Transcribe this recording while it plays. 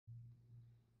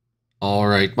All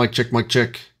right, mic check, mic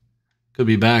check. Could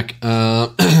be back.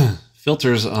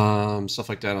 Filters, stuff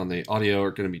like that on the audio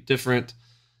are going to be different.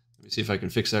 Let me see if I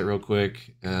can fix that real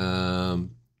quick.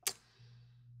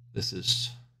 This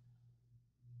is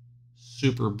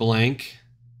super blank.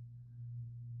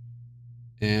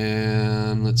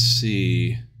 And let's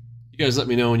see. You guys let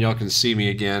me know when y'all can see me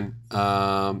again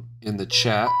in the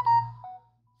chat.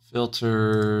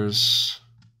 Filters.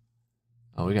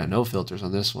 Oh, we got no filters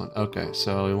on this one. Okay,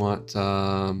 so we want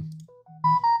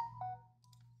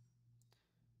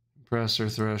compressor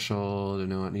threshold. I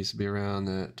know it needs to be around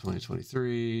that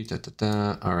 2023.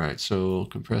 All right, so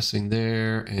compressing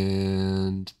there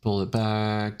and pull it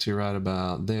back to right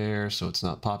about there, so it's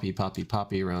not poppy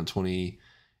around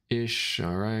 20-ish.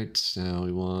 All right, so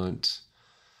we want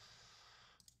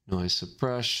noise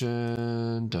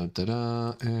suppression,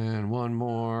 and one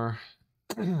more.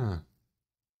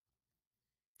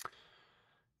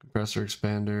 Compressor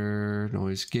expander,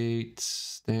 noise gate,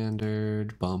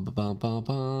 standard, bum.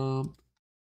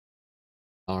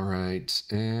 All right,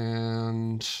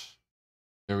 and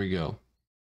there we go.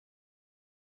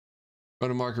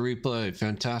 Run a market replay,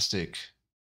 fantastic.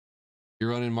 You're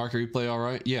running market replay all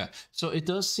right? Yeah, so it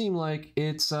does seem like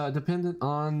it's dependent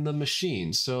on the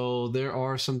machine. So there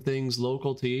are some things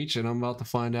local to each, and I'm about to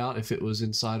find out if it was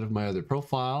inside of my other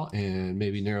profile and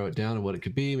maybe narrow it down to what it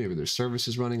could be. Maybe there's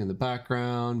services running in the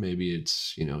background. Maybe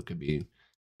it's, it could be,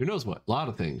 who knows what, a lot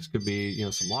of things. Could be,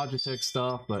 some Logitech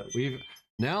stuff, but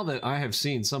now that I have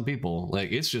seen some people,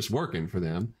 like it's just working for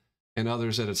them, and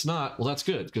others that it's not, well, that's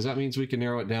good, because that means we can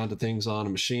narrow it down to things on a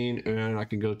machine, and I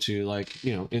can go to, like,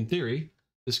 in theory,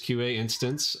 this QA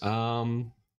instance,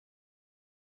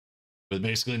 with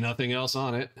basically nothing else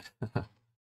on it.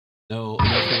 no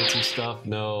fancy stuff,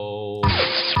 no.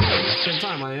 At the same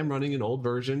time, I am running an old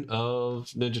version of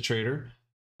NinjaTrader.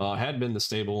 Had been the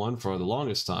stable one for the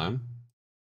longest time.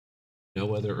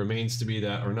 Whether it remains to be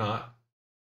that or not,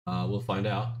 we'll find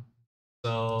out.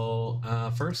 So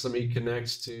first, let me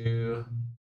connect to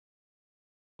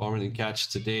Farming and catch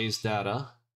today's data.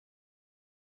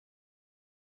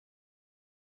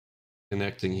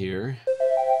 Connecting here.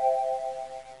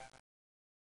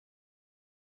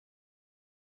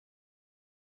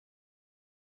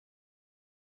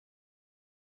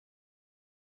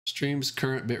 Stream's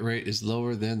current bitrate is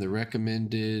lower than the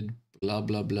recommended blah,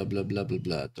 blah, blah, blah, blah, blah,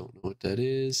 blah. Don't know what that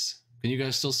is. Can you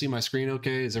guys still see my screen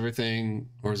okay? Is everything,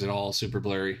 or is it all super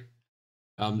blurry?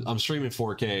 I'm streaming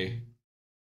 4K.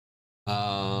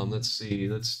 Let's see.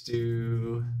 Let's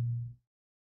do...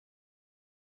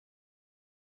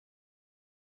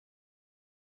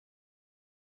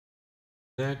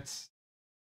 Connect.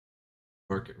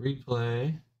 Market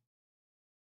replay.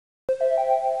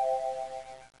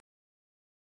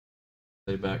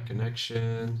 Playback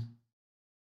connection.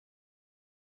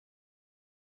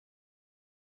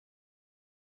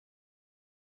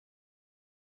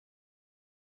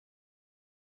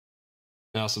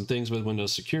 Now some things with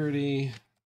Windows security.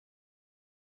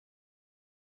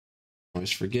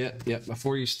 Always forget. Yep,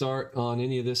 before you start on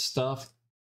any of this stuff,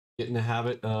 get in the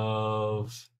habit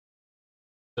of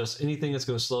just anything that's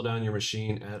going to slow down your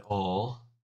machine at all.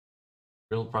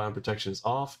 Real prime protection is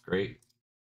off. Great.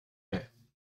 Okay.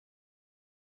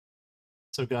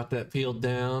 So got that peeled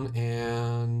down,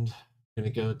 and I'm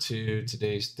going to go to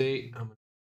today's date. I'm going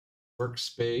to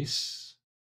workspace.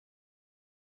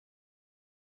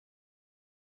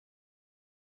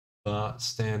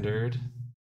 Standard.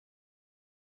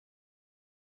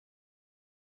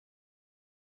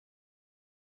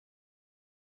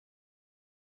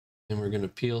 And we're going to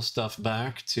peel stuff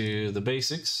back to the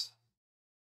basics.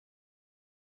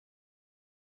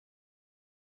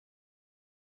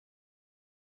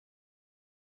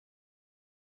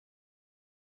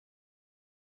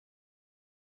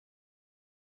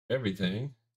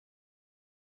 Everything.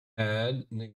 Add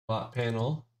bot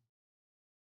panel.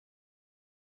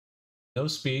 No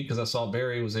speed, because I saw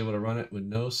Barry was able to run it with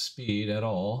no speed at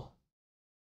all.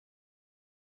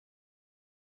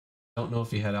 Don't know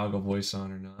if he had Algo Voice on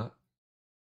or not.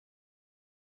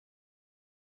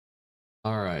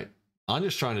 All right. I'm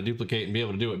just trying to duplicate and be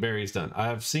able to do what Barry's done.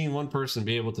 I've seen one person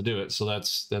be able to do it, so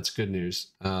that's good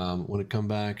news. Want to come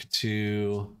back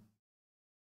to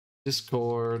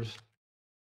Discord.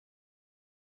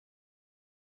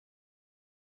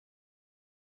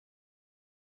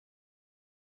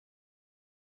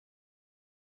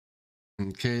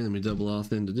 Okay, let me double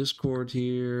off into Discord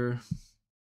here.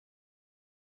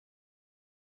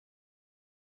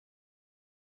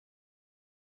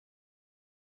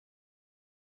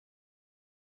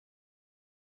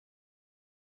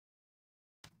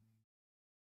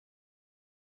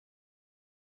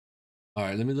 All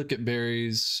right, let me look at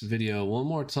Barry's video one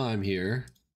more time here.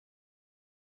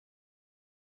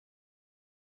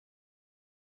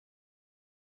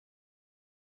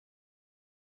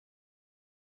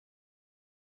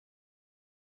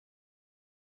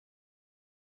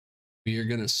 We are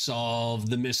gonna solve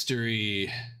the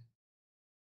mystery.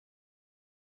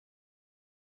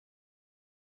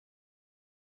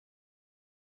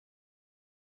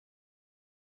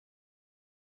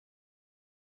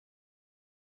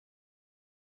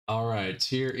 All right,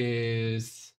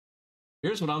 here's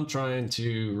what I'm trying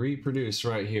to reproduce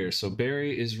right here. So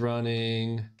Barry is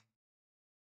running,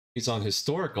 he's on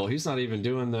historical. He's not even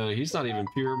doing the, he's not even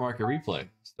pure market replay.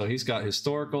 So he's got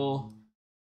historical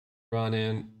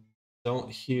running.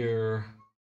 Don't hear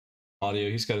audio.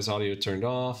 He's got his audio turned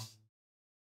off.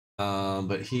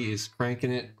 But he is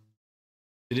cranking it.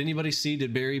 Did anybody see,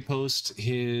 did Barry post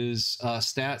his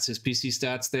stats, his PC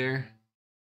stats there?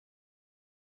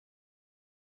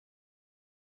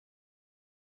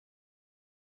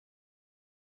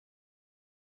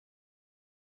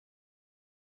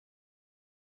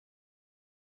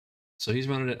 So he's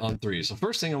running it on 3. So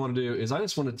first thing I want to do is I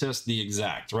just want to test the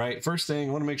exact, right? First thing,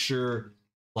 I want to make sure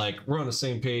like we're on the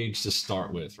same page to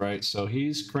start with, right? So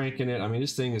he's cranking it. I mean,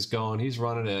 this thing is going, he's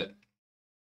running it.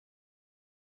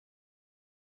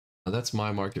 That's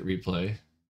my market replay.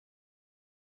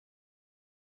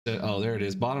 Oh, there it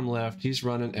is. Bottom left, he's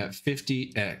running at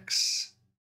 50x.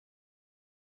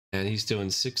 And he's doing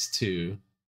 6.2.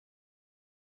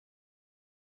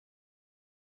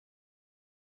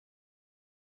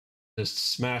 Just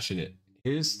smashing it.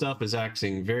 His stuff is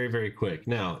acting very, very quick.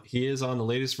 Now, he is on the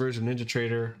latest version of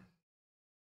NinjaTrader.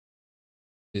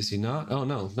 Is he not? Oh,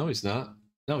 no. No, he's not.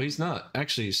 No, he's not.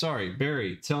 Actually, sorry.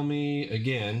 Barry, tell me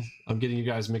again. I'm getting you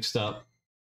guys mixed up.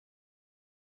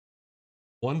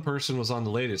 One person was on the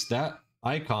latest. That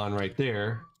icon right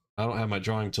there. I don't have my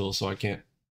drawing tool, so I can't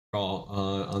draw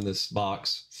on this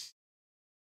box.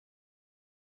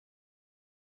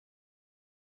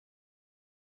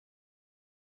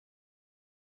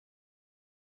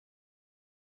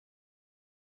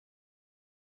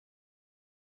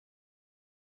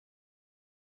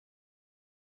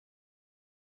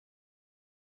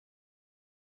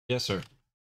 Yes, sir.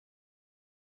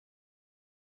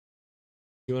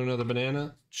 You want another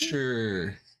banana? Sure.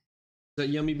 Is that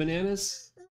yummy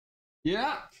bananas?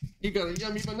 Yeah. You got a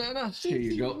yummy banana? Here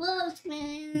you go. Loves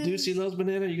Deucey loves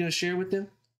banana. You gonna share with them?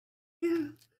 Yeah.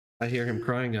 I hear him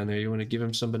crying down there. You want to give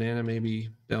him some banana? Maybe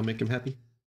that'll make him happy.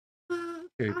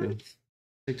 Here you go.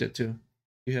 Take that too.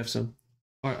 You have some.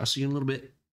 All right. I'll see you in a little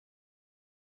bit.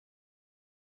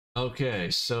 Okay,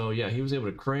 so yeah, he was able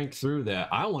to crank through that.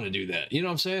 I want to do that. You know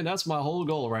what I'm saying? That's my whole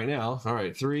goal right now. All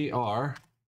right, 3R.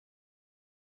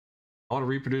 I want to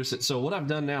reproduce it. So what I've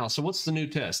done now, so what's the new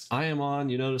test? I am on,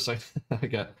 you notice I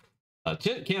got a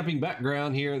tent camping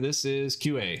background here. This is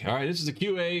QA. All right, this is the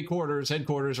QA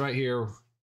headquarters right here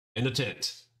in the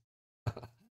tent.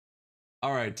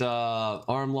 All right,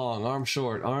 arm long, arm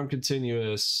short, arm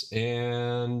continuous,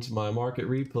 and my market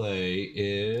replay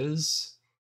is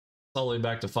all the way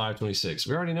back to 526.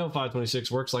 We already know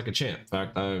 526 works like a champ. In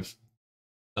fact, I've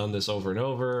done this over and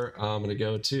over. I'm going to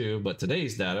go to, but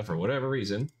today's data, for whatever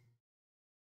reason,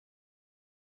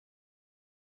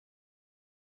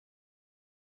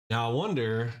 now I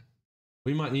wonder,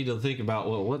 we might need to think about,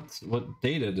 well, what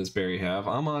data does Barry have?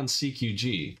 I'm on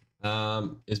CQG.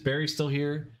 Is Barry still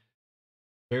here?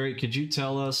 Barry, could you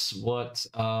tell us what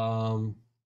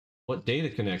data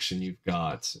connection you've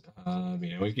got?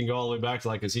 You know, we can go all the way back to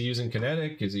like, is he using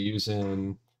Kinetic? Is he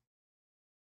using,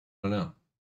 I don't know.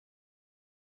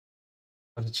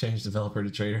 How to change developer to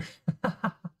trader.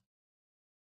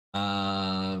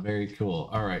 Very cool.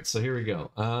 All right, so here we go.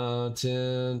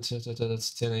 10,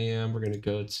 that's 10 a.m. We're gonna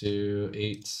go to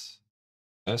 8.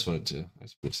 I just wanted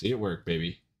to see it work,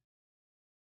 baby.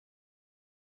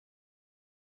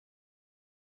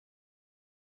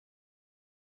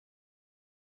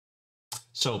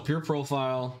 So pure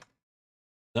profile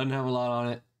doesn't have a lot on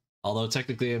it. Although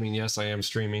technically, I mean, yes, I am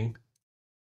streaming.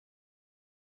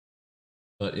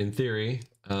 But in theory,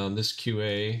 this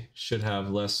QA should have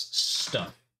less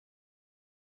stuff.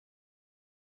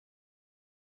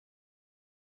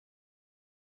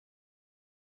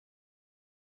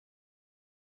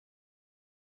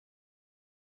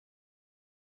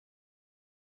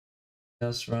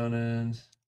 Test running.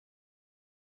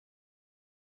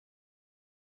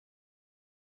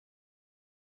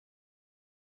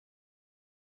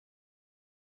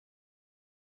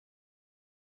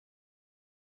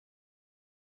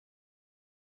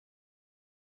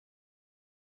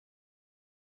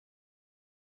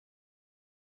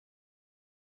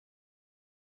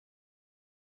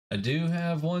 I do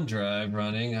have OneDrive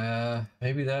running.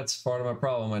 Maybe that's part of my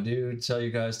problem. I do tell you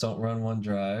guys don't run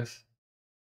OneDrive.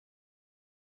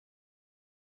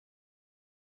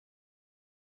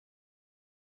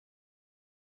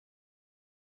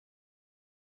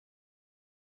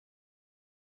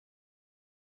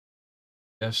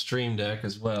 I have Stream Deck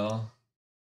as well.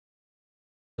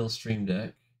 Still Stream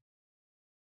Deck.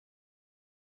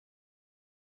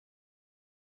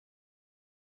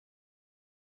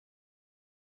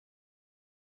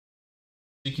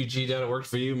 CQG data worked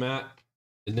for you, Matt.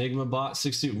 Enigma bot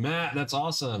 62. Matt, that's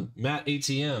awesome. Matt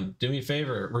ATM, do me a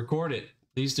favor, record it.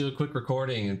 Please do a quick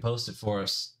recording and post it for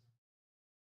us.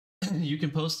 You can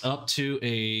post up to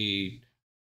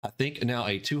I think now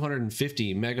a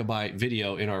 250 megabyte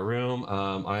video in our room.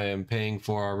 I am paying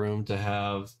for our room to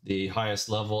have the highest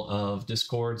level of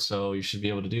Discord, so you should be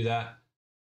able to do that.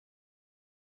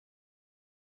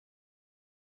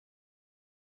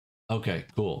 Okay,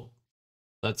 cool.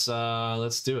 Let's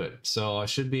do it. So I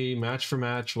should be match for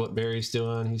match what Barry's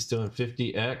doing. He's doing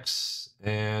 50x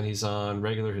and he's on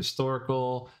regular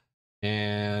historical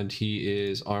and he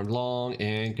is armed long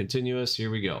and continuous.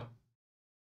 Here we go.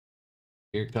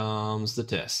 Here comes the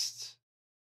test.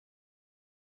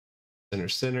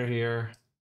 Center here.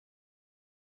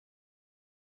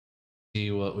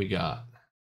 See what we got.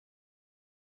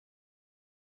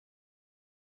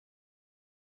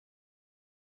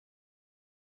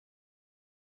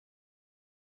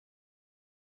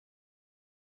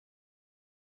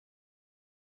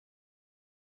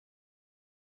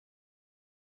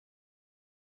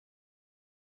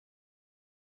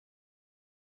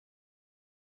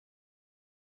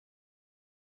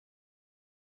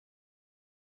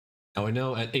 Now I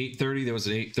know at 8:30 there was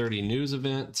an 8:30 news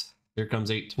event. Here comes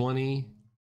 8:20.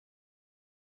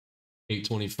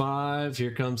 8:25.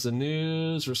 Here comes the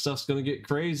news where stuff's gonna get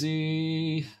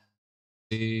crazy.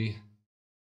 See.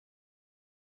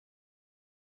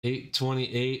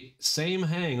 8:28. Same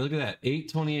hang. Look at that.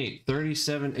 8:28.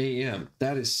 37 a.m.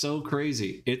 That is so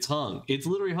crazy. It's hung. It's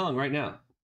literally hung right now.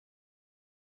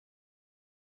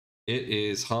 It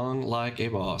is hung like a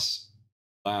boss.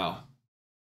 Wow.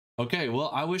 Okay, well,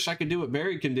 I wish I could do what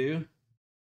Barry can do.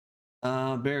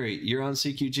 Barry, you're on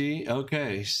CQG?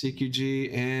 Okay,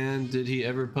 CQG, and did he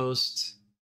ever post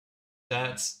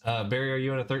stats? Barry, are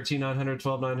you on a 13,900,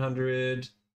 12,900?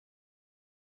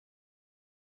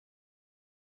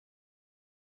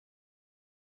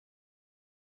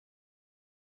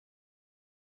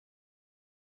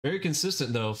 Very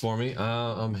consistent though for me.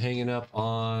 I'm hanging up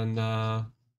on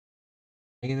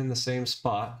hanging in the same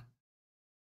spot.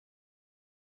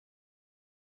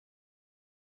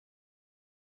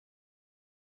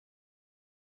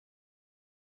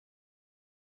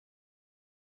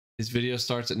 His video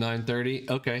starts at 9:30.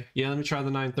 Okay, yeah, let me try the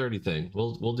 9:30 thing.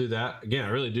 We'll do that again. I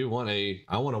really do want a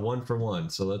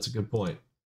 1-for-1, so that's a good point.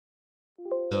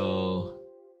 So,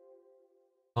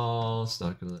 oh, it's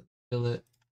not gonna let me kill it.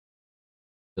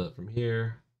 Kill it from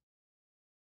here.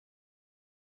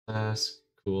 Ask,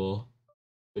 cool.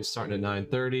 We're starting at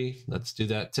 9:30. Let's do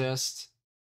that test.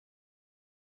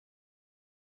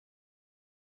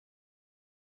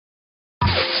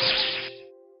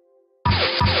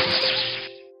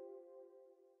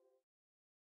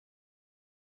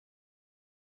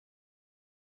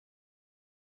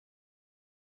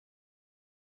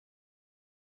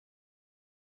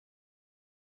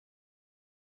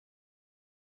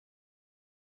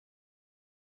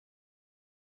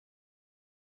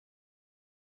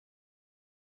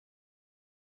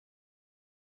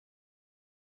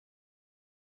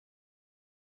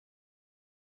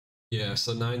 Yeah,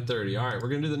 so 9:30. All right, we're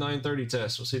gonna do the 9:30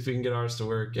 test. We'll see if we can get ours to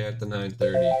work at the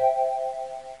 9:30.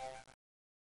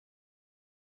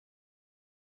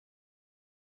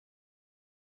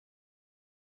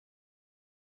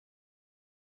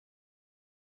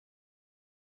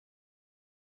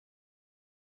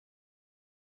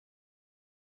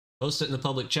 Post it in the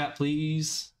public chat,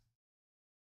 please.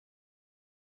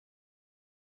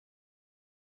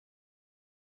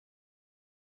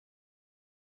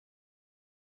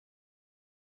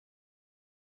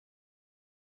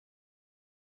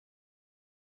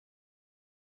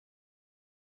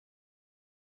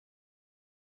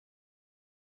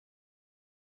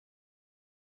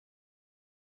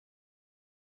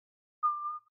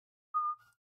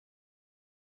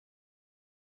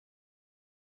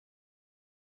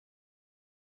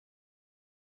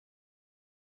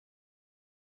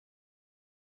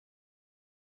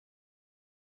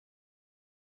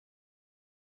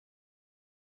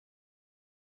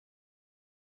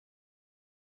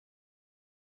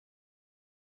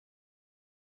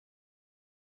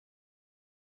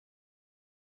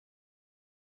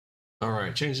 All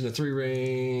right, changing the 3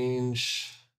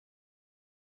 range.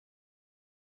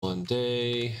 1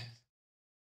 day.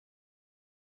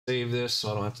 Save this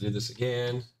so I don't have to do this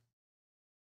again.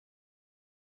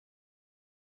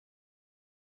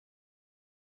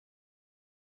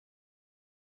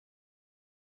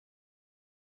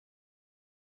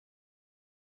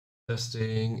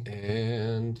 Testing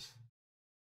and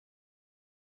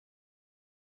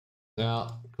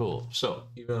out. Cool. So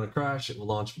even on a crash, it will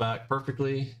launch back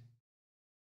perfectly.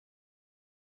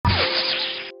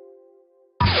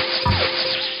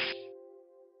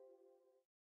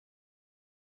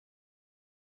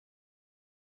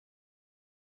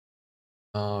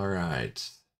 All right.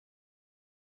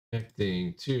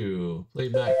 Connecting to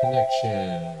playback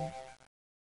connection.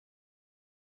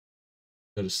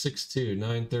 Go to 6/2,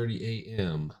 9:30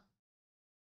 a.m.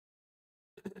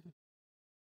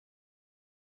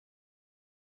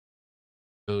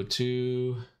 Go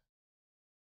to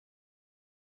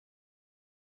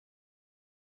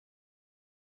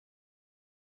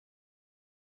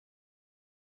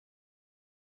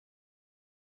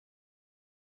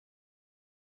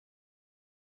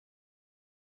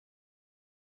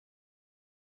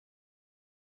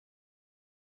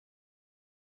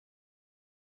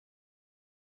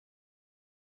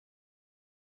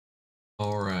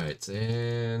all right,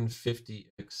 and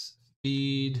 50x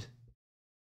speed.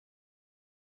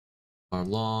 Arm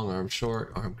long, arm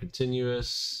short, arm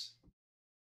continuous.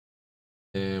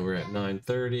 And we're at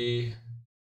 9:30.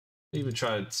 Even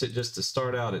try to just to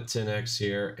start out at 10x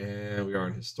here, and we are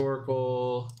in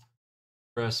historical.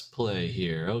 Press play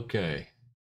here. Okay.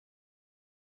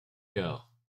 Go.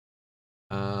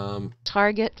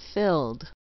 Target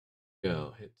filled.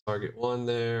 Go. Hit target 1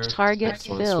 there. Target Next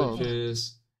one filled.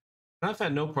 switches. And I've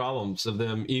had no problems of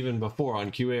them even before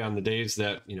on QA on the days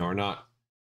that, you know, are not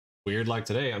weird like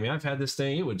today. I mean, I've had this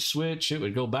thing, it would switch, it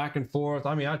would go back and forth.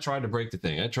 I mean, I tried to break the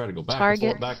thing. I tried to go back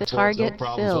and forth, no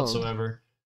problems whatsoever.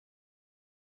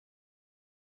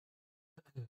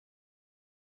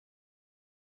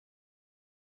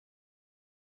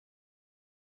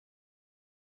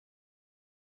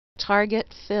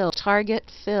 Target filled.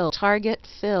 Target filled. Target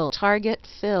filled. Target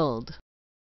filled.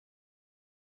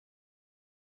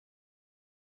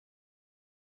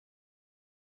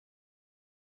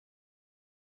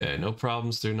 Okay, no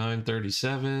problems through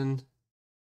 9:37.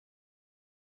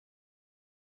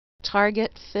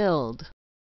 Target filled.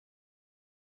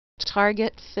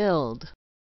 Target filled.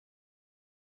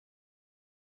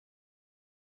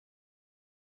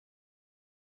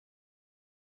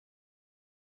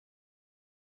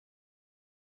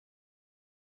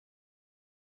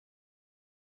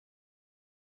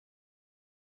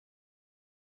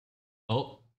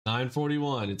 Oh,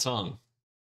 9:41. It's hung.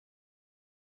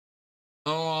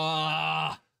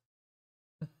 Oh,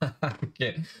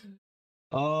 okay.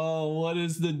 Oh, what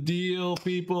is the deal,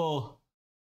 people?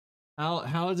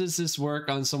 How does this work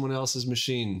on someone else's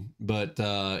machine? But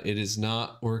it is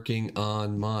not working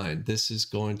on mine. This is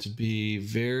going to be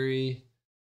very,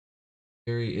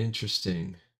 very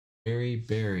interesting.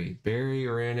 Barry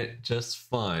ran it just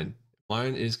fine.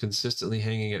 Mine is consistently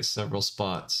hanging at several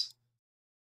spots.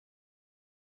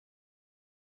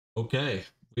 Okay,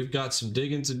 we've got some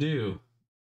digging to do.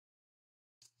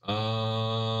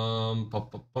 Oh boy,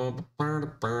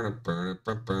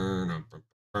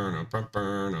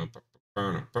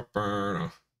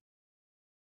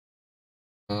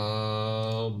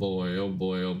 oh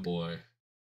boy, oh boy.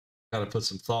 Gotta put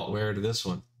some thoughtware to this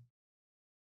one.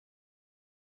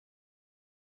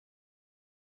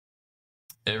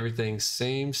 Everything's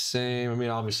same. I mean,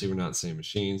 obviously we're not same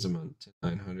machines. I'm on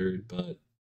 10900, but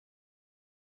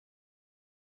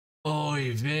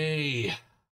oy vey.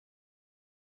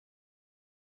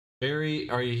 Barry,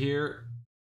 are you here?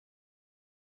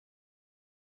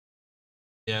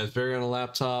 Yeah, it's Barry on a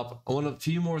laptop. I want a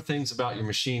few more things about your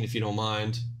machine, if you don't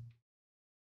mind.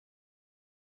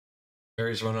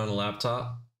 Barry's running on a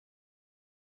laptop.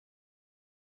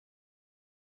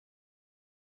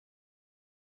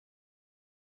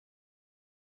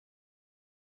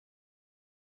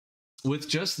 With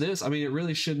just this, I mean, it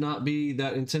really should not be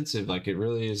that intensive. Like, it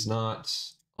really is not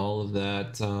all of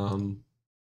that.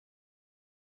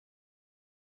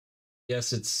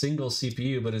 Yes, it's single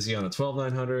CPU, but is he on a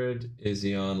 12900? Is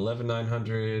he on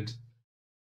 11900?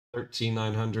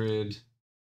 13900? Is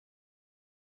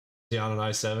he on an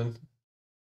i7?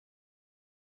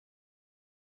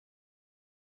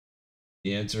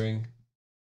 The answering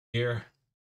here.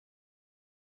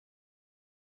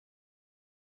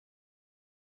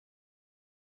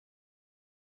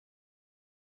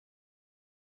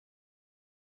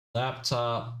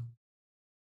 Laptop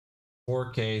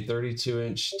 4K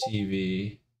 32-inch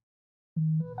TV.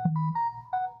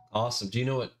 Awesome. Do you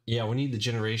know what? Yeah, we need the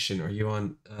generation. Are you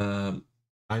on i9?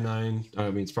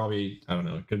 I mean, it's probably, I don't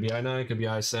know. It could be i9, it could be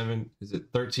i7. Is it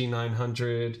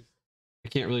 13900? I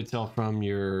can't really tell from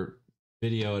your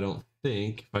video, I don't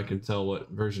think. If I can tell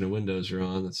what version of Windows you're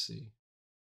on. Let's see.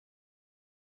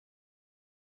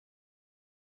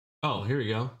 Oh, here we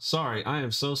go. Sorry, I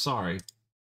am so sorry.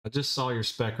 I just saw your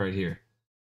spec right here.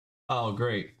 Oh,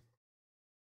 great.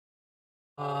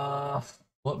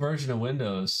 What version of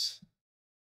Windows?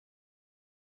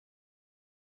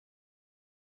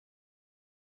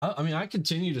 I mean, I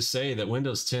continue to say that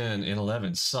Windows 10 and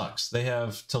 11 sucks. They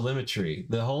have telemetry.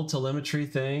 The whole telemetry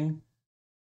thing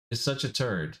is such a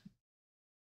turd.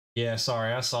 Yeah,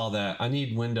 sorry, I saw that. I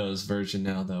need Windows version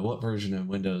now, though. What version of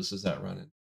Windows is that running?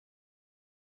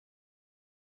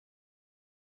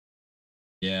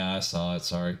 Yeah, I saw it.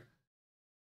 Sorry.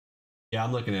 Yeah,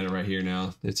 I'm looking at it right here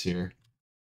now. It's here.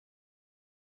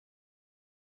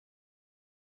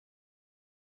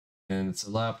 And it's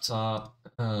a laptop,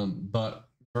 but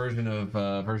version of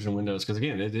Windows. Because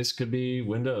again, this could be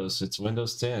Windows. It's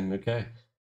Windows 10. Okay.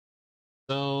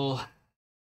 So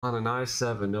on an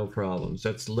i7, no problems.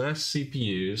 That's less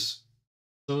CPUs.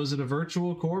 So is it a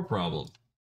virtual core problem?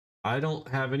 I don't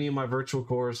have any of my virtual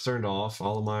cores turned off.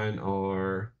 All of mine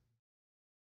are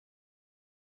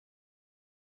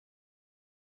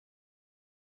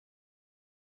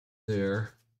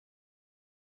there.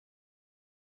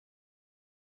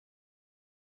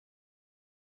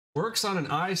 Works on an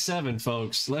i7,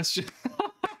 folks. Let's just...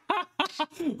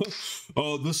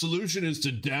 Oh, the solution is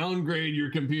to downgrade your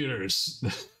computers.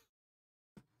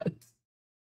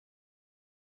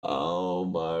 Oh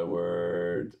my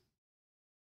word.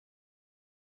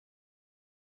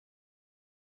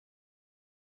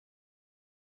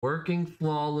 Working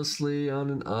flawlessly on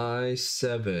an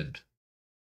i7.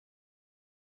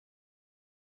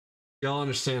 Y'all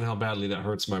understand how badly that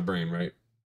hurts my brain, right?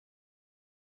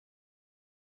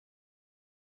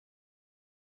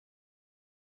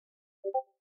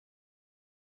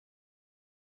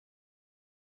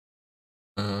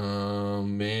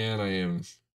 Man, I am.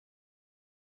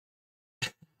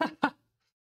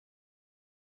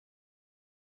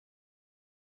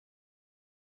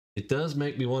 It does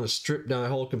make me want to strip my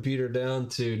whole computer down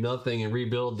to nothing and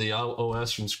rebuild the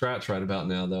OS from scratch right about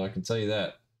now, though. I can tell you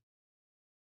that.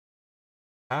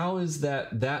 How is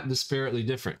that disparately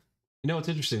different? You know, it's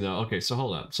interesting though. Okay, so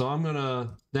hold up. So I'm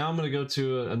gonna go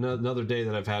to another day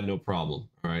that I've had no problem.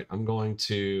 All right, I'm going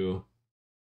to.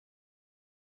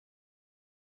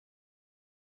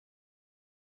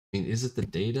 I mean, is it the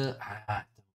data?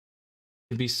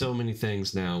 It'd be so many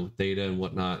things now with data and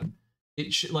whatnot.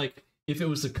 It should, like, if it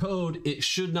was the code, it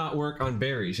should not work on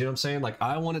berries. You know what I'm saying? Like,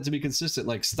 I want it to be consistent.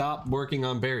 Like, stop working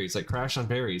on berries. Like, crash on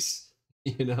berries.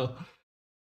 You know,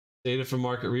 data from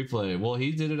market replay. Well,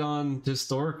 he did it on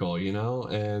historical. You know,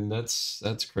 and that's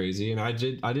crazy. And I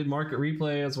did market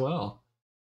replay as well.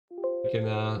 You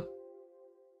can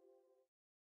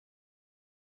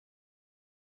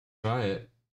try it.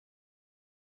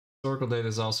 Historical data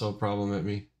is also a problem at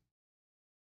me.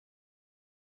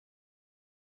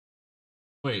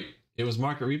 Wait, it was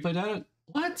market replay data?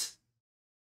 What?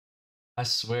 I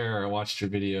swear I watched your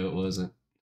video. It wasn't.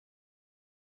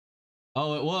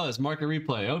 Oh, it was market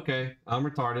replay. Okay, I'm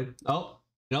retarded. Oh,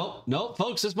 no,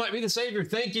 folks, this might be the savior.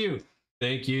 Thank you.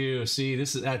 Thank you. See,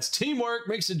 that's teamwork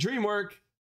makes the dream work.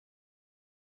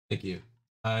 Thank you.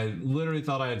 I literally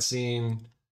thought I had seen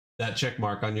that check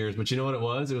mark on yours, but you know what it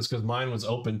was? It was because mine was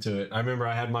open to it. I remember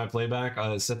I had my playback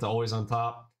set to always on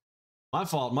top. My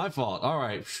fault, my fault. All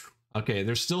right. Okay,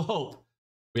 there's still hope.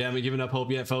 We haven't given up hope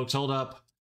yet, folks. Hold up.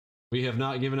 We have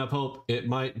not given up hope. It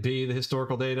might be the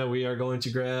historical data. We are going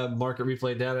to grab market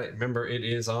replay data. Remember, it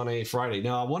is on a Friday.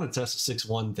 Now, I want to test the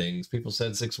 6-1 things. People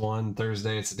said 6-1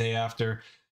 Thursday. It's the day after.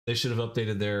 They should have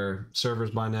updated their servers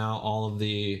by now. All of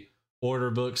the order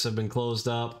books have been closed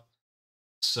up.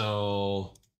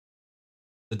 So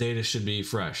the data should be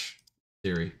fresh,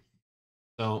 in theory.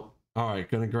 So, all right,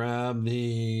 going to grab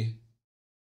the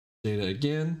data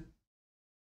again.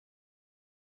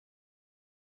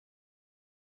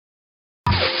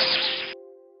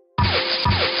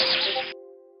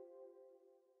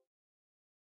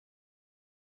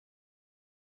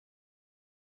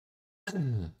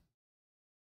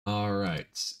 All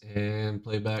right, and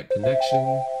playback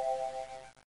connection.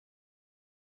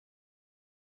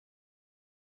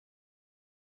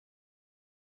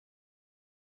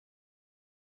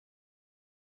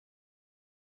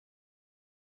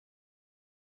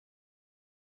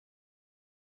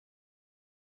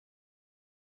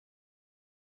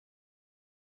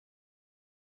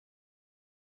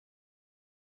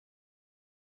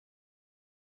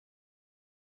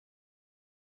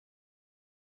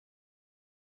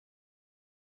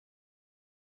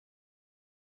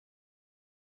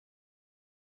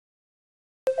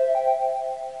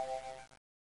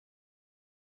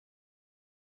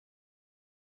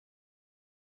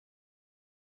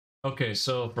 Okay,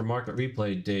 so for market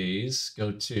replay days,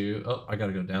 go to, oh, I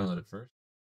gotta go download it first.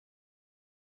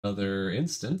 Other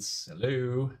instance,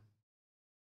 hello.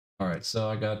 All right, so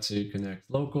I got to connect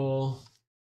local.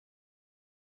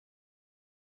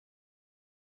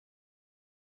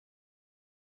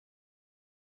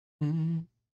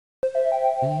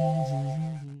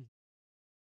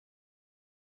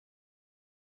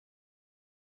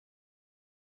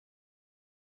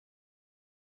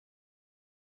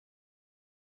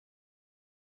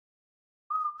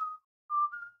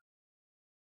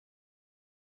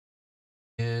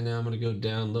 And now I'm gonna go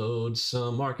download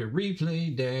some market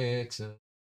replay data.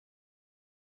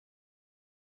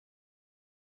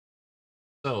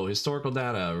 So historical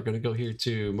data, we're going to go here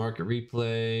to market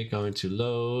replay, going to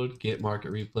load, get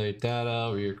market replay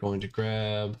data. We're going to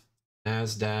grab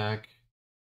NASDAQ.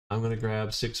 I'm going to grab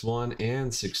 6.1 and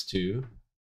 6.2.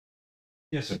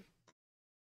 Yes, sir.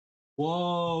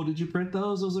 Whoa, did you print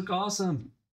those? Those look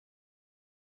awesome.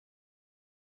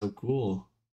 So cool.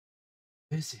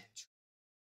 What is it?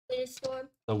 Wither storm.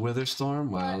 A wither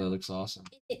storm? Wow, that looks awesome.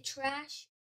 Is it trash?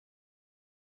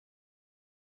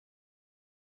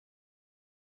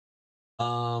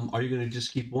 Are you going to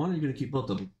just keep one or are you going to keep both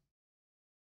of them?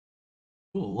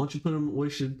 Cool. Why don't you put them,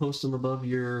 we should post them above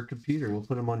your computer. We'll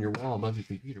put them on your wall above your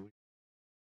computer.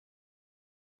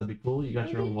 That'd be cool. You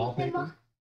got your own wallpaper.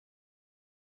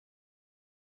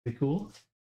 Be cool.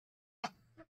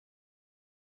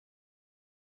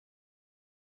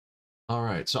 All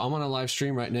right, so I'm on a live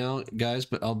stream right now, guys,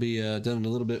 but I'll be done in a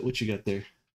little bit. What you got there?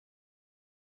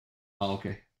 Oh,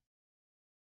 okay.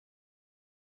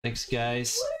 Thanks,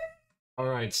 guys. All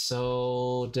right,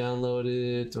 so download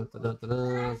it.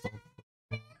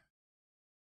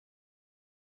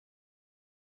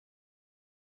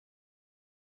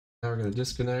 Now we're going to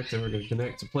disconnect and we're going to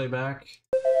connect to playback.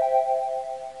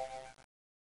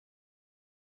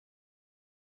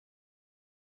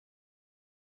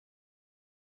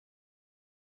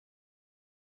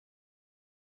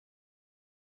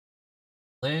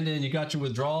 Landon, you got your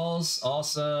withdrawals?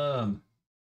 Awesome.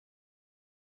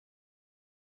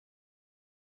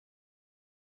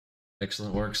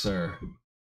 Excellent work, sir.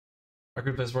 Our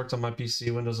group has worked on my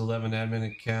PC, Windows 11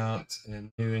 admin account,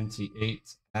 and new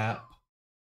NT8 app.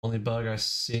 Only bug I'm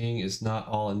seeing is not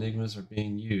all enigmas are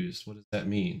being used. What does that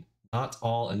mean? Not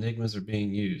all enigmas are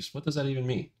being used. What does that even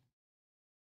mean?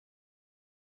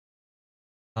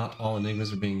 Not all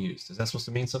enigmas are being used. Is that supposed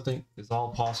to mean something? It's all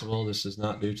possible. This is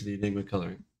not due to the enigma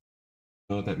coloring.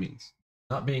 I don't know what that means.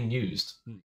 Not being used.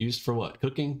 Used for what?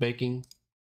 Cooking? Baking?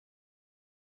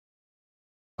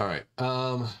 All right.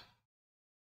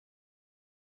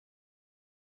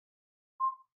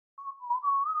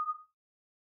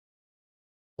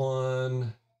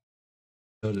 One.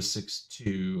 Go to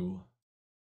 6.2.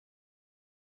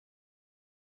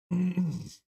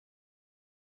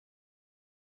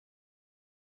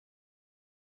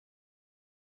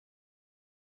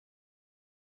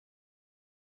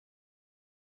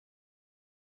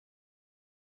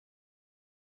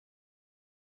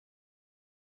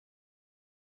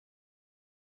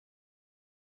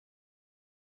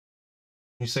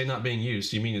 You say not being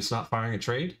used, you mean it's not firing a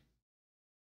trade?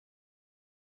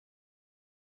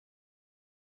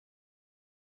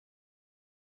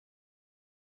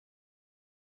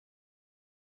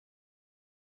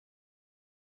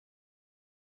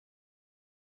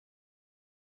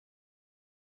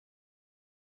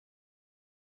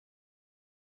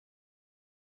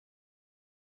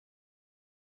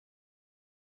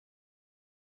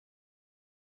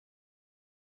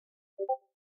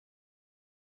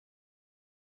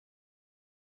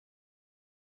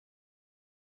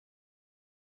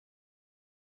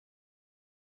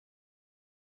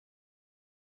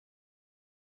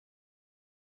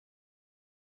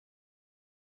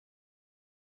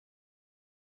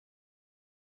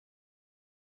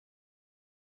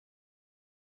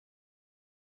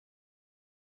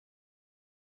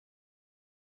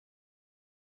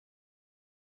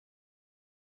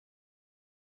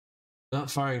 Not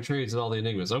firing trades at all the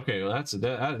enigmas. Okay, well that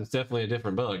is definitely a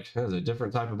different bug. That is a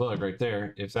different type of bug right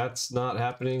there. If that's not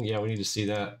happening, yeah, we need to see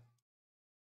that.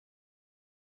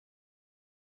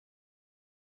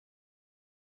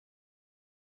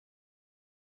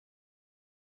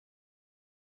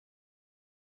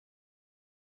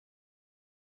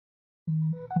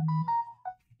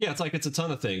 Yeah, it's like it's a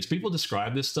ton of things. People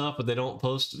describe this stuff, but they don't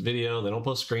post video, they don't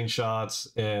post screenshots,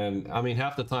 and I mean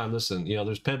half the time, listen, you know,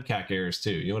 there's PEBCAC errors too.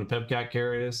 You know what a PEBCAC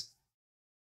error is?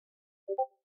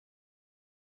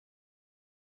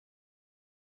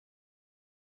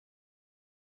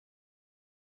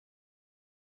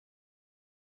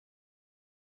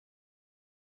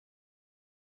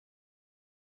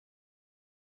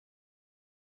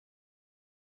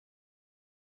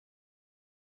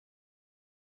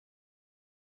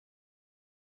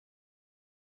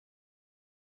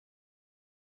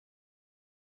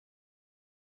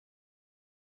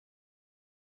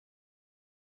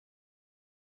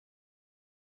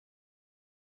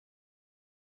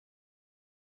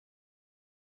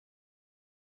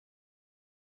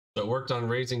 So it worked on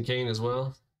Raising Cane as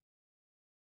well.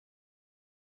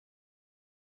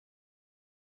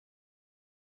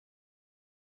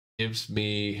 Gives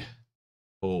me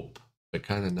hope, but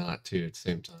kind of not too at the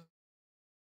same time.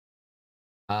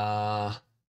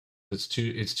 It's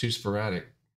too sporadic.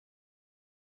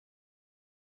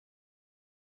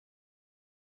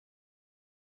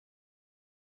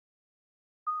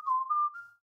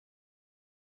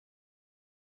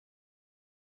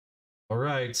 All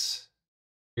right,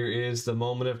 here is the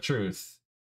moment of truth.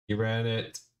 He ran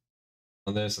it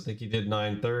on this. I think he did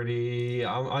 930. You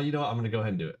know what? I'm going to go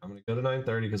ahead and do it. I'm going to go to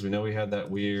 930 because we know we had that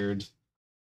weird.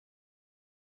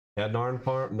 Had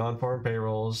non-farm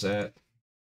payrolls at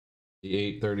the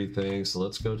 830 thing. So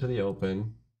let's go to the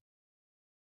open.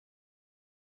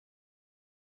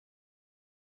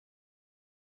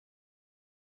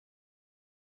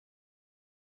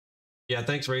 Yeah,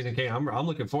 thanks, Raising King. I'm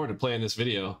looking forward to playing this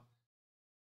video.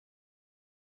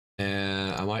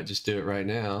 And I might just do it right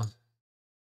now.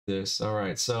 All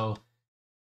right, so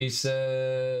he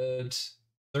said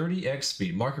 30x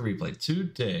speed market replay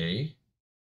today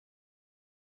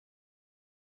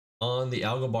on the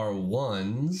AlgoBar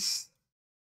ones.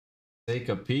 Take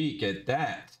a peek at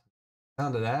that.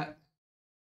 Sound of that.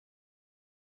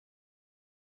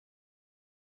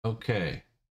 Okay.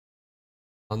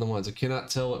 On the ones, I cannot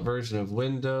tell what version of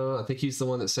window. I think he's the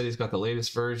one that said he's got the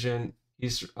latest version.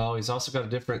 He's also got a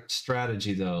different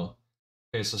strategy though.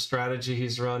 Okay, so strategy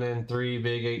he's running 3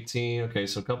 big 18. Okay,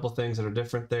 so a couple things that are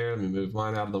different there. Let me move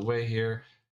mine out of the way here.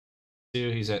 2,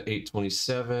 he's at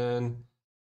 827,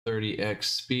 30x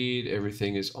speed.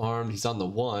 Everything is armed. He's on the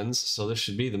ones, so this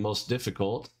should be the most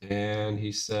difficult. And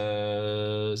he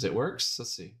says it works.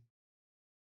 Let's see.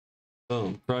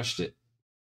 Boom, crushed it.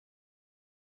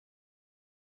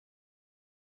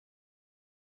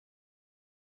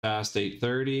 Past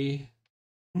 830.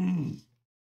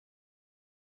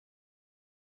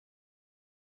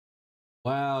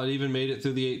 Wow, it even made it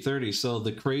through the 830. So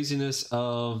the craziness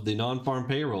of the non-farm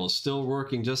payroll is still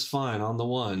working just fine on the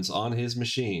ones on his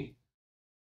machine.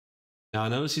 Now I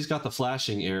notice he's got the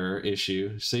flashing error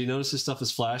issue. So you notice this stuff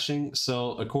is flashing.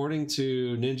 So according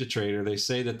to NinjaTrader, they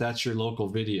say that that's your local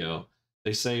video.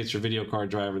 They say it's your video card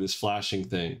driver, this flashing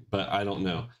thing, but I don't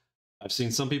know. I've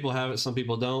seen some people have it, some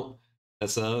people don't.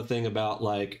 That's the other thing about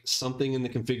like something in the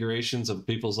configurations of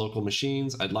people's local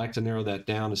machines. I'd like to narrow that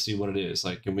down to see what it is.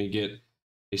 Like, can we get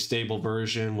a stable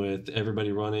version with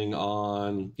everybody running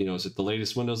on, you know, is it the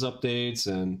latest Windows updates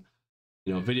and,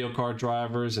 you know, video card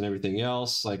drivers and everything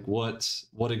else? Like what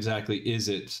exactly is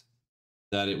it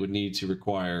that it would need to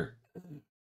require?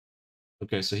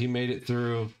 Okay, so he made it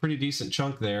through a pretty decent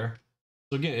chunk there.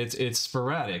 So again, it's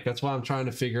sporadic. That's why I'm trying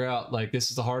to figure out, like,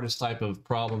 this is the hardest type of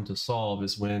problem to solve,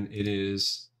 is when it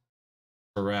is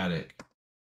sporadic.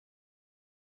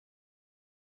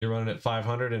 You're running at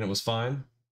 500 and it was fine.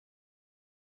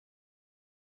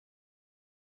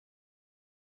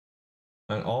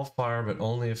 And all fire, but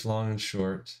only if long and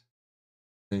short.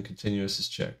 Then continuous is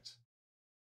checked.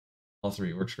 All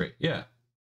 3 works great. Yeah.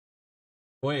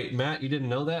 Wait, Matt, you didn't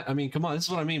know that? I mean, come on, this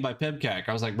is what I mean by PEBCAC.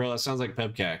 I was like, bro, that sounds like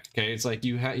PEBCAC. Okay, it's like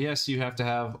yes, you have to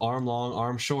have arm long,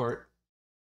 arm short.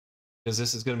 Because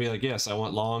this is going to be like, yes, I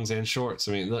want longs and shorts.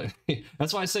 I mean, look,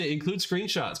 that's why I say include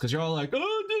screenshots, because you're all like,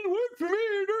 oh, it didn't work for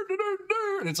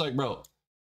me. And it's like, bro,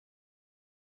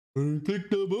 click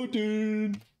the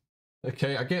button.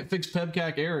 Okay, I can't fix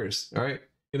PEBCAC errors. All right,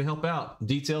 gonna help out.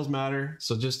 Details matter,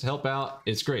 so just help out.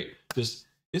 It's great. Just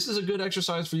this is a good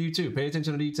exercise for you too. Pay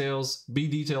attention to details. Be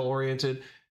detail oriented.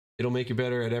 It'll make you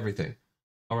better at everything.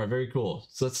 All right, very cool.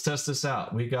 So let's test this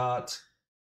out. We got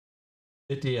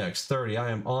 50x 30. I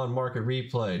am on market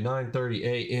replay 9:30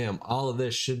 a.m. All of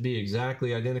this should be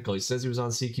exactly identical. He says he was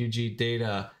on CQG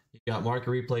data. He got market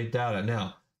replay data.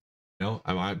 Now, you know,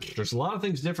 there's a lot of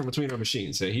things different between our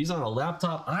machines. So he's on a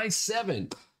laptop i7,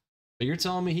 but you're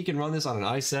telling me he can run this on an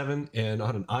i7 and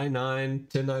on an i9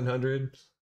 10900.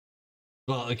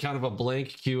 Well, kind of a blank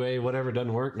QA, whatever,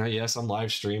 doesn't work. Now, yes, I'm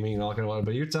live streaming and all kind of whatever,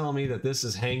 but you're telling me that this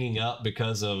is hanging up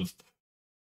because of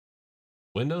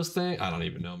Windows thing? I don't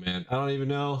even know, man. I don't even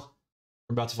know.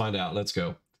 We're about to find out. Let's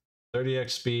go. 30x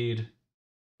speed.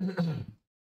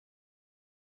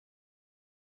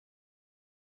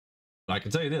 I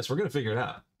can tell you this, we're going to figure it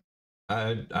out.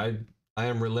 I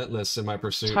am relentless in my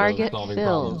pursuit of solving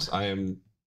problems.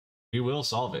 We will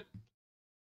solve it.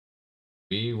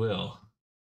 We will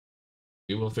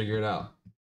figure it out.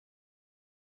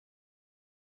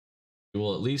 We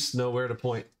will at least know where to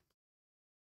point.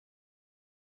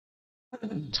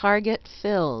 Target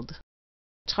filled.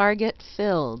 Target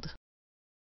filled.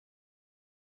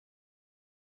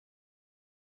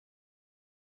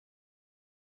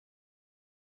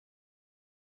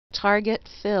 Target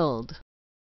filled.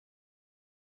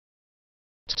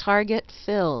 Target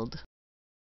filled.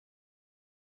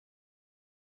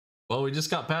 Well, we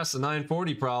just got past the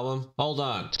 940 problem. Hold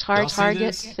on. Y'all see Target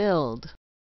this? filled.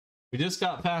 We just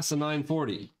got past the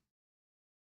 940.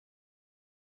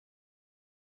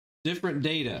 Different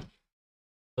data.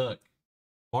 Look,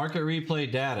 market replay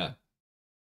data.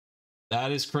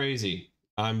 That is crazy.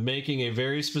 I'm making a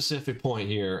very specific point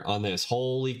here on this.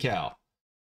 Holy cow.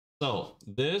 So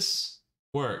this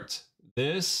worked.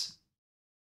 This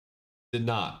did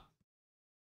not.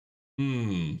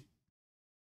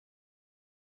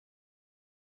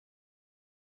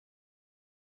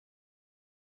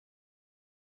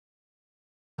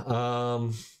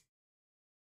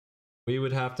 We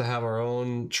would have to have our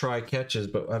own try catches,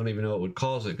 but I don't even know what would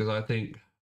cause it, because I think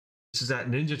this is at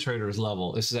NinjaTrader's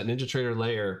level. This is at NinjaTrader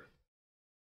layer,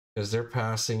 because they're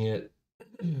passing it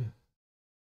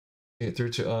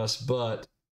through to us, but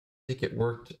I think it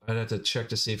worked. I'd have to check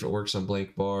to see if it works on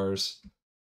blank bars.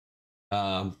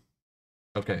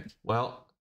 Okay, well,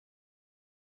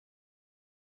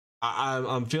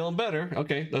 I'm feeling better.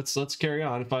 Okay, let's carry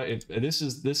on. If this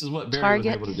is what Barry was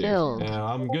able to do, and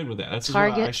I'm good with that. That's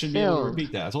what I should be able to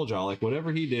repeat that. I told y'all, like,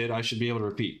 whatever he did, I should be able to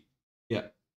repeat. Yeah.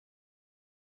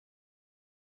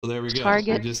 So there we go.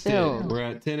 We just did. We're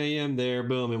at 10 a.m. there,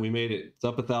 boom, and we made it. It's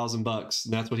up $1,000,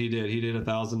 and that's what he did. He did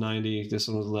 1,090. This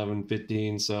one was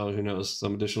 1115. So who knows?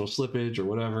 Some additional slippage or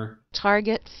whatever.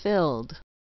 Target filled.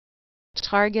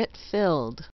 Target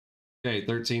filled. Okay,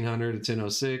 1300 to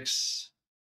 1006.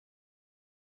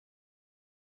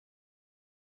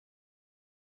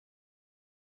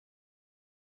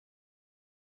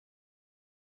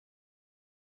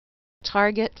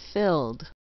 Target filled.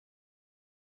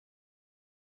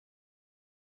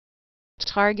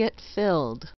 Target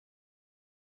filled.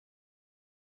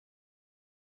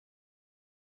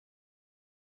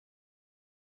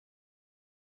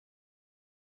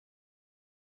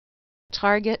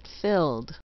 Target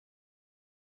filled.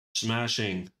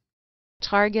 Smashing.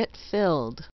 Target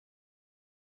filled.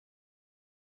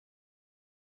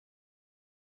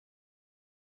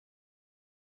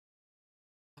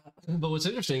 But what's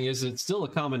interesting is it's still a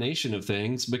combination of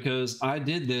things, because I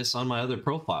did this on my other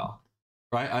profile,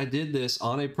 right? I did this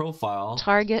on a profile.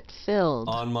 Target filled.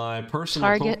 On my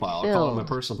personal profile. I call it my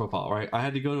personal profile, right? I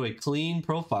had to go to a clean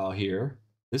profile here.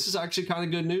 This is actually kind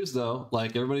of good news, though.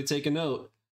 Like, everybody take a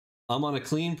note. I'm on a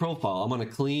clean profile. I'm on a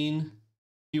clean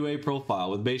QA profile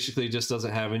with basically just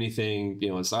doesn't have anything, you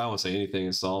know, I don't want to say anything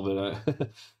installed, but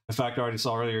in fact, I already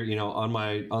saw earlier, you know,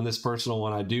 on this personal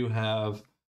one, I do have,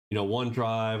 you know,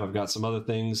 OneDrive. I've got some other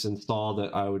things installed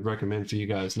that I would recommend for you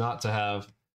guys not to have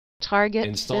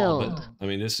installed. But I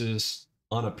mean, this is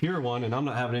on a pure one, and I'm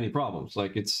not having any problems.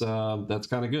 Like, it's that's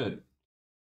kind of good.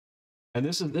 And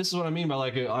this is what I mean by,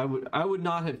 like, I would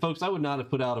not have, folks, I would not have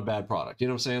put out a bad product. You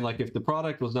know what I'm saying? Like, if the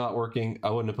product was not working, I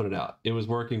wouldn't have put it out. It was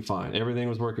working fine. Everything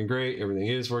was working great. Everything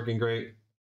is working great.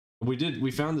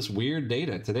 We found this weird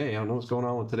data today. I don't know what's going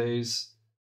on with today's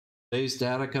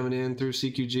data coming in through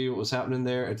CQG, what was happening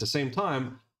there. At the same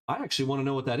time, I actually want to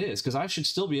know what that is, because I should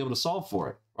still be able to solve for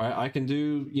it, right? I can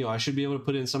do, you know, I should be able to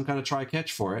put in some kind of try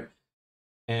catch for it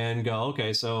and go,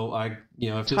 okay, so I, you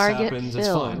know, if this happens, it's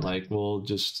fine. Like, we'll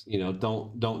just, you know,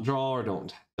 don't draw or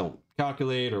don't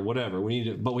calculate or whatever. We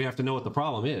need to, but we have to know what the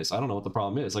problem is. I don't know what the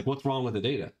problem is. Like, what's wrong with the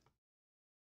data,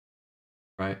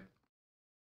 right?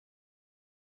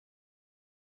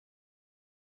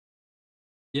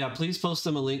 Yeah, please post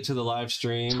them a link to the live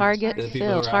stream. Target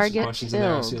filled. Target questions filled. In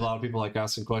there. I see a lot of people like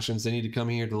asking questions. They need to come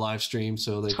here to live stream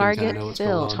so they can kind of know what's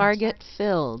going on. Target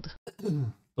filled.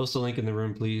 Post a link in the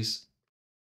room, please.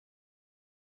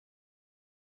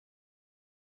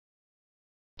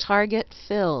 Target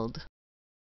filled.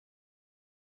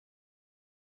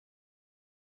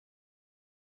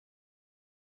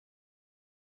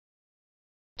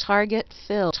 Target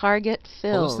filled. Target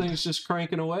filled. Well, this thing's just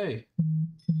cranking away.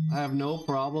 I have no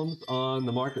problems on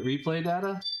the market replay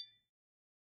data.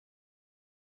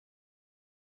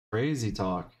 Crazy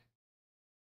talk.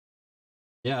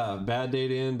 Yeah, bad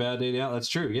data in, bad data out. That's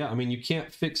true. Yeah, I mean, you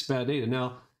can't fix bad data.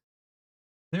 Now,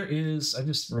 there is, I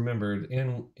just remembered,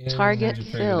 in Target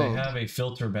filled. They have a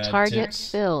filter bad Target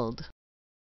ticks. filled.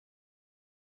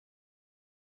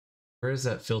 Where is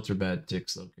that filter bad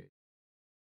ticks located?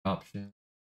 Option.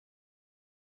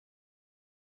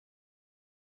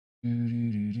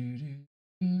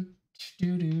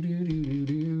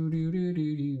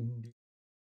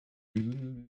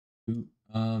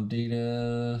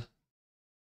 Data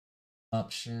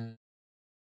option,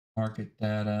 market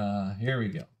data. Here we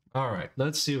go. All right,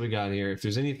 let's see what we got here. If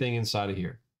there's anything inside of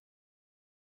here.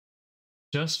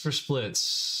 Just for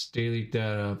splits, daily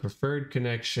data, preferred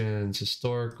connections,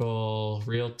 historical,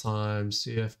 real time,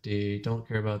 CFD. Don't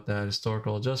care about that.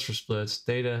 Historical, just for splits.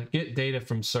 Data, get data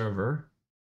from server.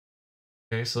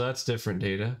 Okay, so that's different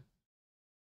data.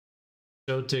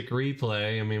 Show tick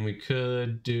replay. I mean, we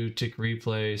could do tick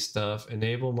replay stuff.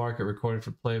 Enable market recording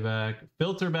for playback.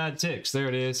 Filter bad ticks. There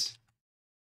it is.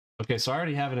 Okay, so I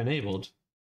already have it enabled.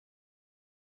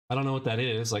 I don't know what that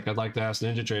is. Like, I'd like to ask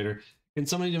NinjaTrader. Can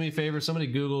somebody do me a favor? Somebody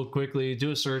Google quickly,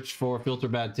 do a search for filter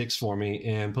bad ticks for me,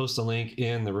 and post a link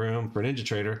in the room for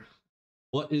NinjaTrader.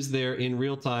 What is there in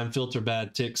real time filter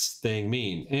bad ticks thing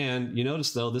mean? And you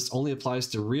notice though, this only applies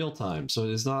to real time, so it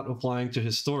is not applying to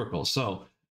historical. So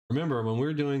remember, when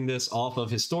we're doing this off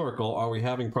of historical, are we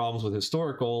having problems with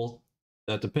historical?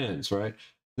 That depends, right?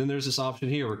 Then there's this option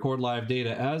here, record live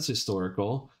data as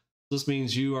historical. This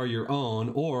means you are your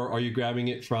own, or are you grabbing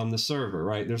it from the server,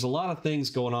 right? There's a lot of things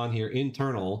going on here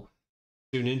internal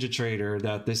to NinjaTrader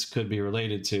that this could be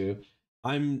related to.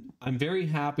 I'm very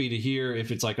happy to hear if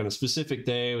it's like on a specific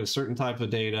day with a certain type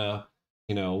of data,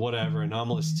 you know, whatever,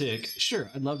 anomalous tick.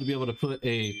 Sure, I'd love to be able to put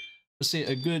a, let's say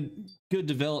a good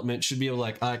development should be able to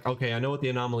like, okay, I know what the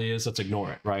anomaly is, let's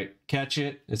ignore it, right? Catch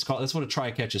it. It's called, that's what a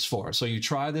try catch is for. So you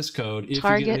try this code, if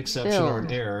you get an exception or an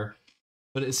error.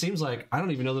 But it seems like I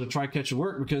don't even know that a try catch would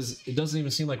work because it doesn't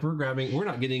even seem like we're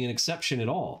not getting an exception at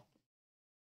all.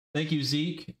 Thank you,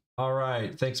 Zeke. All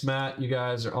right. Thanks, Matt. You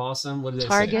guys are awesome. What did they say?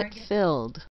 Target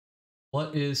filled.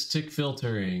 What is tick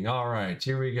filtering? All right,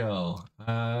 here we go.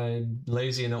 I'm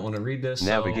lazy and don't want to read this.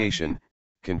 Navigation,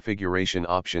 configuration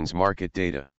options, market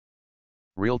data.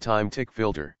 Real-time tick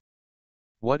filter.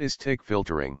 What is tick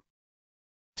filtering?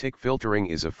 Tick filtering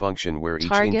is a function where each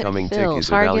incoming tick is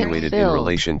evaluated in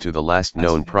relation to the last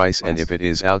known price, and if it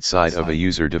is outside of a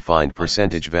user-defined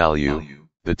percentage value,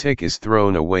 the tick is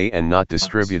thrown away and not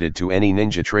distributed to any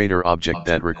NinjaTrader object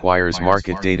that requires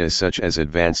market data such as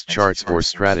advanced charts or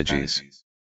strategies.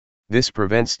 This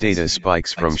prevents data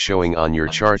spikes from showing on your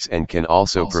charts and can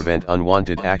also prevent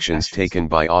unwanted actions taken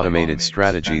by automated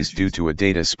strategies due to a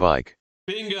data spike.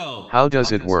 Bingo! How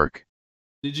does it work?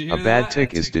 Did you hear a bad that?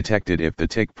 tick is detected if the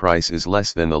tick price is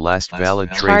less than the last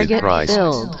valid traded price,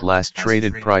 last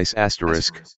traded price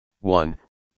asterisk 1.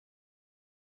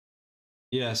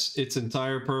 Yes, its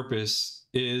entire purpose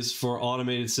is for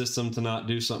automated system to not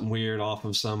do something weird off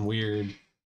of some weird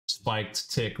spiked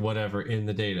tick, whatever, in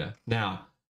the data. Now,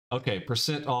 okay,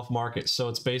 percent off market. So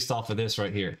it's based off of this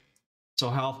right here. So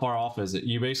how far off is it?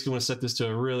 You basically want to set this to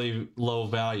a really low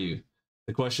value.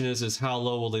 The question is how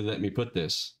low will they let me put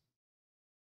this?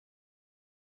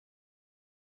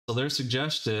 So their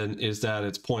suggestion is that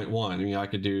it's 0.1. I mean, I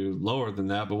could do lower than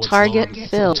that, but what's target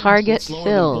filled? Target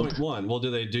filled. 0.1. Well, do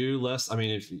they do less? I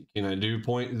mean, if can I do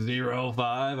 0.05?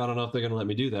 I don't know if they're going to let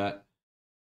me do that.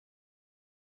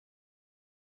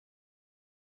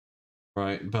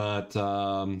 Right, but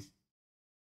I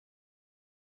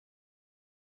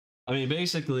mean,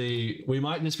 basically, we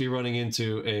might just be running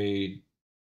into a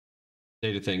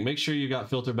data thing. Make sure you got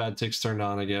filter bad ticks turned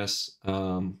on, I guess.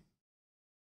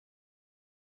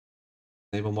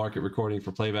 Enable market recording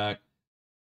for playback.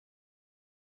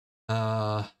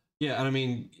 Yeah, and I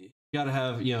mean, you got to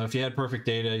have, you know, if you had perfect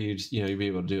data, you'd be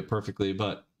able to do it perfectly.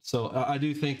 But so I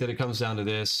do think that it comes down to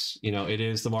this, you know, it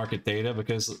is the market data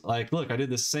because, like, look, I did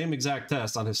the same exact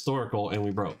test on historical and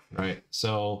we broke, right?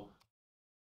 So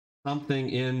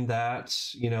something in that,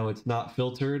 you know, it's not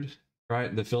filtered,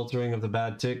 right? The filtering of the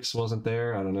bad ticks wasn't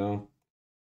there. I don't know.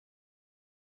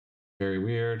 Very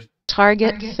weird.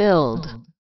 Target filled.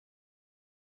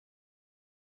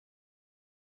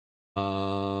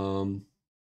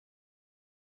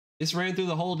 This ran through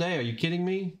the whole day. Are you kidding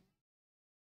me?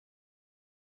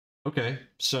 Okay,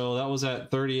 so that was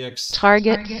at 30x.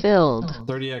 Target filled.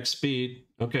 30x speed.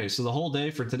 Okay, so the whole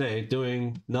day for today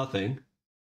doing nothing.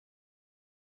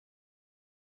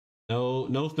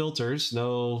 No filters,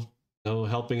 no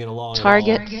helping it along.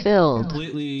 Target filled.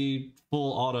 Completely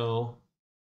full auto.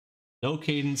 No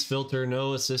cadence filter,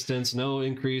 no assistance, no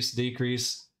increase,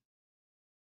 decrease.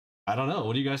 I don't know.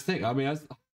 What do you guys think? I mean,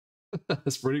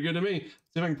 that's pretty good to me.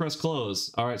 See if I can press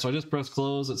close. All right, so I just press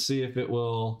close. Let's see if it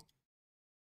will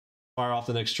fire off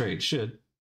the next trade. Should. See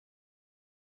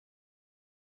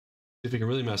if we can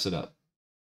really mess it up.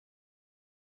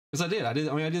 Because I did. I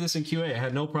mean, I did this in QA. I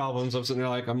had no problems. I'm sitting there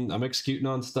like, I'm executing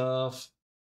on stuff.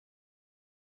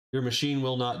 Your machine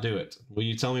will not do it. Will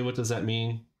you tell me what does that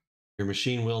mean? Your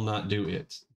machine will not do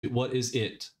it. What is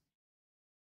it?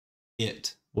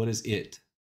 It. What is it?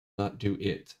 Not do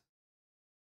it.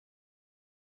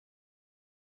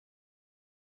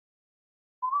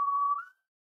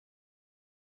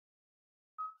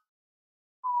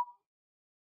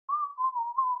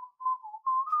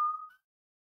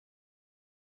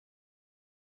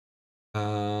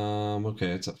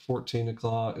 Okay, it's at 14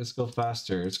 o'clock. Let's go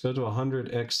faster. Let's go to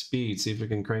 100x speed. See if we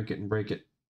can crank it and break it.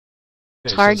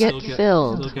 Okay, Target so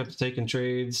filled. still kept taking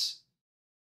trades.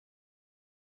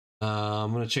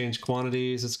 I'm gonna change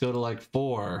quantities. Let's go to like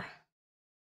 4.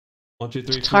 1, 2,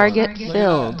 3, 4. Target Look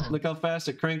filled. at that. Look how fast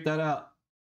it cranked that out.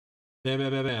 Bam,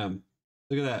 bam, bam, bam.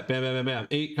 Look at that. Bam, bam, bam, bam.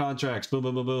 8 contracts. Boom,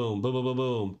 boom, boom, boom. Boom, boom, boom,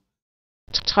 boom.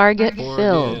 Target 4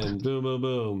 filled. again. Boom, boom,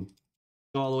 boom.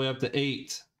 Go all the way up to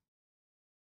 8.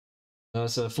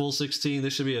 It's a full 16.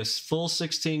 This should be a full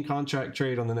 16 contract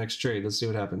trade on the next trade. Let's see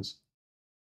what happens.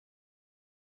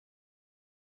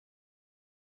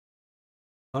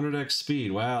 100x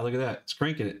speed. Wow, look at that. It's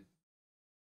cranking it.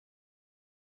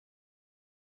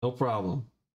 No problem.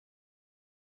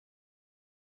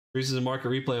 Increases in market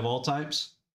replay of all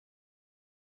types.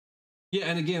 Yeah,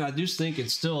 and again, I do think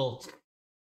it's still,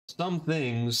 some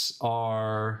things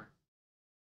are,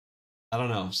 I don't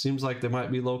know, seems like they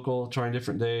might be local, trying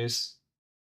different days.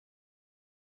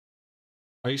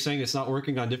 Are you saying it's not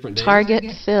working on different days? Target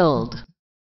filled.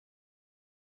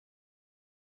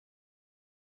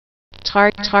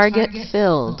 Target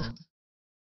filled.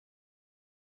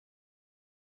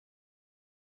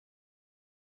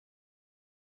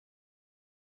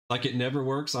 Like it never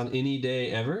works on any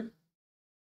day ever?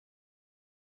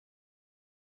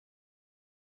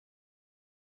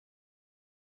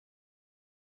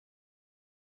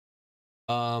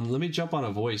 Let me jump on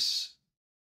a voice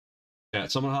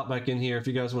chat. So I'm gonna hop back in here. If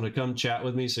you guys want to come chat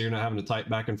with me so you're not having to type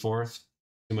back and forth,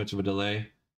 too much of a delay.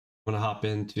 I'm gonna hop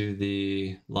into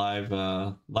the live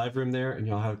room there, and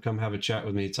y'all come have a chat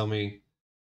with me. Tell me,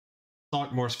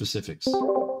 talk more specifics.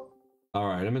 All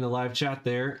right, I'm in the live chat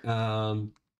there.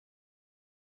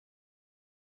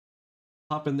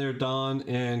 Hop in there, Don,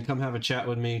 and come have a chat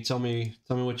with me. Tell me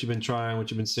what you've been trying,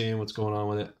 what you've been seeing, what's going on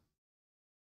with it.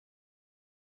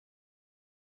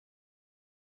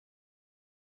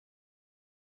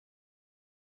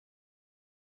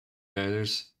 Okay,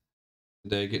 there's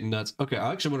today getting nuts. Okay,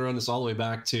 I actually want to run this all the way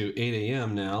back to 8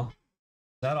 a.m. now.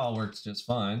 That all works just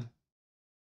fine.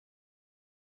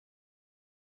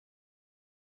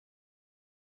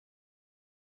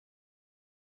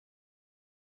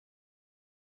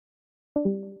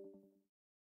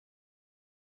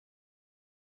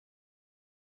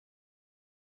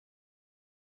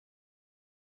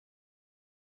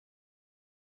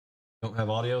 Don't have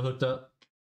audio hooked up.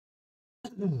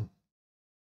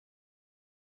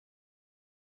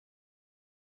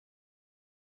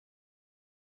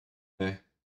 Okay.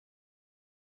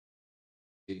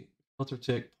 Filter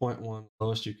tick 0.1,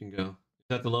 lowest you can go. Is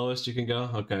that the lowest you can go?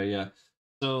 Okay, yeah.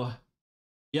 So,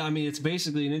 yeah, I mean, it's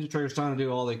basically NinjaTrader's trying to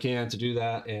do all they can to do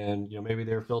that, and you know, maybe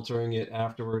they're filtering it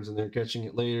afterwards and they're catching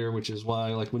it later, which is why,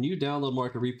 like, when you download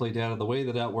market replay data, the way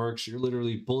that works, you're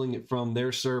literally pulling it from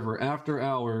their server after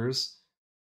hours.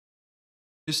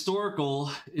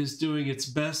 Historical is doing its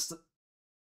best,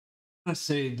 I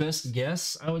say best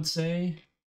guess, I would say,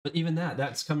 but even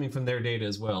that's coming from their data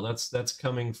as well. That's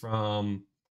coming from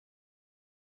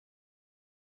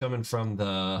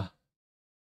the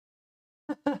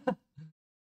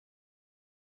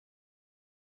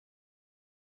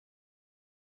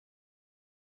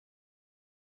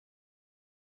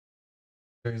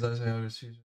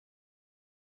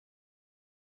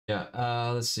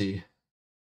yeah. Let's see.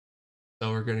 So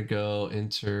we're gonna go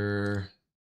enter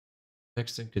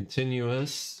next in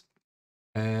continuous,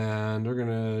 and we're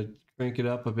gonna crank it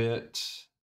up a bit.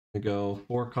 We go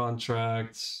 4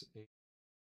 contracts,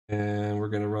 and we're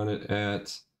gonna run it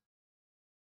at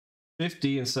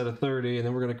 50 instead of 30, and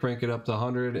then we're going to crank it up to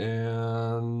 100.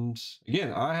 And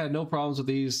again, I had no problems with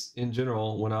these in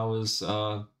general when I was,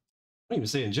 I don't even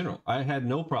say in general, I had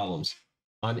no problems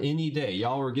on any day.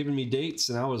 Y'all were giving me dates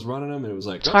and I was running them, and it was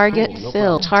like, oh, Target cool, no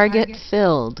filled. problem. Target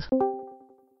filled.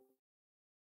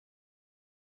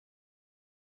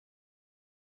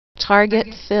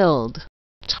 Target filled.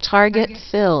 Target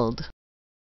filled.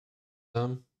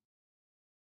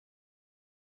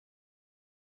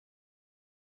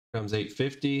 Comes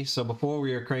 850. So before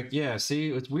we were cranked, yeah, see,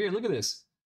 it's weird. Look at this.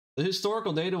 The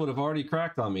historical data would have already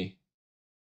cracked on me.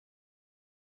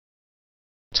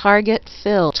 Target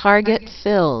filled. Target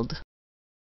filled.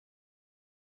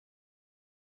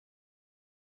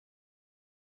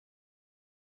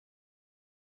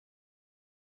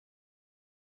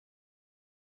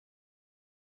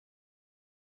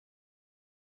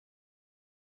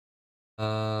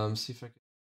 See if I can.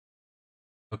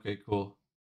 Okay, cool.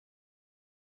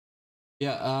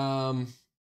 Yeah,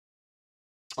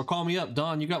 or call me up.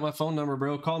 Don, you got my phone number,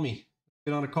 bro. Call me.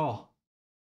 Get on a call.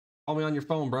 Call me on your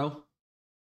phone, bro.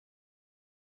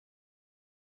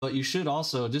 But you should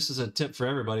also, just as a tip for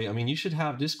everybody, I mean, you should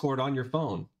have Discord on your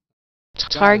phone.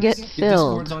 Target Guys, get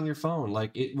filled. Discords on your phone.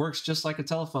 Like, it works just like a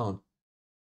telephone.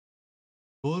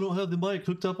 Oh, I don't have the mic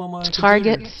hooked up on my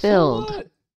Target computer. filled. So what?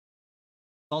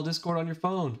 All Discord on your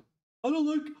phone. I don't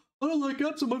like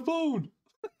apps on my phone.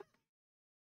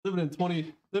 living in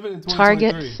 2023.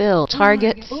 Target filled.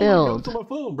 Target filled. Apps on my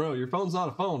phone, bro. Your phone's not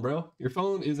a phone, bro. Your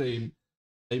phone is a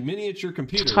miniature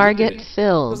computer. Target It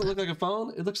filled. doesn't look like a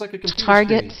phone. It looks like a computer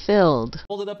Target screen. filled.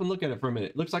 Hold it up and look at it for a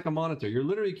minute. It looks like a monitor. You're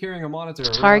literally carrying a monitor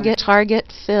around. Target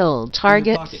filled.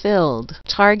 Target filled.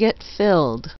 Target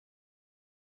filled.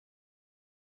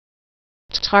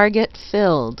 Target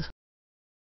filled.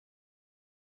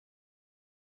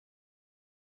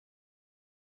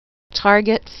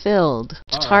 Target filled.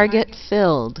 All right. Target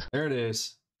filled. There it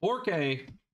is. 4K.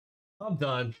 I'm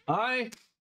done. I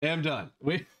am done.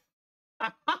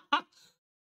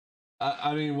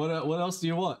 I mean, what else do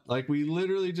you want? Like, we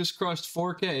literally just crushed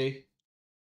 4K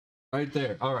right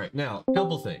there. All right, now, a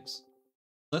couple things.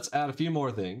 Let's add a few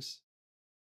more things.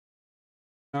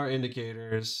 Our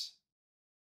indicators.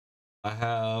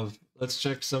 Let's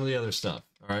check some of the other stuff.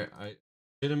 All right, I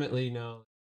legitimately know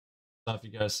stuff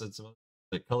you guys said, some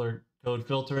like color code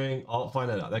filtering. I'll find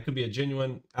that out. That could be a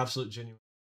genuine, absolute genuine.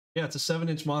 Yeah, it's a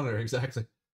 7-inch monitor, exactly.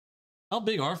 How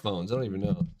big are phones? I don't even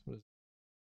know.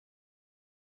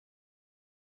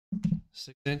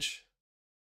 6-inch.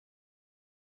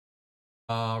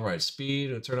 All right,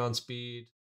 speed. I'll turn on speed.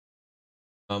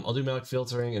 I'll do mic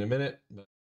filtering in a minute, but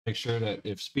make sure that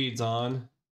if speed's on,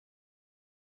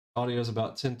 audio is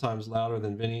about 10 times louder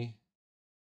than Vinny.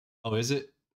 Oh, is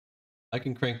it? I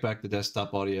can crank back the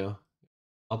desktop audio.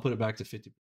 I'll put it back to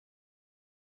 50.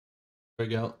 There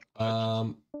we go.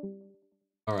 All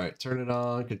right, turn it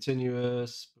on.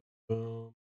 Continuous.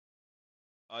 Boom.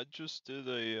 I just did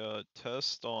a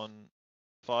test on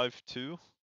 5.2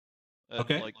 at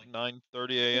like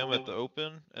 9:30 a.m. at the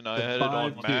open, and I had it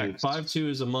on max. 5.2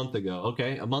 is a month ago.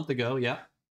 Okay, a month ago, yeah.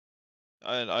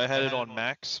 And I had it on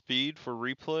max speed for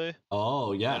replay.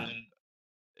 Oh, yeah. And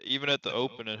even at the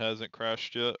open, it hasn't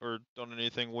crashed yet or done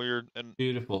anything weird. And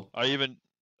beautiful. I even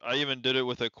did it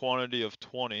with a quantity of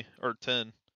 20 or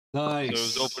 10. Nice.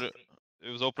 So it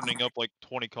was opening up like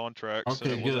 20 contracts.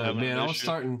 Okay, and it wasn't good, having man. an I was issue.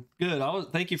 starting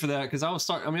good. Thank you for that, because I'm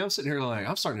sitting here like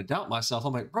I'm starting to doubt myself.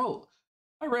 I'm like, bro,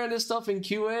 I ran this stuff in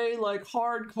QA like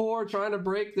hardcore, trying to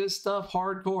break this stuff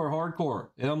hardcore.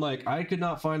 And I'm like, I could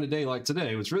not find a day like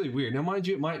today. It was really weird. Now, mind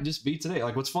you, it might just be today.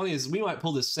 Like, what's funny is we might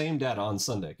pull this same data on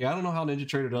Sunday. Okay, I don't know how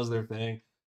NinjaTrader does their thing,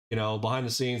 you know, behind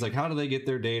the scenes. Like, how do they get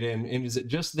their data? And is it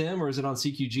just them, or is it on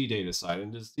CQG data side?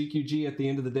 And does CQG at the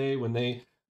end of the day, when they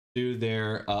do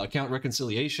their account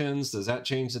reconciliations, does that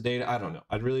change the data? I don't know.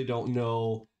 I really don't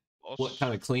know what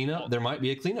kind of cleanup. There might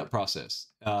be a cleanup process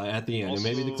at the end, and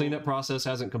maybe the cleanup process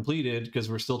hasn't completed because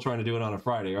we're still trying to do it on a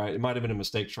Friday, right? It might have been a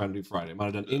mistake trying to do Friday. It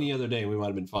might have done any other day and we might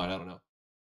have been fine. I don't know.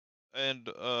 And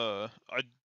I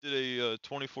did a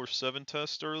 24/7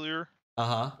 test earlier. Where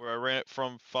I ran it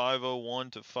from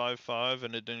 501 to 55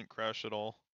 and it didn't crash at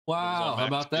all. Wow, how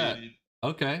about that?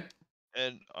 Okay.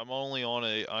 And I'm only on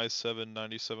a i7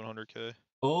 9700K.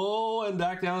 Oh, and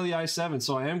back down to the i7.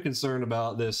 So I am concerned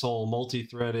about this whole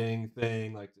multi-threading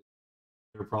thing. Like,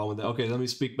 there's a problem with that. Okay, let me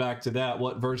speak back to that.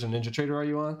 What version of NinjaTrader are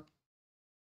you on?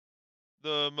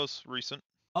 The most recent.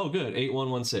 Oh, good.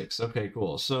 8116. Okay,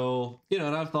 cool. So, you know,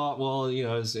 and I've thought, well, you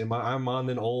know, I'm on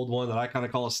an old one that I kind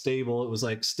of call a stable. It was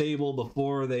like stable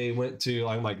before they went to,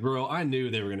 I'm like, bro, I knew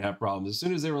they were going to have problems. As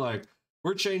soon as they were like,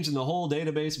 we're changing the whole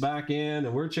database back in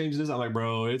and we're changing this, I'm like,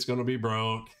 bro, it's going to be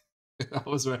broke.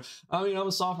 I mean, I'm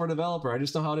a software developer. I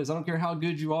just know how it is. I don't care how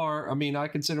good you are. I mean, I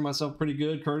consider myself pretty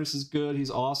good. Curtis is good.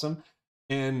 He's awesome.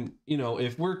 And, you know,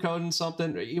 if we're coding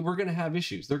something, we're going to have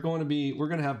issues. We're going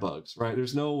to have bugs, right?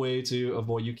 There's no way to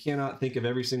avoid. You cannot think of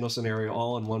every single scenario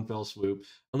all in one fell swoop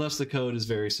unless the code is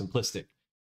very simplistic,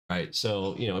 right?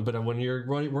 So, you know, but when you're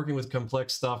working with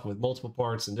complex stuff with multiple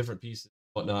parts and different pieces and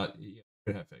whatnot, you're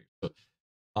going to have failures.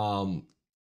 So,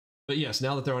 but yes,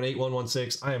 now that they're on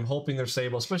 8116, I am hoping they're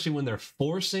stable, especially when they're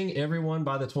forcing everyone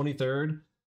by the 23rd.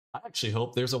 I actually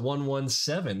hope there's a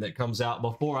 117 that comes out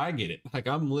before I get it. Like,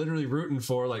 I'm literally rooting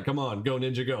for, like, come on, go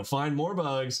Ninja, go. Find more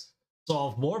bugs,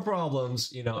 solve more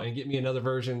problems, you know, and get me another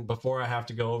version before I have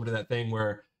to go over to that thing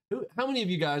where, how many of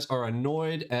you guys are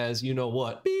annoyed as you know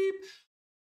what, beep,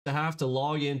 to have to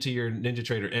log into your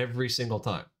NinjaTrader every single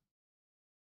time?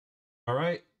 All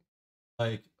right?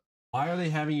 Like, why are they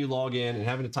having you log in and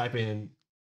having to type in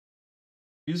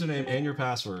username and your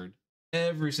password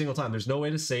every single time? There's no way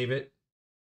to save it.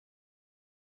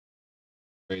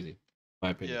 Crazy, in my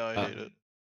opinion. Yeah, I hate it.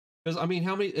 Because, I mean,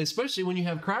 how many, especially when you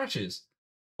have crashes.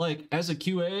 like as a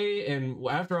QA and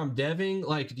after I'm deving,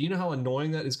 like, do you know how annoying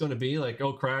that is going to be? Like,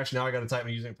 oh, crash. Now I got to type my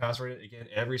username password again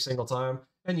every single time.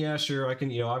 And yeah, sure. I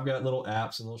can, I've got little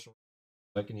apps and little short,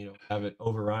 I can, have it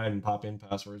override and pop in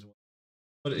passwords.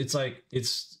 But it's like,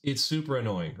 it's super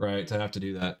annoying, right? To have to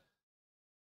do that.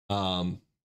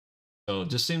 So it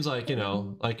just seems like,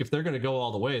 like if they're going to go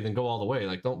all the way, then go all the way.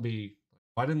 Like, don't be,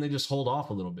 why didn't they just hold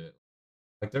off a little bit?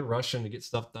 Like they're rushing to get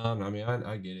stuff done. I mean,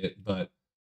 I get it, but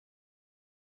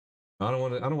I don't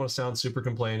want to sound super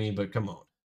complainy, but come on.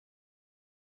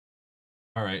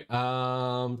 All right.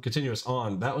 Continuous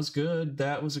on. That was good.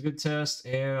 That was a good test.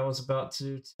 And I was about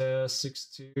to test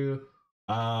 6-2.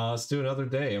 Let's do another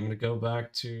day. I'm going to go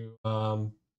back to,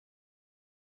 well,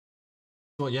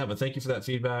 yeah, but thank you for that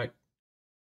feedback.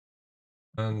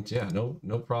 And yeah,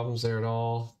 no problems there at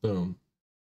all. Boom.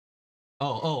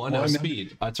 Oh, and now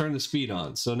speed. I turned the speed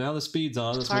on. So now the speed's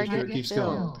on. Let's make sure it keeps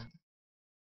going.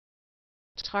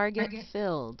 Target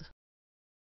filled.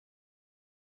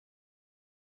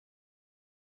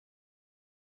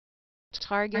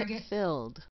 Target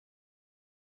filled.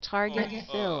 Target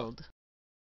filled.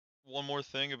 One more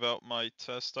thing about my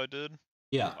test I did.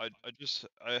 Yeah.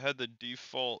 I had the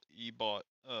default ebot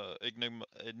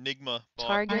Enigma bot.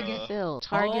 Target filled.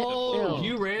 Target filled.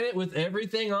 You ran it with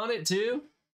everything on it too?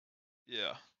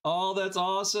 Yeah. Oh, that's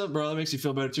awesome, bro. That makes you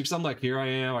feel better too. Cause I'm like, here I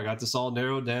am. I got this all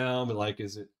narrowed down, but like,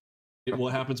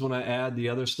 what happens when I add the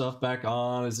other stuff back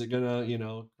on? Is it gonna,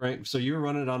 crank? So you were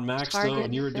running it on max though,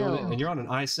 and you were doing it, and you're on an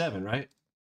i7, right?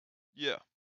 Yeah.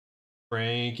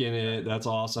 Cranking it. That's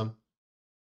awesome.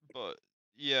 But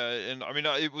yeah, and I mean,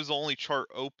 it was only chart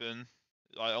open.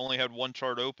 I only had one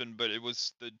chart open, but it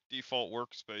was the default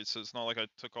workspace, so it's not like I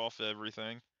took off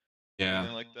everything. Yeah.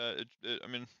 Anything like that. I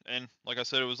mean, and like I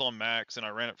said, it was on max, and I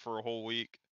ran it for a whole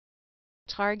week.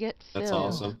 Target filled. That's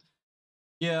awesome.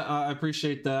 Yeah, I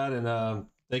appreciate that, and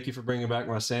thank you for bringing back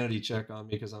my sanity check on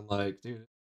me, because I'm like, dude,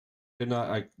 could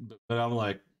not. But I'm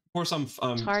like, of course, I'm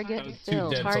target too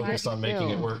dead focused on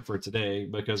making it work for today,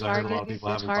 because I heard a lot of people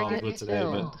having problems with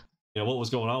today. But what was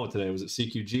going on with today? Was it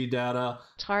CQG data?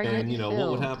 And what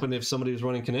would happen if somebody was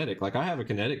running kinetic? Like I have a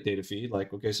kinetic data feed.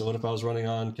 Like, okay, so what if I was running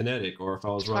on kinetic, or if I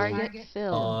was running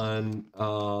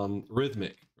on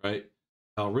rhythmic, right?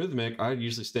 Now rhythmic, I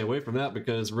usually stay away from that,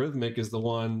 because rhythmic is the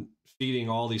one feeding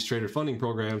all these trader funding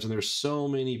programs, and there's so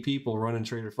many people running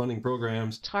trader funding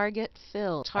programs. Target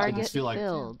filled. Target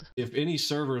filled. Like if any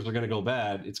servers are going to go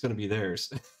bad, it's going to be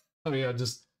theirs. I mean, I'm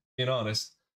just being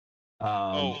honest.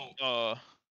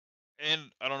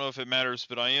 And I don't know if it matters,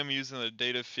 but I am using the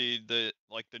data feed the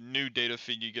new data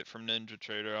feed you get from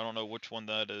NinjaTrader. I don't know which one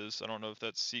that is. I don't know if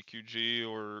that's CQG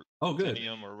or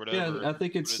Continuum or whatever. Yeah, I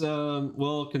think it's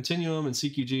well, Continuum and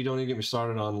CQG. Don't even get me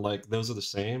started on like those are the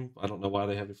same. I don't know why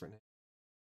they have different names.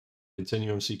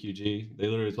 Continuum CQG. They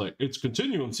literally like it's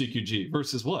Continuum CQG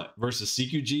versus what? Versus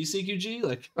CQG?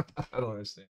 Like I don't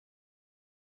understand.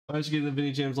 I should get the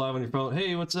Vinny Jams live on your phone.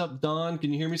 Hey, what's up, Don?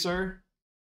 Can you hear me, sir?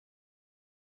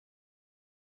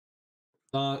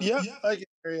 Yeah, I can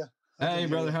hear you. Hey,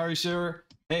 brother, how are you, sir?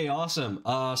 Hey, awesome.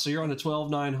 So you're on the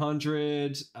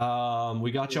 12900.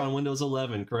 We got you on Windows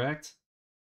 11, correct?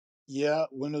 Yeah,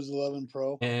 Windows 11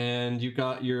 Pro. And you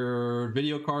got your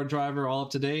video card driver all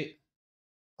up to date?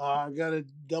 I got to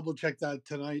double check that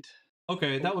tonight.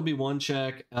 Okay, that would be one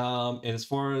check. And as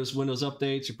far as Windows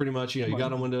updates, you're pretty much, you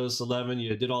got on Windows 11,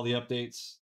 you did all the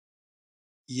updates?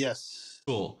 Yes.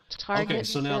 Cool. Okay,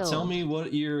 so now tell me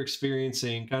what you're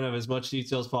experiencing, kind of as much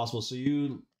detail as possible. So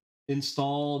you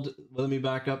installed, let me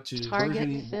back up to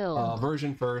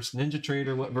version first.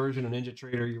 NinjaTrader, what version of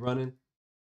NinjaTrader are you running?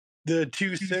 The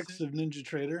 2.6 of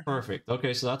NinjaTrader. Perfect.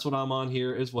 Okay, so that's what I'm on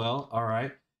here as well. All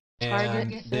right.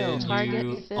 And then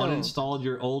you uninstalled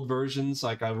your old versions.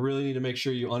 Like I really need to make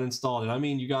sure you uninstalled it. I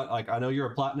mean, you got like, I know you're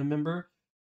a Platinum member,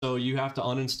 so you have to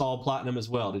uninstall Platinum as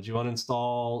well. Did you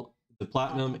uninstall the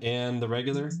Platinum and the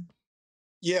regular?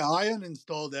 Yeah, I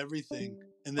uninstalled everything,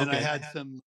 and then I had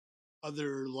some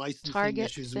other licensing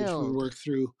issues which we worked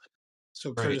through.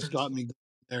 So Curtis got me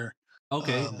there.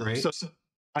 Okay, great. So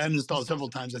I uninstalled several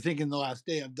times. I think in the last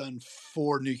day I've done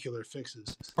 4 nuclear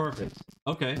fixes. Perfect.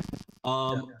 Okay.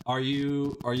 Are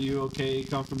you okay,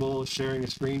 comfortable sharing a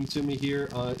screen to me here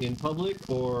in public,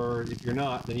 or if you're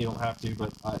not, then you don't have to,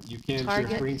 but you can share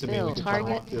a screen to me. We can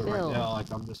walk through it right now.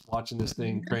 Like I'm just watching this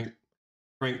thing crank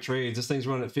trades. This thing's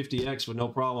running at 50x with no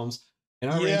problems,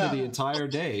 and I ran it the entire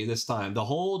day this time. The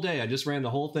whole day, I just ran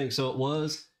the whole thing. So it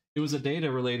was a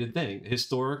data related thing.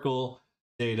 Historical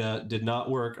data did not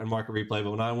work on market replay,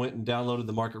 but when I went and downloaded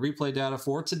the market replay data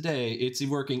for today, it's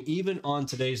working even on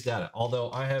today's data, although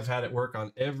I have had it work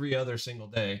on every other single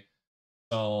day.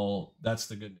 So that's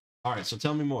the good news. All right, so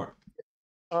tell me more.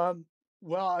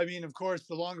 Well, I mean, of course,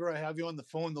 the longer I have you on the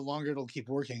phone, the longer it'll keep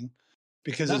working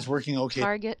because it's working okay.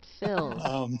 Target filled.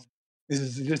 This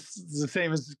is just the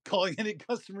same as calling any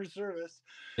customer service.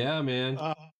 Yeah, man.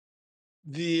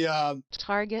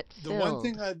 Target the filled. one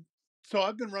thing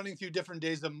I've been running through different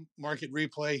days of market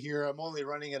replay here. I'm only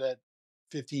running it at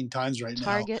 15 times right now.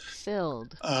 Target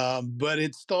filled. But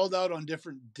it stalled out on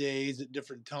different days at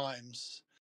different times.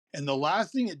 And the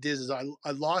last thing it did is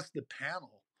I lost the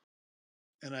panel,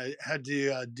 and I had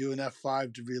to do an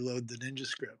F5 to reload the Ninja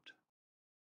script.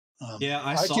 Yeah,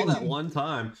 I saw that one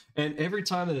time, and every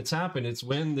time that it's happened, it's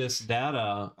when this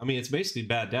data. I mean, it's basically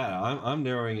bad data. I'm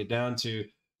narrowing it down to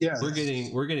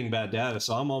we're getting bad data.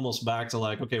 So I'm almost back to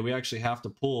like, okay, we actually have to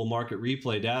pull market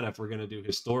replay data if we're going to do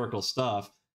historical stuff,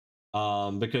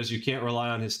 because you can't rely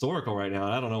on historical right now.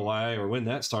 And I don't know why or when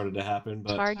that started to happen,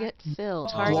 but target filled.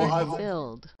 Target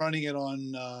filled. Running it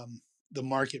on the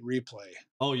market replay.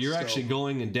 Oh, you're actually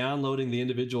going and downloading the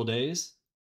individual days?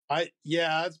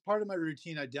 Yeah, that's part of my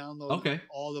routine. I download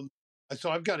all them. So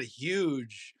I've got a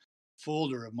huge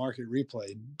folder of market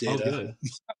replay data. Oh, good.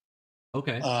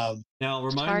 Okay. Now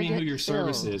remind me who your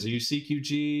service is. Are you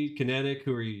CQG, Kinetic?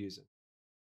 Who are you using?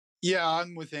 Yeah,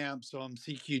 I'm with AMP, so I'm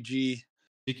CQG.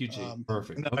 CQG.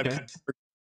 Perfect. Okay.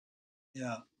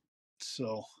 Yeah.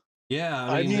 So. Yeah,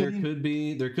 I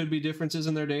mean, there could be differences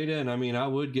in their data, and I mean, I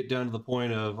would get down to the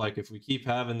point of like, if we keep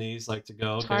having these, like, to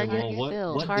go, okay,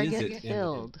 well, what is it?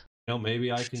 You know,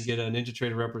 maybe I can get a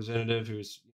NinjaTrader representative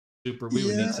who's super. We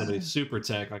would need somebody super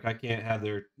tech. Like, I can't have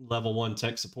their level 1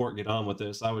 tech support get on with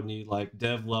this. I would need like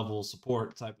dev level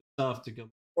support type of stuff to go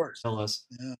tell us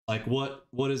like what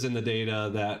is in the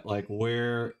data that like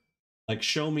where, like,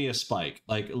 show me a spike,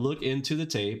 like look into the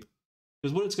tape,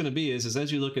 because what it's going to be is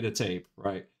as you look at a tape,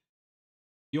 right?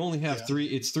 You only have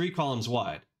it's 3 columns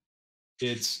wide.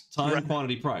 It's time,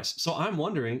 quantity, price. So I'm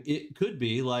wondering, it could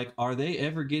be like, are they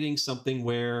ever getting something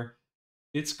where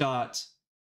it's got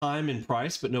time and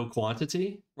price, but no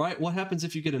quantity, right? What happens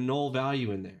if you get a null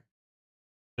value in there?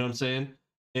 You know what I'm saying?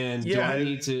 And do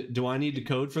I need to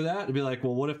code for that? To be like,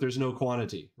 well, what if there's no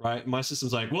quantity, right? My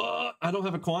system's like, well, I don't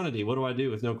have a quantity. What do I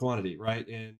do with no quantity, right?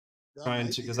 And trying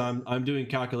to, because I'm doing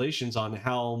calculations on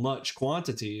how much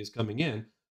quantity is coming in.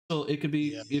 So it could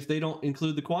be if they don't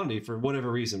include the quantity for whatever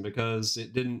reason, because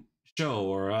it didn't show,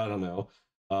 or I don't know,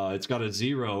 it's got a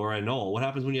 0 or a null. What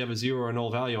happens when you have a 0 or a null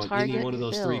value on any one of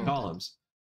those 3 columns,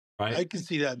 right? I can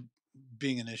see that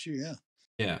being an issue. Yeah.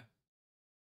 Yeah.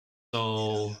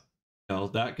 So, you know,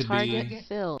 that could target be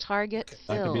filled. Target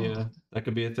filled. That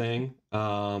could be a thing.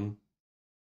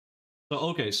 So,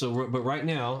 okay, so, but right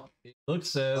now, it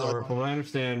looks or from what I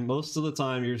understand, most of the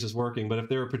time yours is working, but if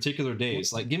there are particular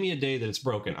days, like give me a day that it's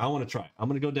broken. I want to try. I'm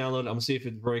going to go download it. I'm going to see if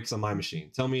it breaks on my machine.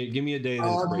 Give me a day that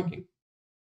it's breaking.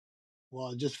 Well,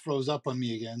 it just froze up on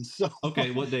me again. So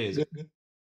okay, what day is it?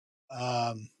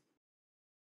 Where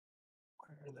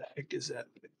the heck is that?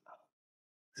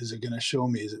 Is it going to show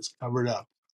me? Is it covered up?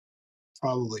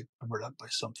 Probably covered up by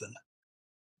something.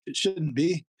 It shouldn't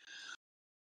be.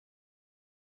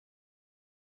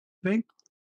 Think?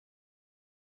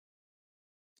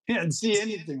 Can't see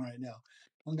anything right now.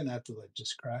 I'm gonna have to like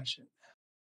just crash it.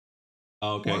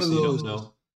 Okay, so you don't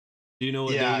know. Do you know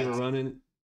what day you were running?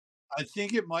 I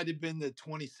think it might have been the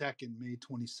 22nd, May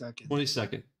 22nd.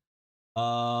 22nd.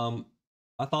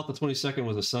 I thought the 22nd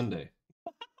was a Sunday.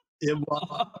 It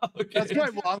was. Okay. That's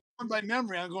right. Well, I'm going by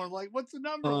memory. I'm going like, what's the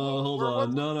number? Hold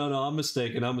on. No. I'm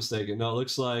mistaken. No, it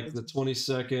looks like the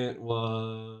 22nd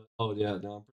was. Oh yeah,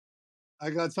 no. I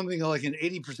got something like an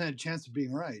 80% chance of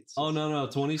being right. So. Oh, no.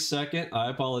 22nd. I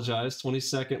apologize.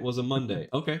 22nd was a Monday.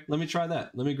 Okay, let me try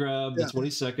that. Let me grab the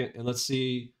 22nd and let's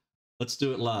see. Let's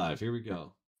do it live. Here we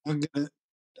go. I'm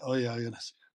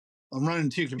running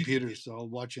 2 computers, so I'll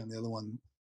watch you on the other one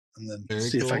and then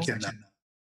see if I can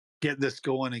get this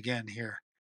going again here.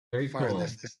 Very cool.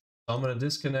 I'm going to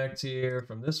disconnect here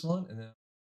from this one and then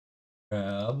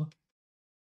grab.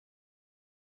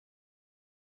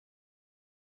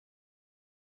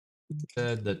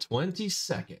 The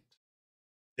 22nd.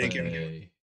 Thank you.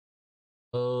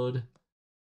 Load.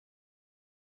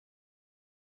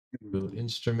 Boot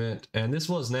instrument. And this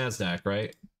was NASDAQ,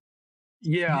 right?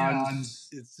 Yeah,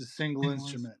 it's a single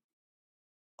instrument.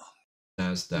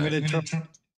 NASDAQ.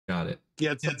 Got it.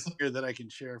 Get something here that I can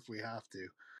share if we have to.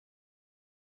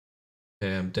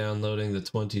 Okay, I'm downloading the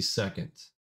 22nd.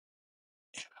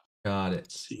 Got it.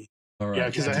 Let's see. All right. Yeah,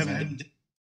 because I haven't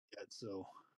yet, so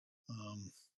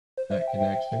that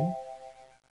connection.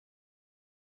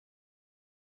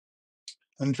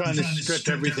 I'm trying to strip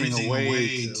everything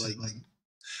away to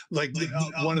like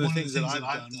one of the things that I've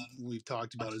done, we've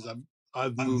talked about, is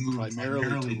I've moved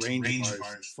primarily to range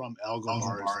bars from algo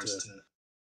bars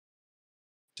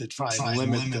to try and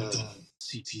limit the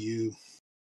CPU.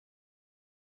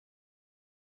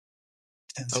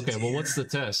 Okay, well, what's the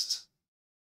test?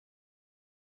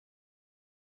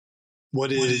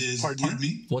 What is, pardon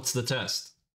me? What's the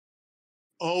test?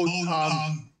 Oh,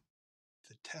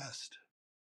 the test.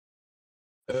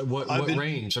 What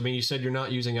range? I mean, you said you're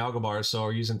not using algo bars, so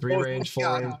are you using 3 range,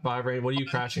 4 range, 5 range? What are you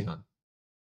crashing on?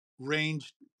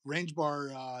 Range bar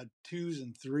 2s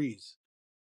and 3s.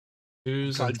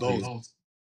 2s and 3s.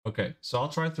 Okay, so I'll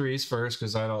try 3s first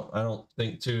because I don't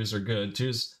think 2s are good.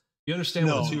 2s, you understand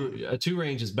what a 2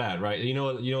 range is bad, right? You know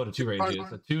what a 2 range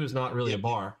is. A 2 is not really a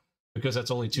bar because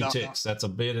that's only 2 ticks. That's a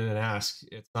bid and an ask.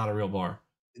 It's not a real bar.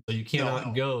 So you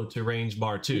cannot go to range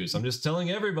bar 2s. I'm just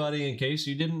telling everybody in case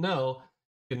you didn't know,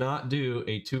 you cannot do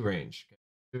a 2 range.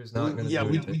 2 is not going to do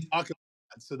it. We talk about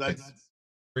that. So that's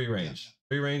 3 range.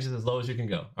 3 range is as low as you can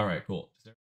go. All right, cool.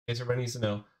 In case everybody needs to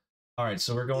know. All right,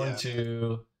 so we're going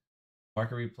to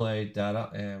market replay data,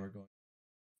 and we're going.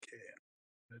 Okay,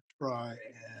 I'm gonna try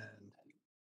and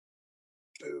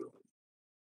boom.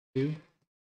 2.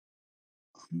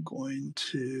 I'm going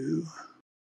to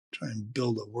try and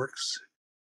build a works.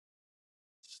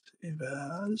 Save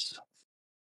as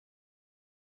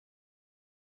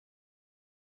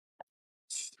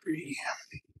 3.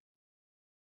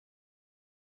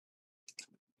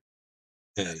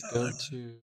 Okay, go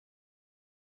to.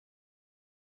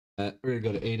 We're gonna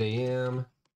go to 8 a.m.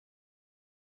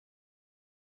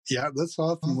 Yeah, that's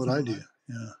often what I do.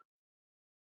 Yeah.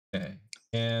 Okay.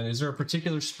 And is there a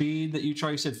particular speed that you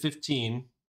try? You said 15.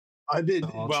 I've been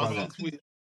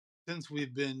since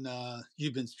we've been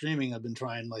you've been streaming. I've been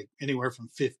trying like anywhere from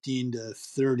 15 to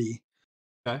 30.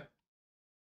 Okay.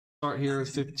 Start here at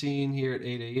 15 here at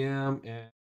 8 a.m. and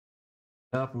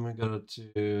up. I'm gonna go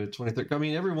to 23. I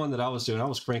mean, every one that I was doing, I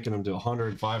was cranking them to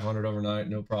 100, 500 overnight,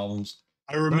 no problems.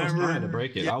 I remember I was trying to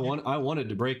break it. Yeah. I wanted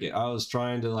to break it. I was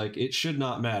trying to, like, it should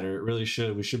not matter. It really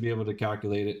should. We should be able to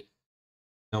calculate it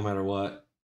no matter what.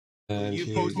 And you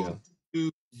here we go.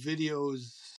 2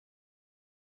 videos.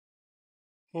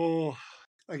 Oh,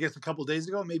 I guess a couple days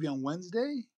ago, maybe on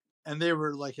Wednesday, and they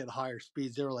were like at higher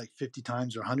speeds. They were like 50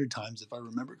 times or 100 times, if I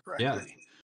remember correctly. Yeah.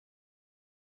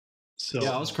 So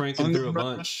yeah, I was cranking through a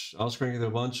bunch. I was cranking through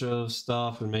a bunch of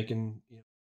stuff and making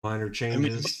minor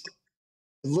changes.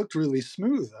 It looked really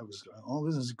smooth. I was going, oh,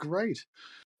 this is great.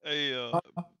 Hey,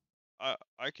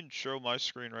 I can show my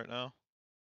screen right now.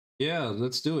 Yeah,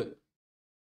 let's do it.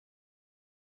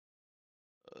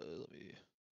 Let me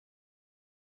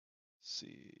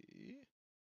see.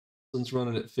 Let's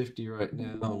run it at 50 right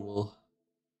now, and we'll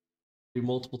do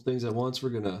multiple things at once. We're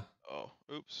gonna. Oh,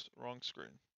 oops, wrong screen.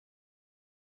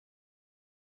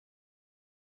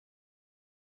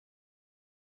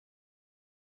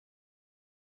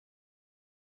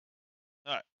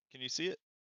 All right, can you see it?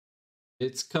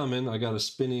 It's coming. I got a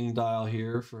spinning dial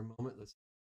here for a moment.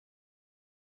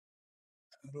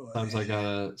 Sometimes I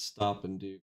gotta stop and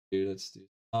do. Let's do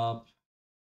stop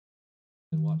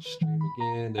and watch stream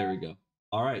again. There we go.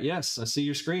 All right. Yes, I see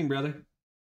your screen, brother.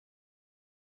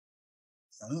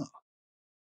 Oh.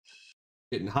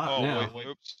 Getting hot now. Wait,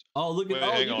 oops. Oh, look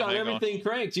at you got everything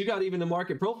cranked. You got even the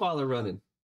market profiler running.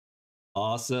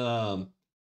 Awesome.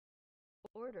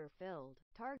 Order filled.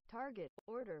 Target.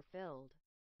 Order filled.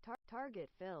 Target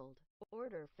filled.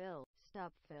 Order filled.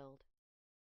 Stop filled.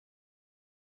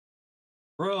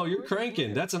 Bro, you're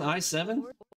cranking. That's an i7?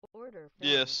 Order filled.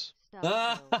 Yes.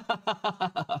 Order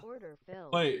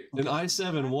filled. Wait, an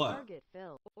i7 what? Target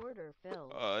filled. Order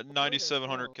filled.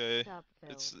 9700K.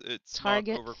 It's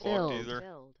target not overclocked filled. either.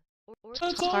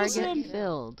 That's Target awesome.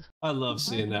 Filled. I love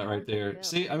seeing that right there.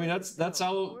 See, I mean, that's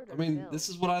how, I mean, this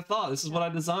is what I thought. This is what I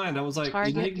designed. I was like,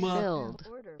 Target Enigma. filled.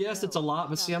 Yes, it's a lot,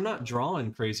 but see, I'm not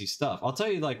drawing crazy stuff. I'll tell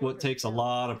you like what takes a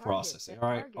lot of processing. All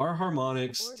right, our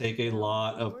harmonics take a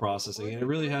lot of processing, and it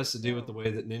really has to do with the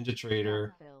way that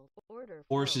NinjaTrader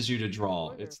forces you to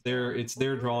draw. It's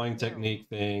their drawing technique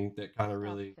thing that kind of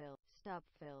really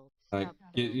like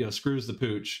screws the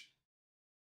pooch.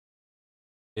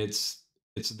 It's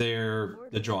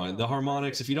the drawing. The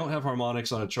harmonics, if you don't have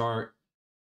harmonics on a chart,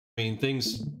 I mean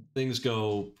things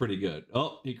go pretty good.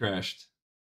 Oh, he crashed.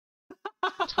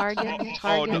 Target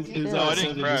No, filled. I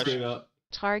didn't crash.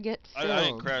 Target filled. I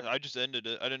didn't crash. I just ended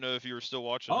it. I didn't know if you were still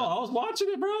watching it. I was watching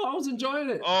it, bro. I was enjoying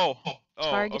it.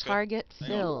 Target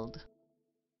filled.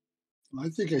 I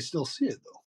think I still see it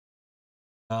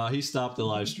though. He stopped the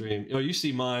live stream. Oh, you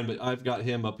see mine, but I've got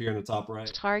him up here in the top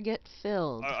right. Target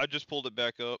filled. I just pulled it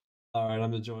back up. All right,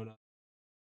 I'm enjoying it.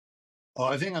 Oh,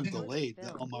 I think I'm delayed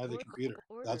on my other computer.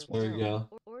 That's why. There you go.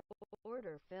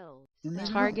 Order filled.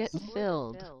 Target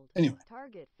filled. Anyway.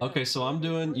 Okay, so I'm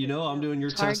doing, I'm doing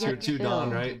your test here too,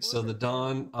 Don, right? So the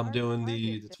Don, I'm doing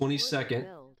the 22nd.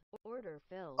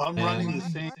 I'm running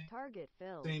the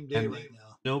same day right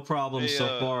now. No problem Hey,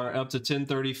 so far. Up to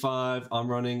 1035. I'm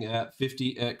running at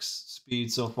 50x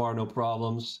speed so far. No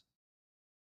problems.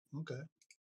 Okay.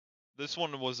 This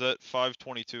one was at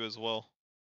 522 as well.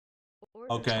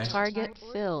 Okay. Target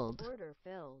filled. Order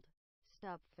filled.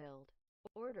 Stop filled.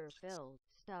 Order filled.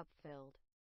 Stop filled.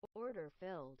 Order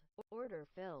filled. Order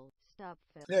filled. Stop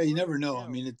filled. Yeah, you never know. I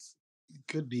mean, it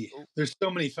could be. There's so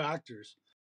many factors.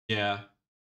 Yeah.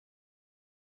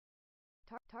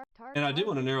 And I do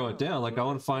want to narrow it down. Like, I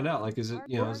want to find out, like, is it,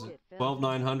 is it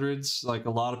 12900s? Like, a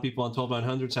lot of people on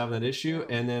 12900s having that issue.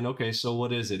 And then, okay, so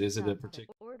what is it? Is it a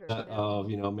particular set of,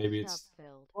 maybe it's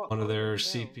one of their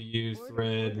CPU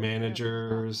thread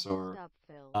managers or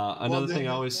another thing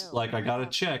I always, like, I got to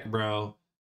check, bro.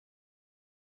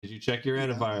 Did you check your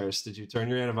antivirus? Did you turn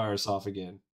your antivirus off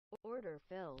again?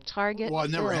 Target Well,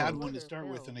 I've never had filled. one to start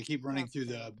with, and I keep running through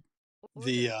the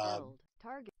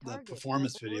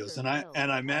performance videos,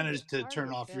 and I managed to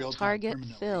turn off real time Target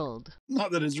permanently. filled.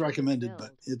 Not that it's recommended,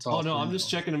 but it's off. Oh no, I'm just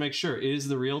checking to make sure. Is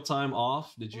the real time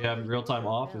off? Did you have real time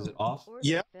off? Is it off?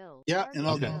 Yeah, and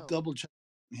I'll double check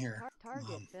here.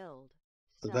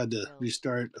 I've had to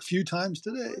restart a few times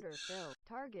today.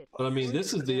 But I mean,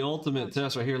 this is the ultimate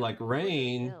test right here. Like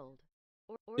Rain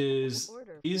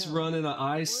he's running an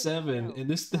i7 and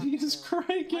this thing is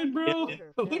cranking, bro.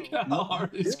 Look how hard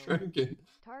it's cranking.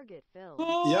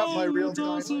 Oh, yeah, my real time.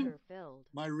 Awesome.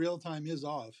 My real time is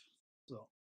off. So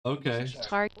okay.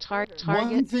 Target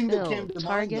one thing filled. that came to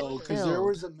mind though, because there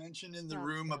was a mention in the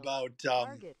room about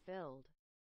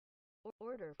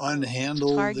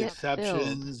unhandled Target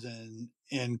exceptions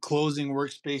and closing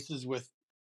workspaces with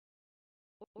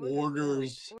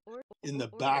orders in the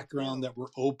background that were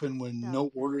open when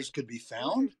no orders could be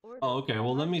found. Oh, okay.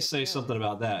 Well, let me say something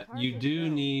about that. You do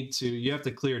need to, you have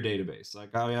to clear database.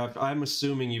 Like I'm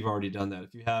assuming you've already done that.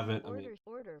 If you haven't, I mean,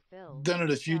 done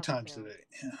it a few times today.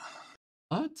 Yeah.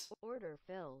 What?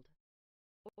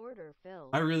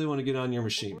 I really want to get on your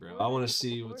machine, bro. I want to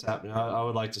see what's happening. I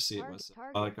would like to see it myself.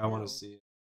 I want to see it.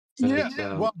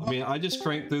 Yeah. Well, I mean, I just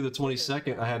cranked through the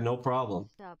 22nd. I had no problem.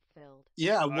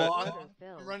 Yeah, well,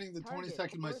 I'm running the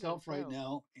 22nd myself right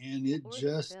now, and it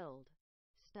just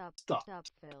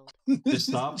stopped. Just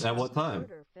stopped at what time?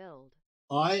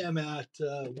 I am at,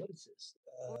 what is this?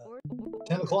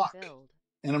 10 o'clock,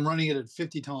 and I'm running it at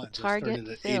 50 times. I started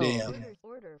at 8 a.m.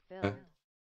 Okay.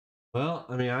 Well,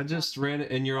 I mean, I just ran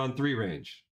it, and you're on 3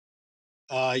 range.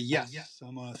 Yes,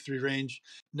 I'm on 3 range.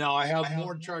 Now, I have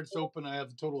more charts open. I have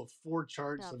a total of 4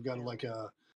 charts. I've got like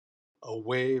a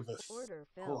wave of,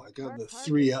 I got the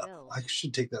 3, I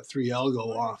should take that 3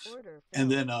 algo off, and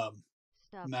then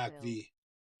MACV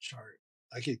chart.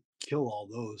 I could kill all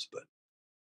those, but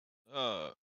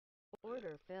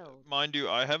mind you,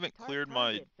 I haven't cleared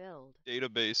my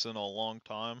database in a long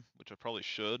time, which I probably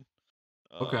should.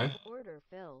 Okay.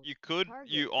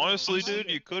 You honestly, dude,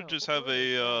 you could just have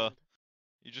a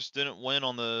you just didn't win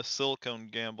on the silicone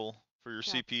gamble for your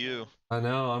CPU. I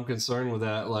know, I'm concerned with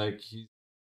that. Like,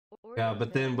 yeah,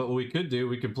 but what we could do,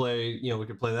 we could play, we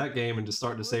could play that game and just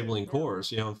start disabling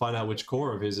cores, and find out which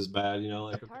core of his is bad,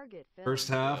 like first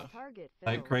half,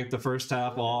 like crank the first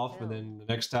half off and then the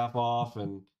next half off,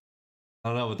 and I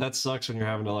don't know, but that sucks when you're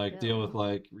having to like deal with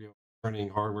like turning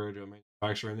hardware to a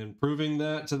manufacturer and then proving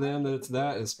that to them that it's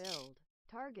that is.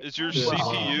 Is your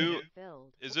CPU,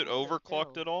 is it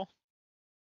overclocked at all?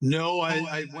 No,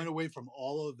 I went away from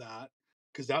all of that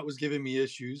because that was giving me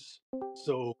issues.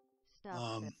 So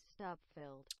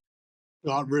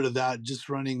got rid of that, just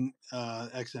running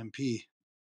XMP.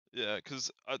 Yeah,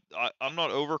 because I'm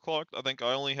not overclocked. I think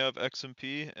I only have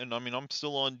XMP, and I mean, I'm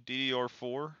still on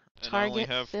DDR4, and I only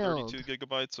have 32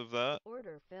 gigabytes of that.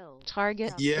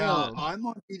 Target yeah, filled. I'm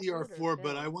on DDR4,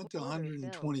 but I went to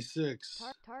 126,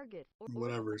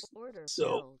 whatever.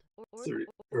 So 30,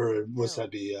 or what's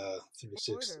that be?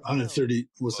 36, 130.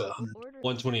 What's that?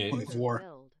 128. 24.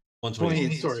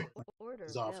 128. Sorry,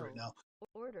 it's off right now.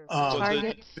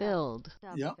 Target filled.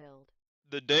 Yeah.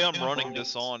 The day I'm running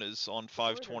this on is on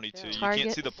 522. You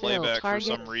can't see the playback for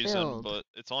some reason, but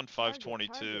it's on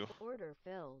 522.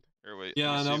 Here, wait,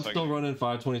 yeah, and I'm still running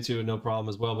 522 and no problem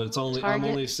as well, but it's only I'm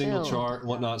only a single chart and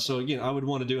whatnot. So again, I would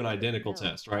want to do an identical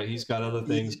test, right? He's got other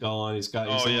things going. He's got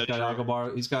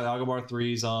AlgoBar, he's got AlgoBar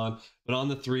 3s on, but on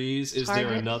the 3s, is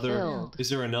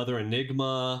there another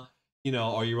Enigma?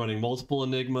 Are you running multiple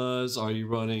Enigmas? Are you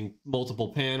running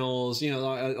multiple panels?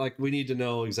 Like we need to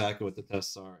know exactly what the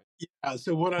tests are. Yeah,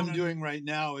 so what I'm doing right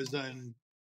now is I'm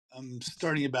I'm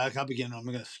starting it back up again. I'm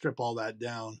going to strip all that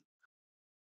down.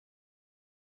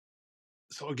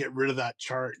 So I'll get rid of that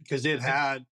chart because it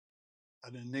had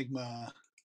an Enigma.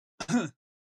 It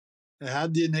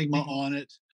had the Enigma on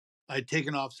it. I'd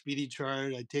taken off Speedy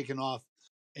chart. I'd taken off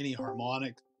any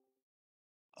harmonics.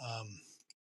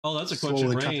 Oh, that's a question,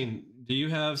 Rain. Do you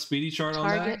have Speedy chart on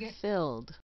that? Target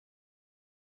filled.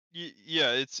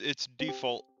 Yeah, it's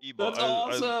default EBOT. That's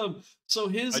awesome. So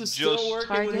his is still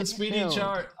working with the Speedy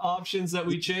chart options that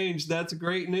we changed. That's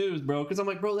great news, bro. Because I'm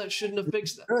like, bro, that shouldn't have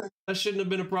fixed that. That shouldn't have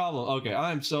been a problem. Okay,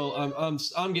 I'm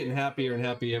getting happier and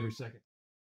happy every second.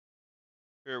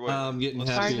 Here, wait. I'm getting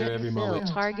happier every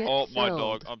moment. Oh, my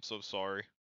dog. I'm so sorry.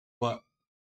 What?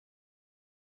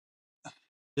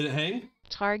 Did it hang?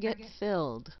 Target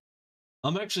filled.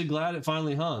 I'm actually glad it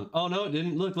finally hung. Oh no, it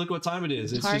didn't. Look what time it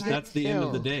is. It's just that's the end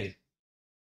of the day.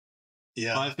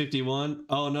 Yeah. 5:51.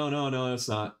 Oh no, it's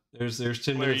not. There's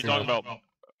 10 minutes. Are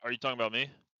you talking about me?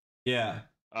 Yeah.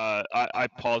 I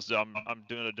paused it. I'm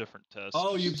doing a different test.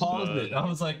 Oh, you paused it. I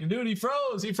was like, dude, he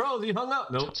froze. He hung up.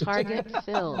 Nope. Target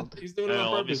filled. He's doing it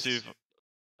on purpose. Let me see if,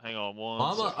 hang on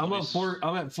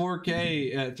I'm at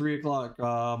 4K at 3 o'clock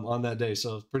on that day,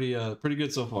 so it's pretty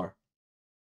good so far.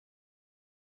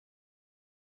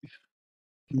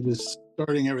 I'm just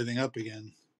starting everything up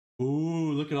again.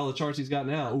 Ooh, look at all the charts he's got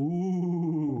now.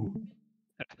 Ooh.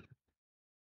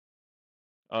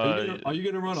 Are you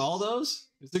gonna run all those?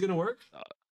 Is it gonna work?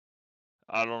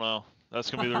 I don't know.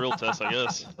 That's gonna be the real test, I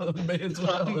guess. May as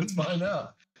well. Let's find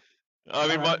out. I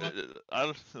mean,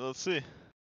 let's see.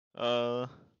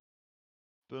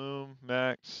 Boom,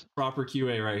 max. Proper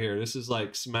QA right here. This is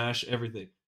like smash everything.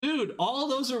 Dude, all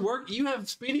those are working. You have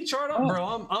Speedy chart on,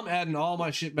 bro. I'm adding all my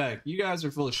shit back. You guys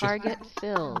are full of shit. Target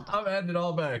filled. I'm adding it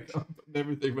all back. I'm putting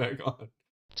everything back on.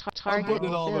 Target I'm putting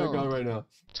it all back on right now.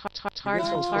 Target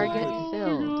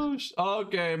filled. Gosh.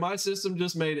 Okay, my system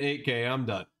just made 8K. I'm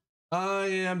done. I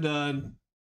am done.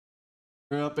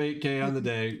 We're up 8K on the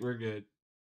day. We're good.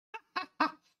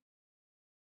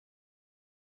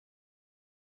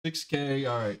 6K.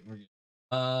 All right. We're good.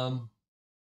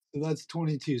 So that's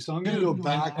 22. So I'm gonna go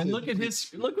back and look at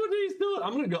look what he's doing.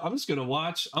 I'm just gonna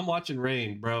watch. I'm watching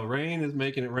Rain, bro. Rain is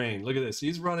making it rain. Look at this.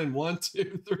 He's running 1,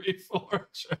 2, 3, 4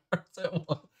 charts at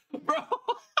once. Bro,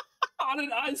 on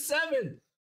an i7.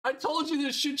 I told you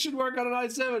this shit should work on an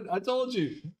i7. I told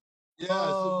you. Yeah.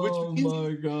 Oh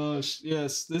my gosh.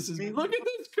 Yes. This is look at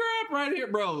this crap right here,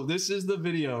 bro. This is the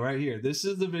video right here. This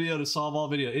is the video to solve all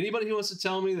video. Anybody who wants to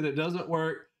tell me that it doesn't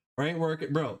work or ain't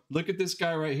working, bro, look at this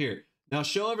guy right here. Now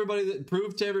show everybody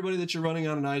prove to everybody that you're running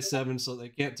on an i7 so they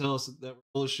can't tell us that we're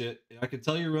full of shit. I can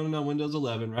tell you're running on Windows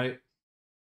 11, right?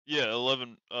 Yeah,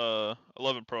 11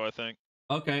 Pro, I think.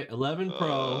 Okay, 11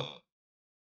 Pro.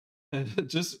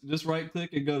 just right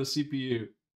click and go to CPU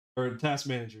or Task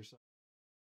Manager.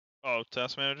 Oh,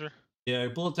 Task Manager? Yeah,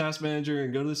 pull up Task Manager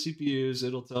and go to the CPUs.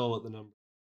 It'll tell what the number.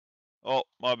 Oh,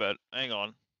 my bad. Hang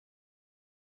on.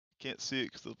 Can't see it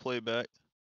because of the playback.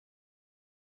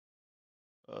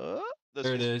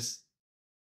 There it is.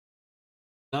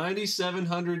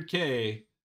 9700K.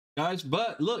 Guys,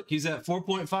 but look, he's at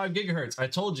 4.5 gigahertz. I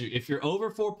told you, if you're over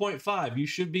 4.5, you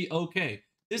should be okay.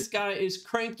 This guy is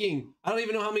cranking. I don't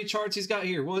even know how many charts he's got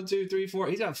here. 1, 2, 3, 4.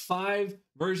 He's got 5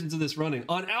 versions of this running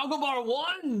on AlgoBox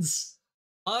 1s.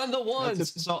 On the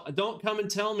 1s. So don't come and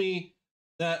tell me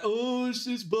that, oh, it's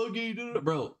just buggy.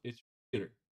 Bro, it's your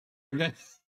computer. Okay?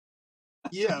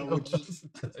 Yeah.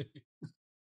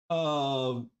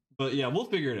 But yeah, we'll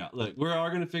figure it out. Look, we are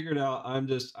going to figure it out. I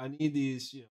need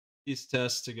these, these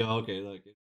tests to go, okay, look,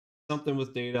 something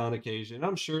with data on occasion.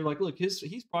 I'm sure, like, look, he's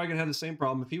probably going to have the same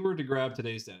problem if he were to grab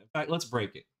today's data. In fact, let's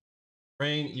break it.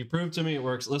 Rain, you proved to me it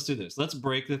works. Let's do this. Let's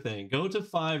break the thing. Go to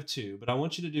 5.2, but I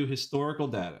want you to do historical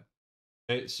data.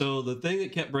 Okay, so the thing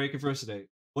that kept breaking for us today,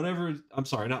 whatever, I'm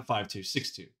sorry, not 5.2,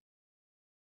 6.2.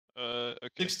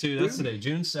 Okay. 6.2, that's today,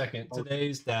 June 2nd.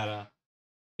 Today's data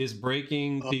is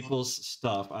breaking people's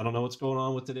stuff. I don't know what's going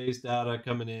on with today's data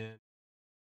coming in.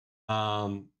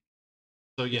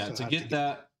 So yeah, to get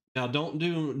that, now don't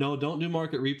do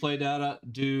market replay data,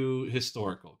 do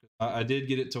historical. I did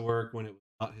get it to work when it was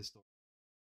not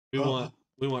historical.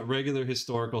 We want regular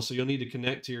historical, so you'll need to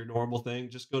connect to your normal thing.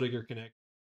 Just go to your connect.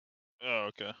 Oh,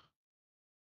 okay.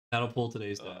 That'll pull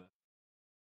today's data.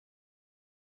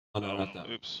 Oh no, not that.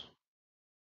 Oops.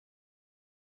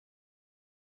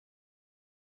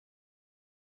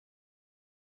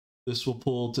 This will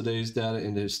pull today's data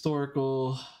into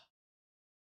historical.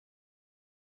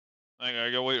 I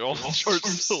gotta wait all the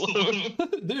charts to load.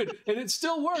 Dude, and it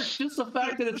still works. Just the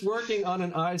fact that it's working on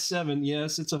an i7,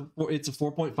 yes, it's a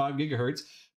 4.5 gigahertz,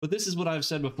 But this is what I've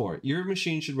said before. Your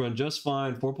machine should run just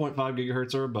fine, 4.5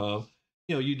 gigahertz or above.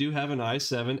 You know, you do have an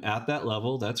i7 at that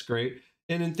level. That's great.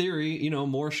 And in theory, you know,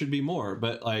 more should be more.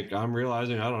 But like, I'm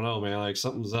realizing, I don't know, man, like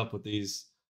something's up with these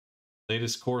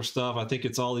latest core stuff. I think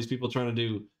it's all these people trying to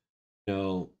do, you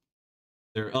know,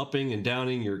 they're upping and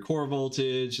downing your core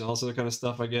voltage and all this other kind of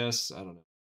stuff, I guess. I don't know.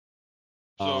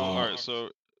 So, all right, so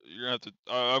you're gonna have to.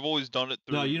 I've always done it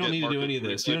through. No, you don't need to do any of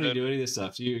this. You don't need to do it. any of this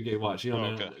stuff. So you watch. You don't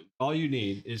know. Okay. All you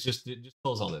need is just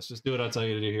close all this. Just do what I tell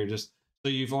you to do here. Just so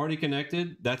you've already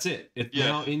connected. That's it. It's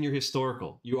now in your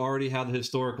historical. You already have the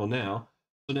historical now.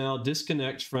 So now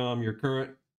disconnect from your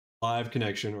current live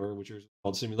connection, or which is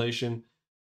called simulation.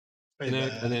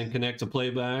 Connect, and then connect to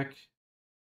playback.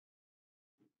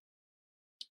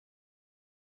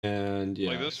 And yeah,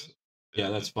 like this. Yeah,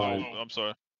 that's fine. Oh, I'm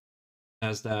sorry.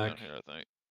 NASDAQ. Here, I think.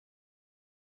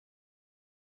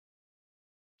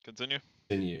 Continue.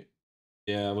 Continue.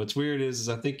 Yeah, what's weird is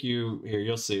I think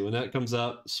you'll see when that comes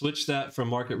up, switch that from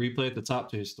market replay at the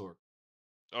top to historic.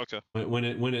 Okay. When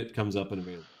it comes up and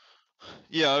available.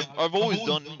 Yeah, I've always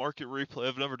done market replay.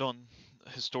 I've never done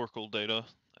historical data.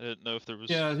 I didn't know if there was.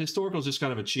 Yeah, historical is just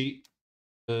kind of a cheat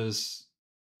because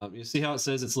you see how it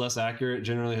says it's less accurate.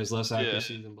 Generally has less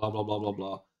accuracy than blah blah blah blah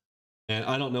blah. And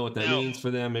I don't know what that means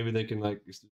for them. Maybe they can like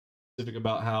be specific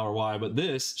about how or why. But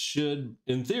this should,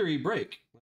 in theory, break.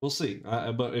 We'll see.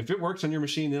 But if it works on your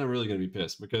machine, then I'm really going to be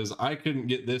pissed because I couldn't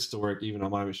get this to work even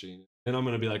on my machine. And I'm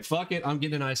going to be like, fuck it, I'm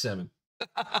getting an i7.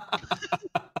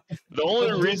 The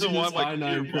only reason why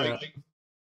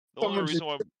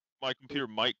my computer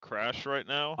might crash right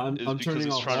now is because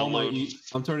turning off all my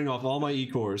I'm turning off all my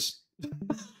e-cores.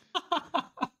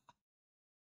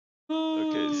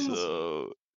 Okay,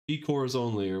 so e-cores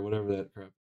only or whatever that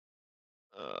crap.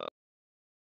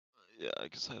 Yeah, I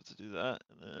guess I have to do that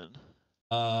and then.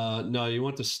 No, you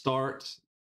want to start.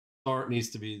 Start needs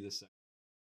to be the second.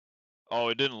 Oh,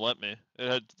 it didn't let me.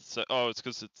 It had. Oh, it's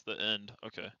because it's the end.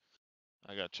 Okay,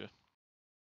 I got you.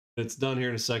 It's done here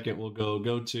in a second. We'll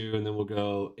go to, and then we'll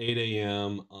go 8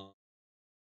 a.m. on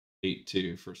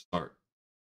 8/2 for start.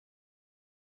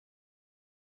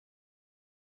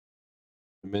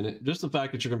 A minute. Just the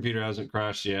fact that your computer hasn't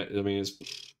crashed yet, I mean, it's a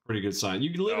pretty good sign.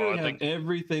 You can literally have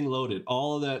everything loaded,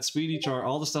 all of that speedy chart,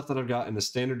 all the stuff that I've got in the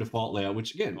standard default layout,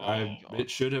 which again, it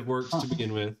should have worked to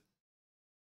begin with.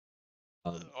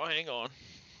 Hang on.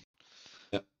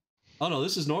 Yeah. Oh no,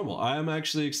 this is normal. I am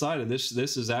actually excited. This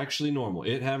is actually normal.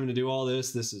 It having to do all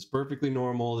this is perfectly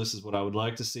normal. This is what I would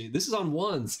like to see. This is on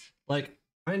ones. Like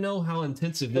I know how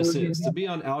intensive this is to be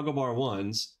on AlgoBar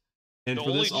ones, and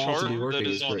for this all to be working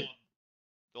is great.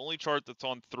 The only chart that's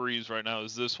on 3s right now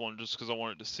is this one, just because I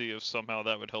wanted to see if somehow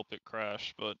that would help it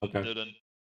crash, but it didn't.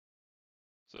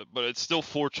 So, but it's still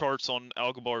 4 charts on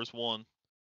AlgoBar's 1.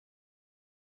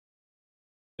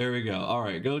 There we go. All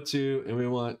right, go to, and we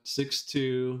want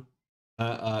 6/2,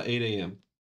 8 a.m.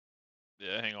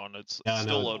 Yeah, hang on. It's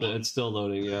still loading. It's still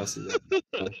loading. Yeah, I see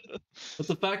that. But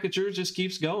the fact that yours just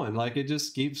keeps going, like it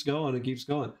just keeps going and keeps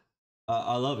going.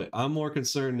 I love it. I'm more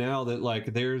concerned now that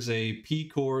like there's a P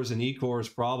cores and E cores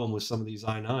problem with some of these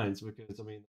i9s because I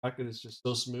mean the fact that it's just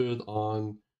so smooth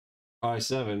on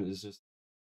i7 is just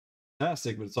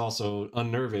fantastic, but it's also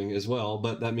unnerving as well.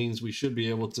 But that means we should be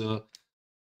able to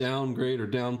downgrade or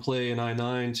downplay an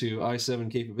i9 to i7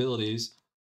 capabilities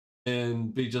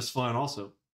and be just fine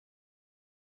also.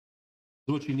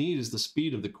 So what you need is the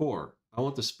speed of the core. I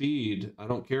want the speed. I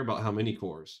don't care about how many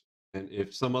cores. And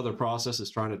if some other process is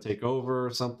trying to take over or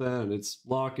something and it's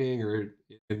blocking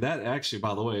and that actually,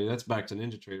 by the way, that's back to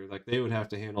NinjaTrader. Like they would have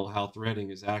to handle how threading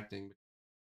is acting.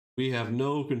 We have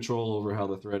no control over how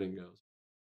the threading goes.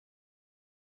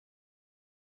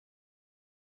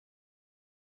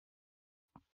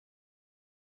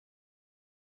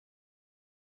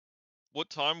 What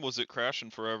time was it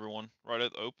crashing for everyone? Right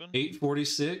at the open?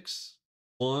 8:46.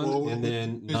 1 and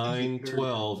then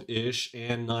 9:12-ish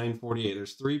and 9:48.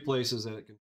 There's 3 places that it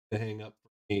can hang up for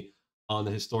me on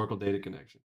the historical data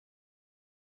connection.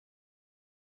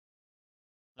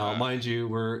 Mind you,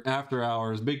 we're after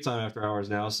hours, big time after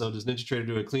hours now. So does NinjaTrader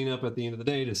do a cleanup at the end of the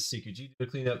day? Does CQG do a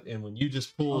cleanup? And when you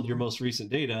just pulled your most recent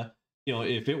data, you know,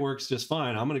 if it works just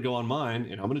fine, I'm going to go on mine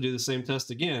and I'm going to do the same test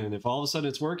again. And if all of a sudden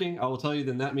it's working, I will tell you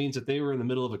then that means that they were in the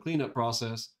middle of a cleanup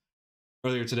process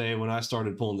earlier today when I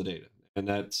started pulling the data. And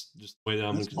that's just the way that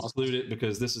I'm going to conclude it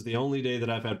because this is the only day that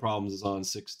I've had problems is on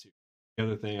 6/2. The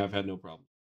other thing, I've had no problem.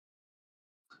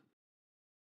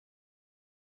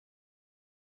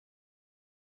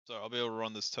 So I'll be able to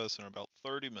run this test in about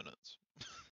 30 minutes.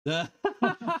 Let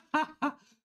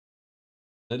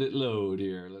it load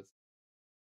here. Let's.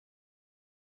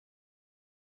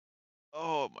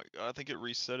 Oh my god, I think it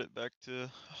reset it back to,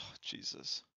 oh,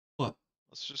 Jesus. What?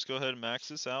 Let's just go ahead and max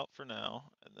this out for now,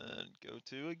 and then go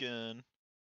to again.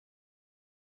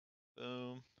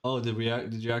 Boom. Oh, did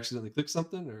you accidentally click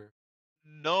something or?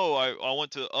 No, I went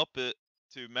to up it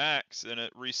to max, and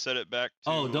it reset it back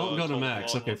to Oh, don't go to 12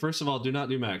 max. o'clock. Okay, first of all, do not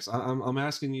do max. I'm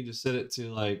asking you to set it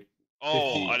to like 50,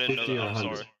 Oh, I didn't know 50 that. or I'm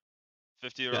 100. sorry.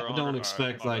 50 or Yeah, 100. don't All right,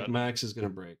 expect my like bad. max is gonna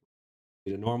break.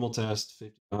 Need a normal test,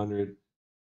 50, 100.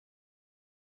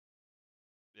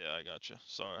 Yeah, I gotcha.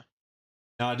 Sorry.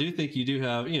 Now, I do think you do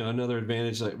have, another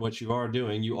advantage, like what you are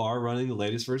doing. You are running the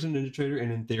latest version of NinjaTrader,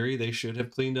 and in theory, they should have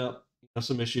cleaned up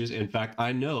some issues. In fact,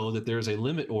 I know that there's a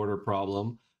limit order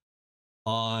problem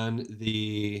on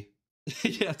the.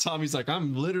 Yeah, Tommy's like,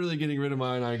 I'm literally getting rid of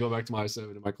mine. I go back to my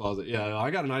i7 in my closet. Yeah,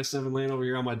 I got an i7 laying over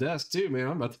here on my desk too, man.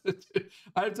 I'm about to.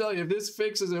 I tell you, if this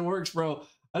fixes and works, bro,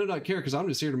 I do not care because I'm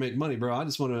just here to make money, bro. I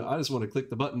just want to click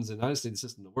the buttons and I just need the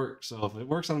system to work. So if it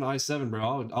works on an i7,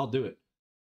 bro, I'll do it.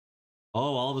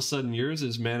 Oh, all of a sudden yours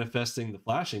is manifesting the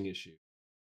flashing issue.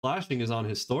 Flashing is on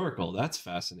historical. That's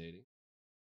fascinating.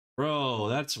 Bro,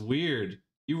 that's weird.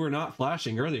 You were not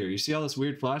flashing earlier. You see all this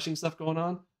weird flashing stuff going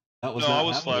on? That was No, I not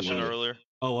was happening flashing earlier.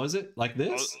 Oh, was it? Like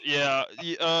this? Yeah,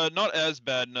 not as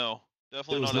bad, no.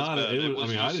 Definitely It was not as bad. it was,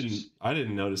 I mean, I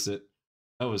didn't notice it.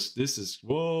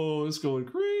 Whoa, it's going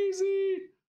crazy.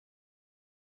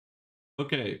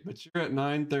 Okay, but you're at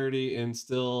 930 and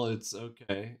still it's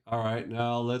okay. All right,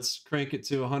 now let's crank it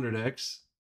to 100x.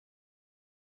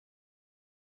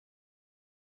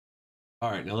 All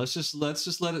right, now let's just let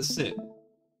it sit.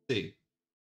 See.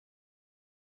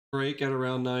 Break at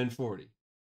around 940.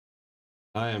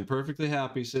 I am perfectly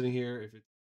happy sitting here if it's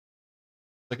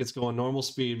like it's going normal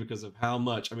speed because of how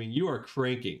much. I mean, you are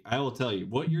cranking. I will tell you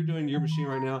what you're doing to your machine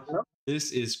right now.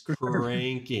 This is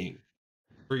cranking.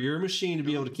 For your machine to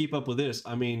be able to keep up with this,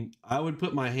 I mean, I would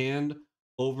put my hand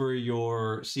over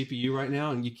your CPU right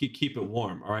now and you could keep it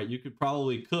warm. All right. You could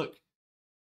probably cook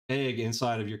egg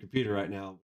inside of your computer right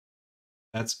now.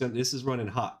 This is running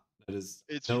hot. That is,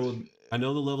 I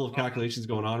know the level of calculations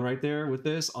going on right there with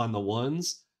this on the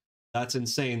ones. That's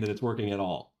insane that it's working at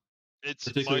all.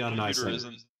 Particularly on an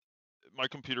i7. My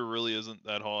computer really isn't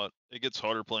that hot. It gets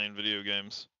hotter playing video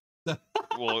games.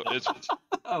 Well, it's.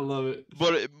 I love it.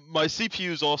 But my CPU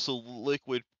is also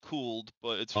liquid cooled,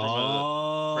 but it's from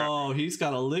Oh, he's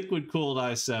got a liquid cooled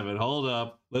i7. Hold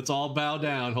up. Let's all bow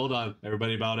down. Hold on.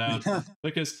 Everybody bow down.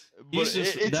 Because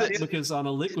because on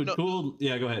a liquid cooled.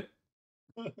 Yeah, go ahead.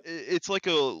 It's like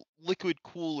a liquid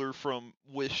cooler from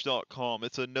wish.com.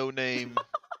 It's a no-name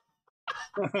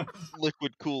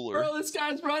liquid cooler. Bro, this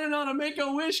guy's running on a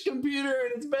Make-A-Wish computer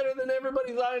and it's better than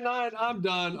everybody's i9. I'm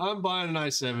done. I'm buying an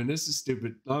i7. This is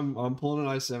stupid. I'm pulling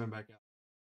an i7 back out.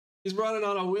 He's running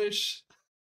on a Wish.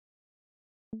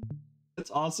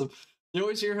 That's awesome. You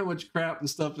always hear how much crap and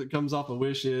stuff that comes off a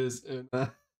Wish is, and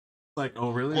like,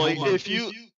 oh really? Like if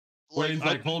you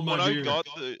like, hold my beer.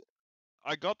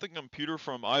 I got the computer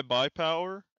from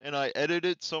iBuyPower, and I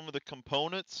edited some of the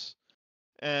components,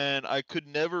 and I could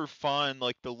never find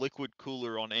like the liquid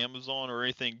cooler on Amazon or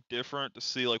anything different to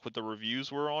see like what the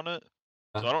reviews were on it.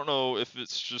 So I don't know if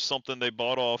it's just something they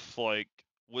bought off like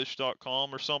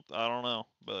wish.com or something. I don't know,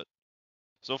 but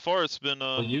so far it's been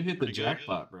well, you hit the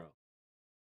jackpot, bro.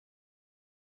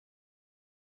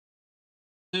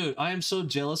 Dude, I am so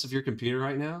jealous of your computer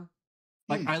right now.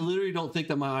 Like, I literally don't think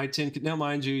that my i10 could, now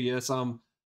mind you, yes, I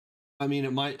mean,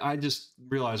 it might, I just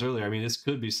realized earlier, I mean, this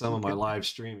could be some of my live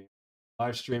streaming.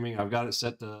 I've got it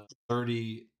set to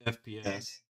 30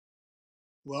 FPS.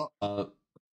 Well,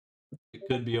 it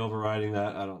could be overriding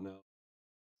that. I don't know.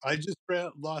 I just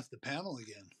lost the panel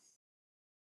again.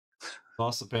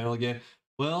 Lost the panel again.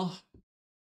 Well,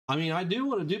 I mean, I do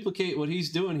want to duplicate what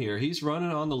he's doing here. He's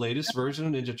running on the latest version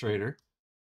of NinjaTrader.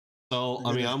 So,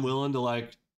 I mean, I'm willing to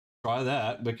like try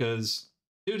that because,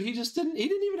 dude, he didn't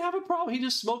even have a problem. He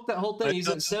just smoked that whole thing. He's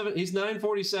at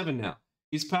 947 now.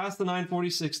 He's past the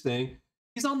 946 thing.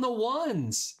 He's on the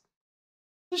ones.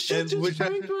 The shit just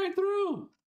cranked right through.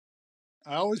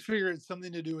 I always figure it's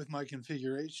something to do with my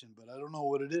configuration, but I don't know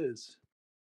what it is.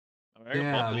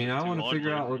 Yeah, I mean, I want to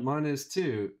figure out what mine is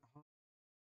too.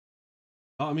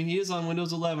 Oh, I mean, he is on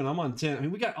Windows 11. I'm on 10. I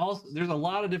mean, there's a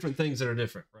lot of different things that are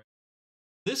different, right?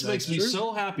 This makes me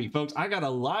so happy, folks. I got a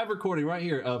live recording right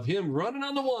here of him running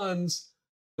on the ones.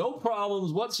 No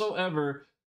problems whatsoever.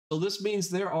 So this means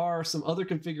there are some other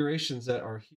configurations that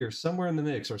are here somewhere in the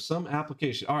mix or some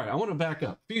application. All right, I want to back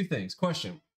up. A few things.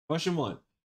 Question 1.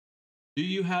 Do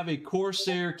you have a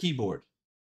Corsair keyboard?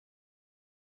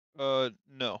 No.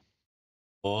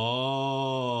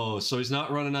 Oh, so he's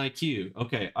not running IQ.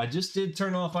 Okay, I just did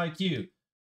turn off IQ.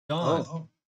 Don,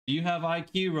 Do you have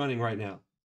IQ running right now?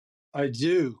 I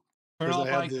do. Turn 'Cause off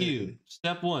I have IQ.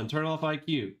 Step 1, turn off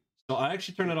IQ. So I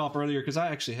actually turned it off earlier because I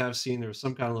actually have seen there was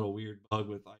some kind of little weird bug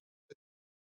with IQ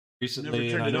recently,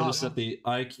 and turned I it noticed off. that the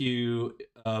IQ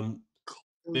Close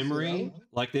it memory, out.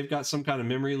 like they've got some kind of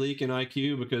memory leak in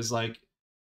IQ because like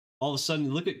all of a sudden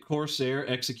you look at Corsair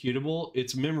executable,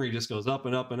 its memory just goes up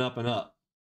and up and up and up.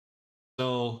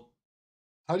 So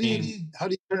How do you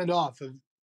turn it off? You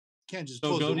can't just so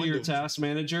close go the to your window. task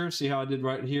manager. See how I did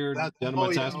right here down to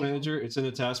my task manager? It's in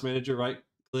the task manager, right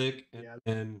click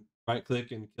and right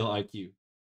click and kill IQ.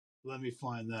 Let me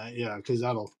find that. Yeah, because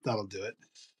that'll do it.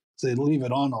 So they leave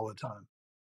it on all the time.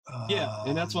 Yeah,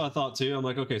 and that's what I thought too. I'm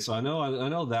like, okay, so I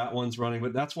know that one's running,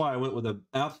 but that's why I went with an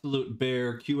absolute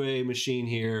bare QA machine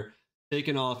here,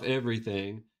 taking off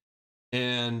everything.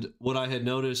 And what I had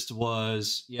noticed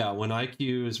was, yeah, when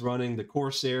IQ is running the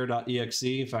Corsair.exe,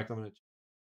 in fact, I'm going to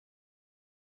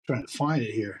trying to find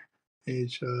it here.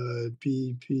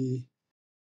 HPP.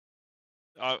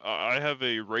 I have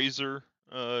a Razer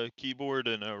keyboard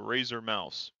and a Razer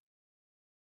mouse.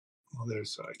 Oh,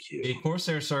 there's IQ. the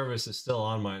Corsair service is still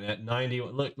on mine at 90.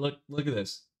 Look at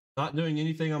this. Not doing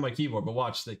anything on my keyboard, but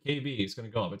watch the KB. It's going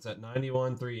to go up. It's at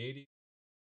 91,380.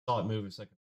 Saw it move a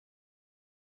second.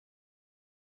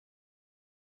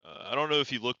 I don't know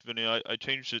if you looked, Vinny. I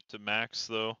changed it to max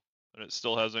though, and it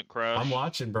still hasn't crashed. I'm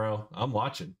watching, bro. I'm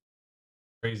watching.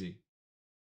 Crazy.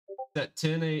 It's at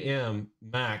 10 a.m.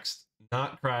 maxed,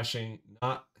 not crashing,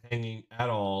 not hanging at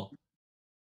all.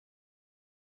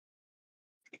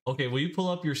 Okay, will you pull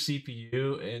up your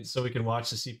CPU and so we can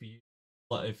watch the CPU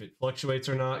if it fluctuates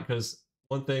or not? Because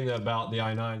one thing about the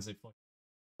i9s, they fluctuate.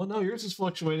 Well, no, yours is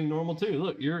fluctuating normal too.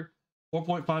 Look, you're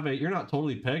 4.58. You're not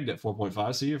totally pegged at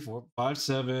 4.5. So you're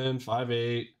 4.57,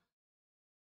 5.8.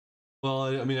 Well,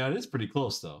 I mean, that is pretty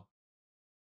close though.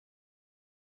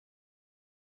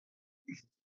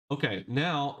 Okay,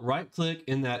 now right click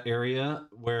in that area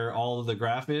where all of the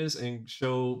graph is and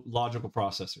show logical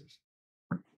processors.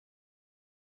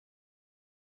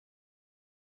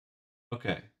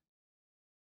 Okay.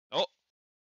 Oh,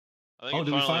 I think Oh,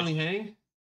 did we finally hang?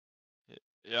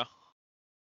 Yeah.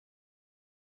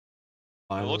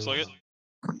 Finally. It looks like it.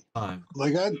 Time.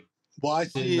 Like I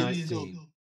see it 10:19. on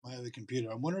my other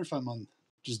computer. I wonder if I'm on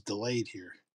just delayed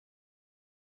here.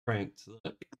 Cranked. Look.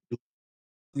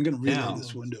 I'm gonna reload Now,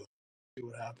 this window. See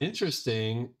what happens.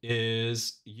 interesting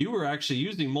is you were actually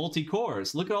using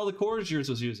multi-cores. Look at all the cores yours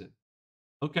was using.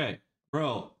 Okay,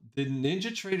 bro, did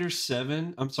NinjaTrader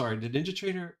 7, I'm sorry, did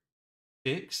NinjaTrader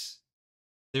fix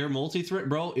their multi-thread?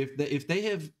 Bro, if they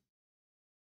have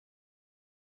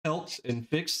helped and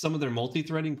fixed some of their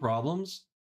multi-threading problems,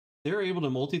 they're able to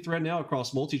multi-thread now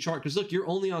across multi-chart. Because look, you're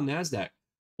only on NASDAQ.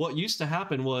 What used to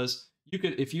happen was you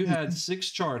could, if you had 6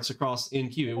 charts across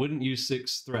NQ, it wouldn't use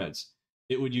 6 threads.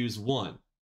 It would use 1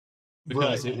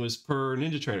 because it was per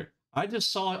NinjaTrader. I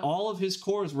just saw all of his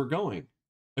cores were going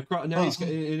across. Now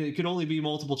it could only be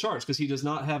multiple charts because he does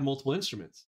not have multiple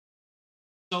instruments.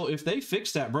 So if they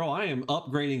fix that, bro, I am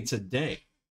upgrading today.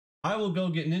 I will go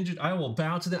get Ninja. I will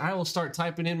bow to them. I will start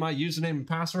typing in my username and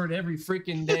password every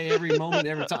freaking day, every moment,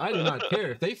 every time. I do not care.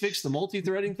 If they fix the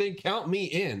multi-threading thing, count me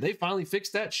in. They finally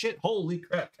fixed that shit. Holy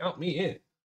crap, count me in.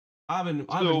 I've been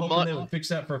hoping they would fix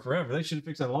that for forever. They should have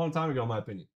fixed that a long time ago, in my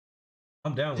opinion.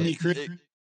 I'm down with it.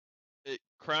 It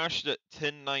crashed at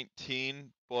 10:19,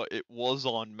 but it was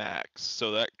on max,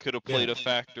 so that could have played a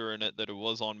factor in it that it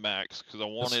was on max because I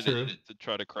wanted it to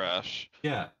try to crash.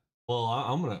 Yeah. Well,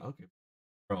 I'm gonna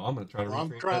bro, I'm gonna try to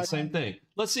recreate that same thing.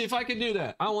 Let's see if I can do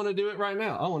that. I want to do it right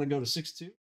now. I want to go to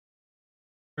 6.2.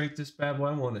 Break this bad boy.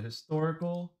 I want a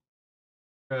historical.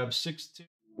 Grab 6.2.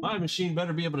 My machine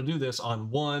better be able to do this on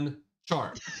one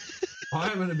chart.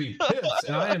 I'm gonna be pissed,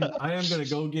 and I am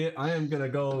gonna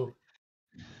go.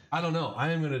 I don't know.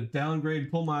 I am gonna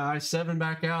downgrade, pull my i7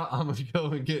 back out. I'm gonna go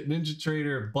and get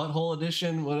NinjaTrader Butthole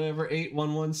Edition, whatever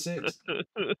 8116.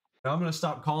 I'm going to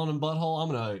stop calling them butthole.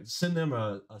 I'm going to send them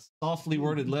a softly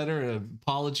worded letter of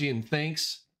apology and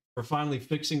thanks for finally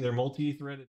fixing their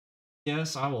multi-threaded.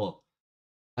 Yes, I will.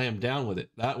 I am down with it.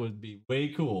 That would be way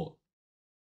cool.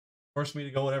 Force me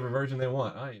to go whatever version they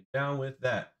want. I am down with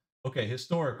that. Okay,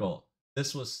 historical.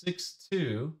 This was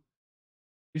 6.2.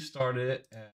 You started it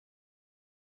at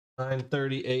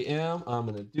 9:30 a.m. I'm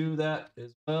going to do that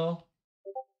as well.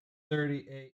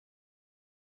 38.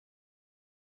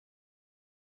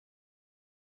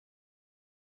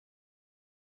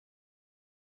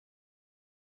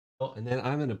 And then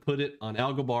I'm going to put it on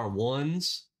AlgoBar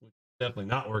 1s, which is definitely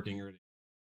not working already.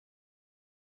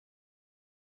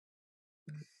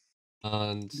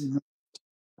 And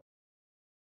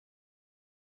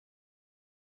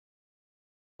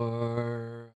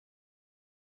Or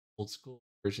old school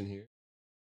version here.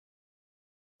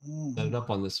 Set it up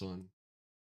on this one.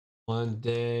 1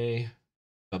 day,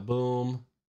 kaboom.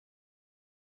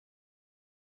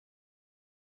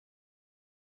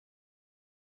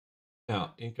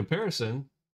 Now, in comparison,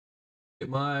 look at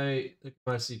my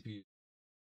CPU.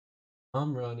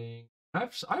 I'm running.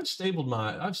 I've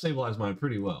stabilized mine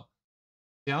pretty well.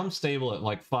 Yeah, I'm stable at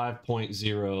like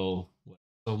 5.0.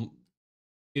 So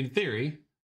in theory,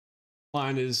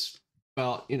 mine is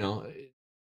about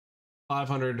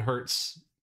 500 hertz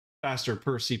faster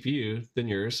per CPU than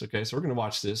yours. Okay, so we're gonna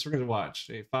watch this. We're gonna watch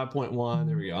 5.1.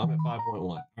 There we go. I'm at 5.1.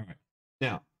 All right.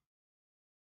 Now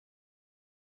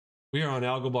we are on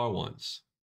AlgoBar ones.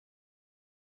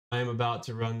 I am about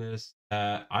to run this.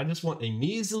 I just want a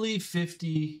measly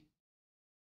 50.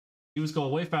 He was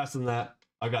going way faster than that.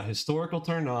 I got historical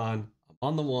turned on. I'm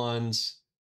on the ones.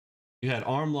 You had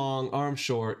arm long, arm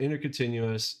short,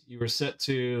 intercontinuous. You were set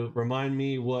to remind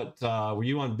me what were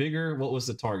you on bigger? What was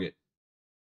the target?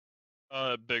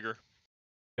 Bigger.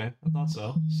 Okay, I thought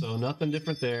so. So nothing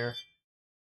different there.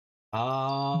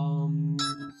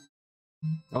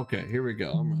 Okay, here we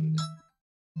go. I'm running it.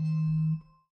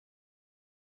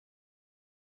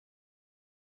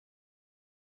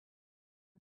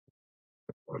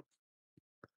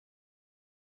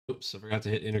 Oops, I forgot to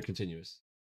hit intercontinuous.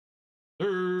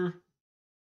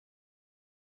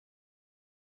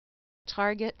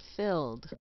 Target filled.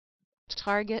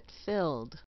 Target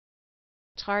filled.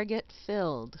 Target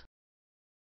filled.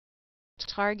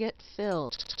 Target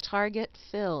filled. Target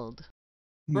filled.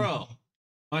 Bro,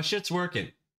 my shit's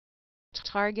working.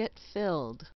 Target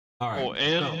filled. All right. Oh,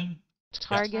 and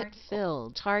Target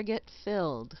filled. Target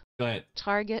filled. Go ahead.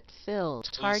 Target filled.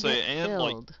 Target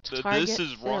filled. This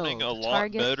is running a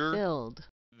lot better filled.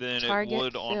 than Target it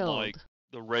would on like filled.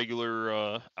 the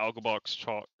regular AlgoBox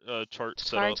chart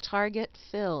setup. Target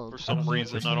filled. For some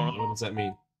reason, I don't know. What does that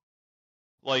mean?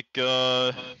 Like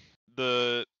the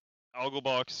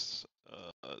AlgoBox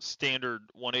standard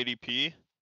 180p,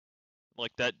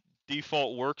 like that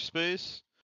default workspace.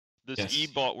 This Yes.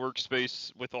 eBot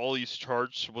workspace with all these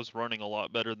charts was running a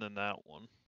lot better than that one.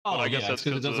 Oh, But I guess yeah, that's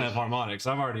because it doesn't have harmonics.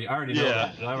 I already know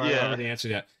that. I already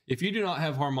answered that. If you do not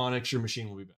have harmonics, your machine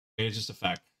will be bad. Okay, it's just a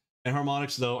fact. And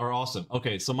harmonics, though, are awesome.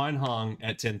 Okay, so mine hung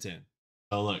at 1010.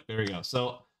 So look, there we go.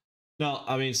 So, no,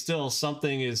 I mean, still,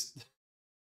 something is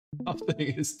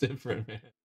different, man.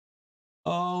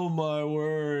 Oh, my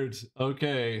word.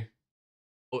 Okay.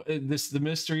 The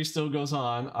mystery still goes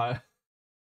on.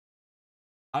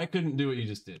 I couldn't do what you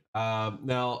just did.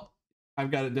 Now, I've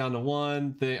got it down to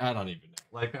one thing. I don't even know.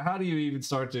 Like, how do you even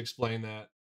start to explain that?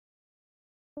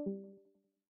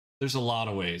 There's a lot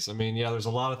of ways. I mean, yeah, there's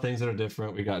a lot of things that are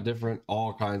different. We got different,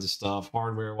 all kinds of stuff,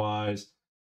 hardware wise.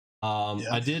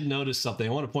 I did notice something.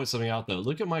 I want to point something out though.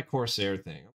 Look at my Corsair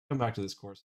thing. I'll come back to this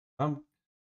Corsair.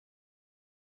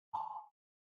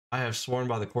 I have sworn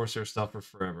by the Corsair stuff for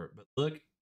forever, but look,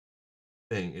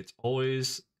 thing. It's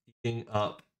always eating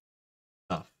up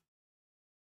stuff.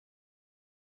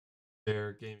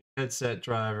 Their gaming headset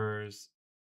drivers,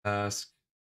 task,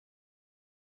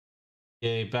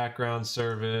 yay, background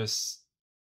service,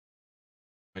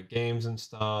 my games and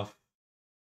stuff.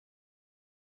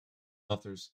 If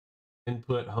there's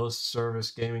input, host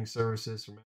service, gaming services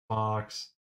from Xbox.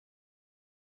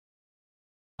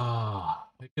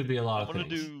 It could be a lot of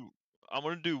things. I'm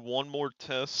gonna do one more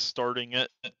test starting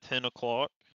at 10 o'clock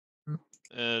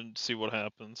and see what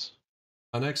happens.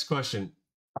 Next question.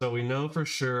 So we know for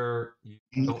sure you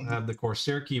don't have the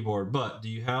Corsair keyboard, but do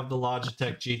you have the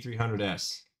Logitech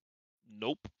G300S?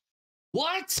 Nope.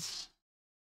 What?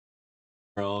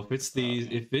 Bro,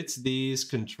 if it's these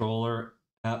controller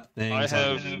app things,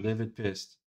 I'll be livid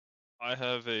pissed. I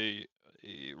have a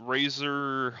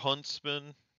Razer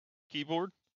Huntsman keyboard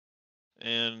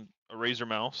and a Razer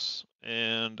mouse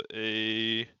and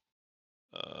a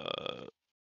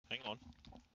hang on,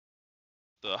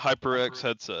 the HyperX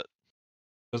headset.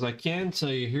 Because I can tell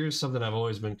you, here's something I've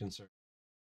always been concerned.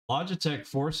 Logitech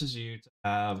forces you to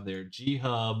have their G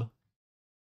Hub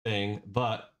thing,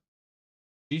 but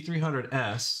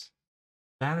G300S,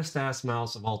 baddest ass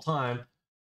mouse of all time,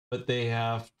 but they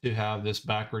have to have this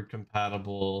backward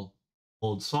compatible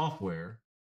old software.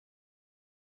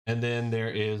 And then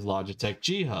there is Logitech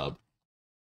G Hub.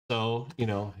 So,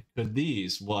 could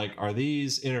these, are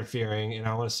these interfering? And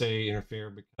I want to say interfere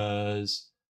because,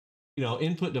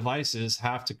 input devices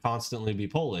have to constantly be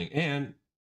polling. And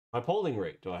my polling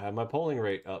rate, do I have my polling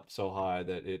rate up so high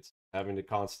that it's having to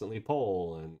constantly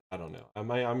poll? And I don't know.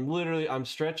 I'm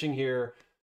stretching here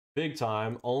big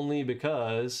time only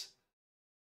because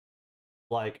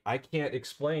like I can't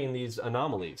explain these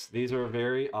anomalies. These are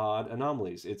very odd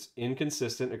anomalies. It's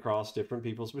inconsistent across different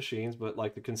people's machines, but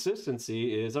like the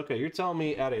consistency is okay. You're telling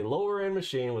me at a lower end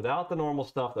machine without the normal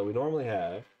stuff that we normally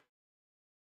have,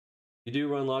 you do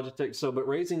run Logitech. So, but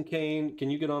Raising Cane, can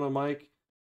you get on a mic?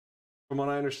 From what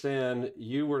I understand,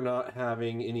 you were not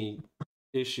having any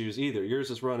issues either.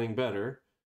 Yours is running better,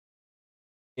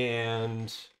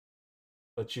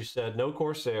 but you said no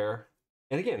Corsair.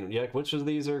 And again, yeah, which of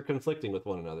these are conflicting with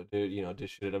one another?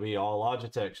 Should it be all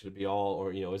Logitech? Should it be all,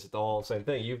 or is it all the same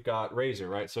thing? You've got Razer,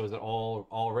 right? So is it all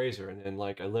Razer, and then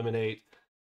like eliminate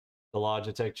the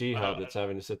Logitech G Hub that's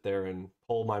having to sit there and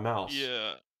hold my mouse?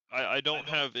 Yeah, I don't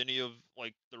have any of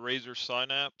like the Razer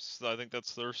Synapse. I think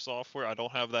that's their software. I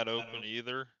don't have that open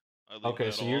either. Okay,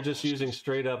 so you're just using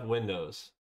straight up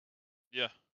Windows. Yeah.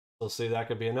 So see, that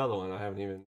could be another one. I haven't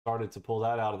even started to pull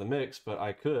that out of the mix, but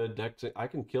I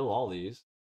can kill all these.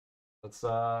 Let's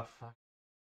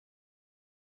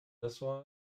this one.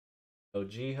 So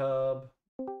G Hub.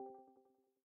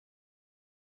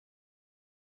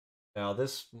 Now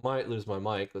this might lose my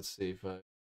mic. Let's see if I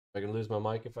can lose my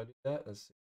mic if I do that. Let's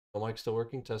see. My mic's still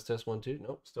working. Test 1 2.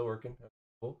 Nope, still working.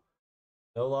 Cool.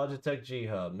 No Logitech G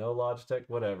Hub. No Logitech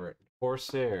whatever.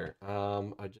 Corsair.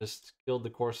 I just killed the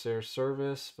Corsair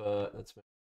service, but let's make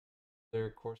their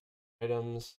Corsair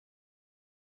items.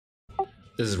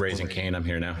 This is Raising Cane. I'm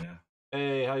here now.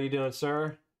 Hey, how you doing,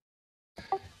 sir?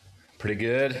 Pretty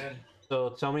good.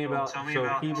 So tell me about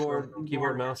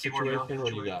keyboard mouse situation.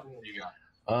 What do you got?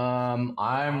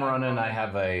 I'm running. I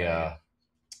have a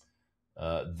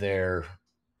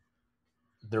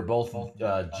they're both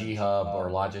G Hub or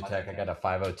Logitech. I got a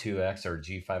 502X or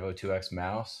G502X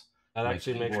mouse. That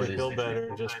actually makes me feel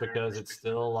better just because it's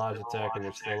still Logitech and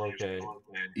it's still okay.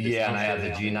 Yeah, and I have the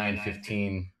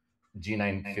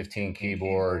G915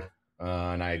 keyboard,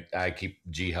 and I keep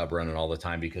G Hub running all the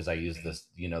time because I use this.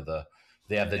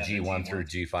 They have the G1 through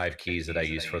G5 keys that I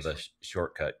use for the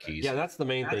shortcut keys. Yeah, that's the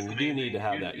main thing. You do need to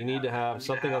have that. You need to have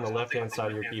something on the left-hand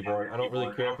side of your keyboard. I don't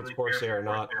really care if it's Corsair or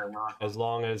not. As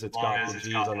long as it's got the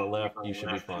G's on the left, you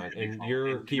should be fine. And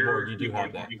your keyboard, you do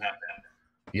have that.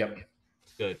 Yep.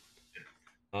 Good.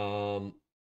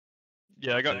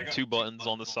 Yeah, I got 2 buttons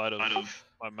on the side of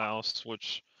my mouse,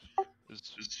 which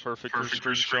is perfect for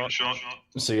screenshot.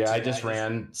 So yeah, I just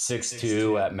ran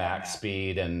 6.2 at max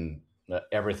speed and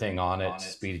everything on it,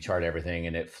 speedy chart, everything,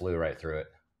 and it flew right through it.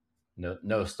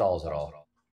 No stalls at all.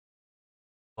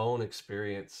 Phone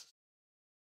experience.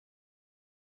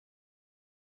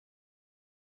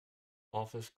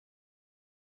 Office.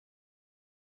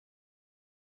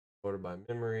 Ordered by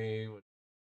memory.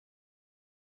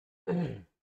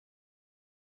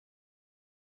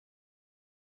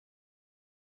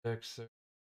 Next.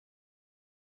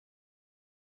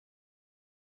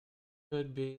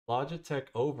 Could be Logitech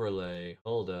overlay.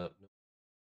 Hold up.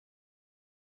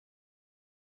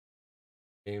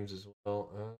 Games as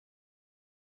well.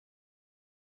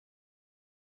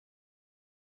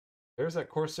 There's that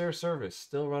Corsair service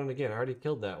still running again. I already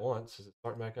killed that once. Is it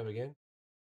starting back up again?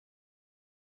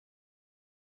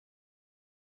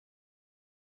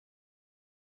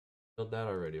 Killed that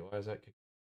already. Why is that kicking?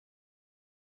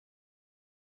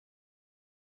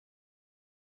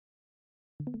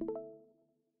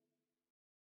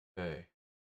 Okay.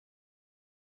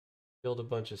 Killed a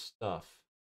bunch of stuff.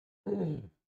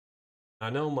 I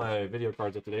know my video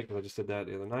card's up to date because I just did that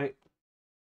the other night.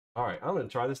 All right, I'm going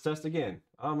to try this test again.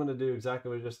 I'm going to do exactly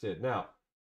what I just did. Now,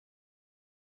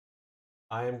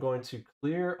 I am going to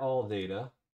clear all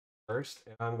data first,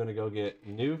 and I'm going to go get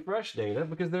new, fresh data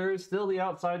because there is still the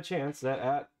outside chance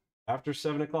that after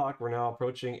 7 o'clock, we're now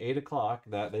approaching 8 o'clock,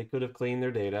 that they could have cleaned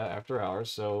their data after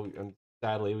hours. So,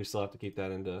 sadly, we still have to keep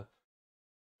that into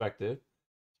perspective.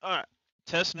 All right.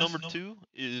 Test number 2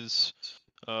 is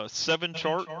 7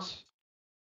 charts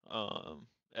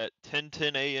at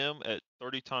 10:10 a.m. at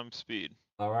 30 times speed.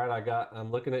 All right,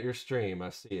 I'm looking at your stream. I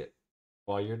see it.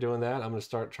 While you're doing that, I'm going to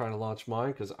start trying to launch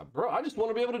mine because, bro, I just want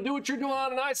to be able to do what you're doing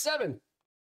on an i7.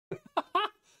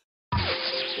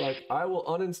 Like, I will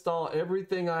uninstall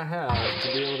everything I have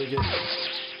to be able to get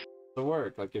to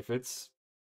work. Like, if it's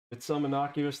some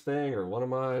innocuous thing or one of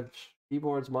my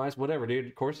keyboards, mice, whatever,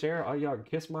 dude. Corsair, oh, y'all can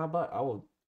kiss my butt.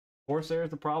 Corsair is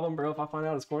the problem, bro. If I find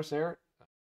out it's Corsair,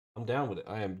 I'm down with it.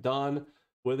 I am done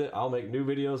with it. I'll make new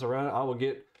videos around it. I will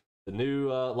get the new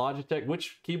Logitech.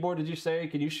 Which keyboard did you say?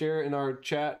 Can you share in our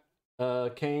chat,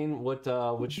 Kane,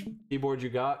 which keyboard you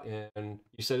got? And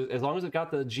you said as long as it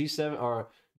got the G7 or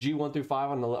G1 through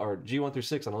 5 on the, or G1 through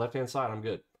 6 on the left-hand side, I'm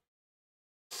good.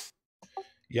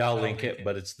 Yeah, I'll link it,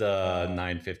 but it's the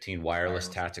 915 wireless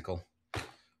tactical.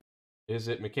 Is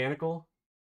it mechanical?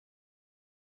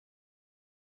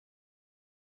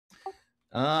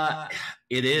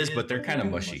 It is, but they're kind of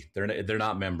mushy. They're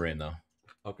not membrane though.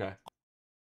 Okay.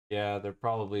 Yeah, they're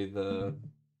probably the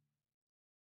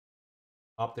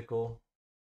optical.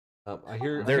 I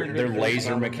hear They're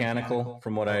laser mechanical,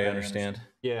 from what I understand.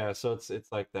 Yeah, so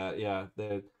it's like that. Yeah,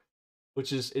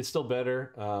 which is it's still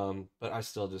better. But I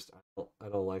still just I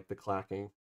don't like the clacking.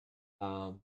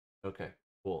 Okay,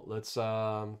 cool. Let's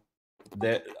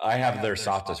That I have their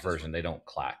softest version. They don't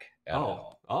clack at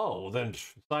all. Oh, well then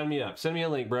sign me up. Send me a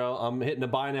link, bro. I'm hitting the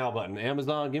buy now button.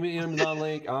 Amazon, give me the Amazon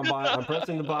link. I'm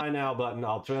pressing the buy now button.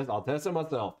 I'll test it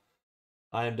myself.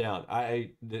 I am down.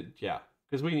 Yeah,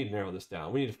 because we need to narrow this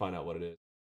down. We need to find out what it is.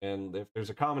 And if there's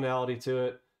a commonality to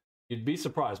it, you'd be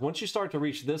surprised. Once you start to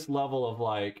reach this level of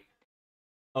like,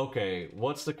 okay,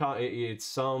 what's it's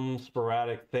some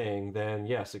sporadic thing, then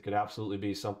yes, it could absolutely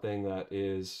be something that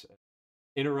is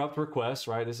interrupt requests,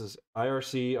 right? This is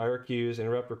IRC, IRQs,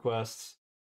 interrupt requests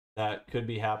that could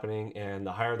be happening. And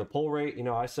the higher the pull rate,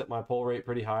 I set my pull rate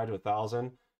pretty high to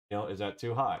 1,000. Is that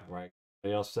too high, right?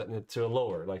 Anybody else setting it to a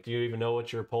lower? Like, do you even know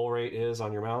what your pull rate is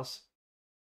on your mouse?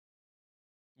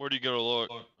 Where do you go to look?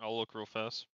 I'll look real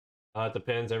fast. It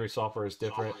depends. Every software is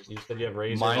different. You said you have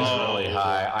Razer. Mine's really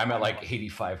high. I'm at like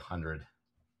 8,500.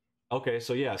 Okay,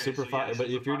 so yeah, super fine. But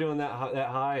if you're doing that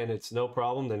high and it's no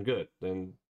problem, then good.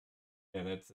 Then, and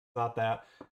it's not that.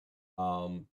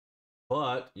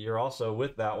 But you're also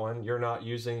with that one. You're not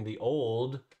using the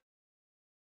old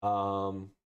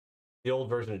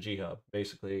version of G-Hub,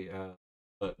 basically.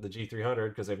 But the G300,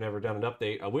 because they've never done an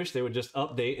update. I wish they would just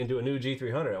update and do a new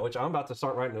G300, which I'm about to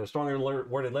start writing a stronger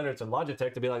worded letter to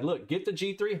Logitech to be like, look, get the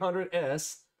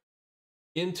G300S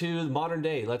into modern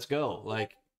day. Let's go.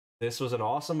 Like, this was an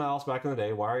awesome mouse back in the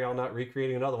day. Why are y'all not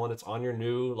recreating another one that's on your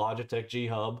new Logitech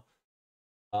G-Hub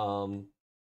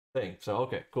thing? So,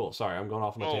 okay, cool. Sorry, I'm going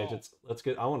off on a tangent. Let's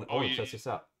get, I want to test this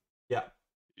out. Yeah.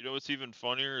 You know what's even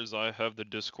funnier is I have the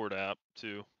Discord app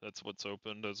too. That's what's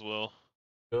opened as well.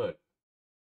 Good.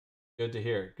 Good to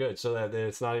hear. Good. So that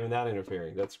it's not even that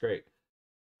interfering. That's great.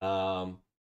 Yeah,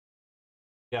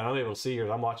 I'm able to see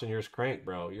yours. I'm watching yours crank,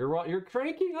 bro. You're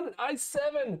cranking on an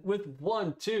i7 with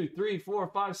 1, 2, 3, 4,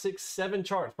 5, 6, 7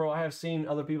 charts, bro. I have seen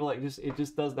other people like it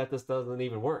just does that. This doesn't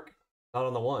even work. Not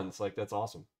on the ones. Like, that's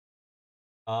awesome.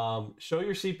 Show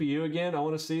your CPU again. I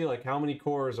want to see like how many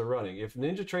cores are running. If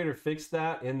NinjaTrader fixed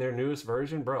that in their newest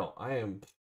version, bro, I'm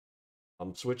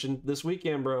switching this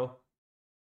weekend, bro.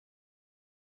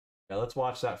 Yeah, let's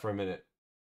watch that for a minute.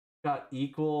 Got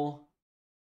equal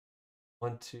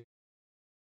 1, 2.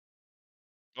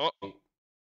 Oh,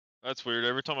 that's weird.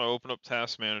 Every time I open up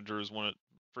Task Manager is when it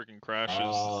freaking crashes.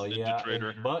 Oh, yeah.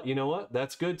 But you know what?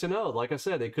 That's good to know. Like I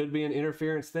said, it could be an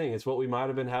interference thing. It's what we might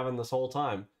have been having this whole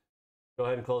time. Go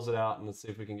ahead and close it out, and let's see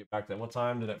if we can get back to that. What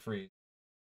time did it freeze?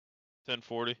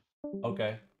 10:40.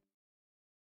 Okay.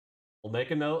 We'll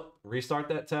make a note, restart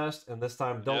that test, and this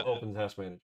time don't open Task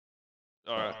Manager.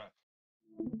 All right.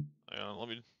 Hang on, let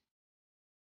me...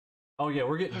 Oh yeah,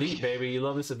 we're getting deep, baby. You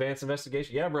love this advanced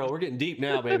investigation? Yeah, bro, we're getting deep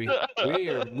now, baby.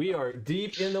 we are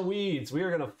deep in the weeds. We are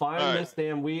gonna find this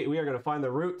damn we are gonna find the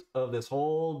root of this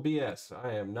whole BS.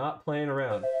 I am not playing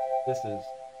around. This is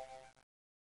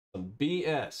some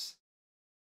BS.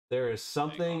 There is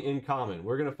something in common.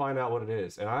 We're gonna find out what it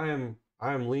is, and I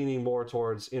am leaning more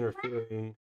towards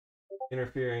interfering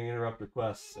interrupt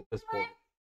requests at this point.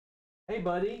 Hey,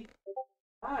 buddy.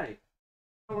 Hi.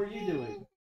 How are you doing?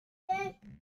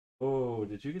 Oh,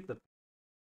 did you get the...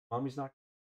 Mommy's not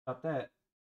about that.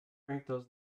 Crank those.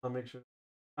 I'll make sure.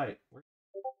 Right. Where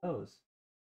are those?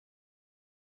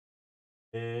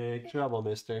 Big trouble,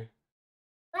 mister.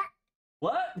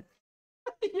 What?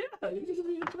 Yeah, you're gonna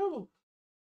be in trouble.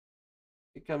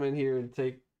 You come in here and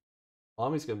take...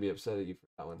 Mommy's gonna be upset at you for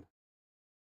that one.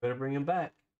 Better bring him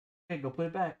back. Okay, go put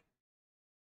it back.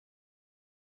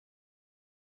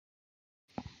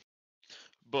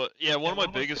 But yeah, one of my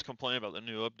biggest complaints about the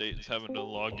new update is having to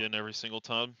log in every single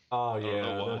time. Oh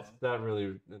yeah, that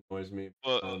really annoys me.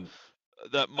 But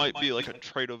that might be like a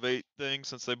Trade of 8 thing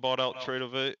since they bought out Trade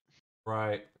of 8.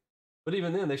 Right. But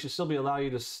even then, they should still be allow you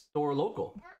to store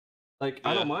local. Like,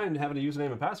 I don't mind having a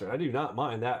username and password. I do not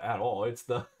mind that at all. It's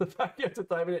the fact you have to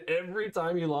type it in every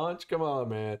time you launch. Come on,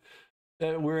 man.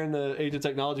 We're in the age of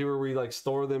technology where we like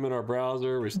store them in our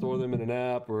browser, we store them in an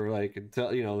app, or like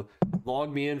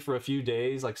log me in for a few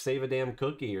days, like save a damn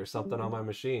cookie or something on my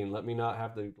machine. Let me not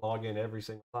have to log in every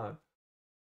single time.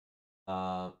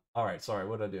 All right, sorry,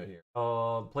 what did I do here?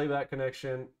 Playback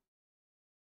connection,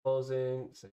 closing,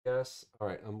 say yes. All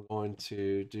right, I'm going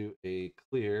to do a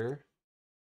clear.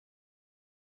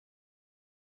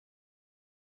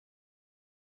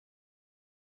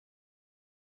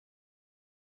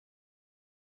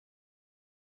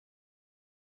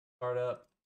 start up.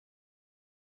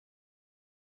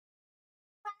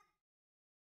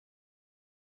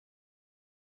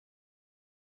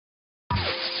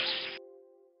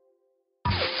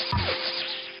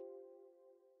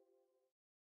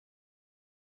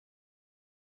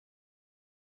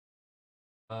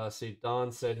 See,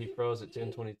 Don said he froze at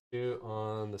 10:22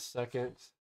 on the 2nd.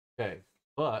 Okay,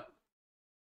 but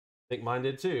I think mine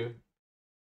did too.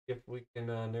 If we can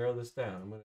narrow this down, I'm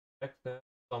going to check that.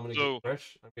 So I'm going to get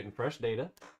fresh. I'm getting fresh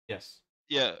data. Yes.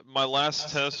 Yeah, my last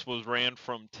test was ran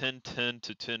from 10:10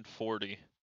 to 10:40,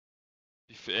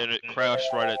 and it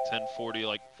crashed right at 10:40,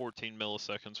 like 14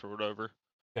 milliseconds or whatever.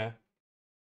 Okay.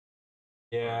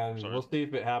 Yeah, and we'll see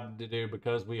if it happened to do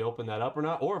because we opened that up or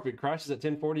not, or if it crashes at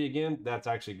 10:40 again. That's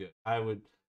actually good. I would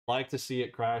like to see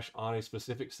it crash on a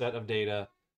specific set of data.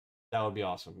 That would be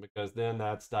awesome because then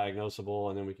that's diagnosable,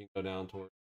 and then we can go down toward.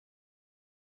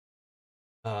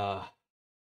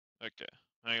 Okay,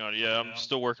 hang on. Yeah, I'm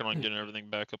still working on getting everything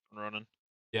back up and running.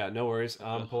 Yeah, no worries.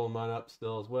 I'm pulling mine up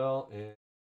still as well, and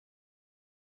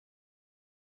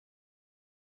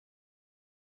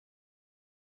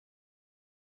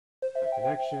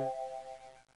connection.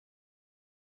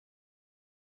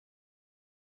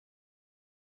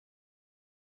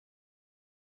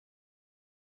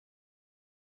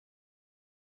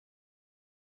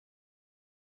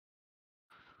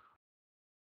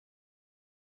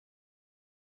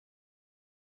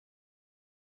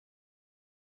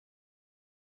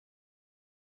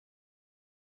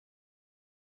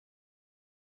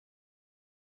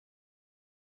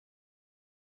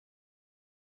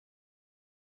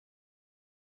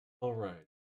 All right.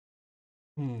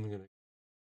 I'm gonna.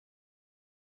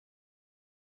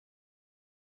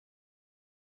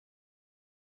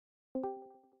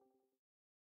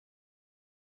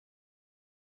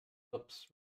 Oops.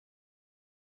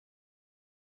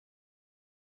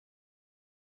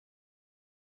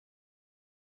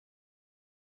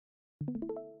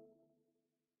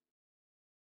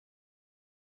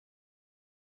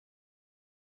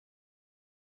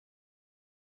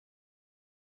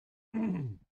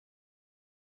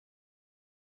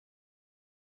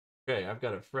 Okay, I've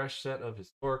got a fresh set of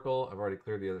historical. I've already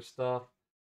cleared the other stuff.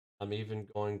 I'm even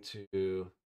going to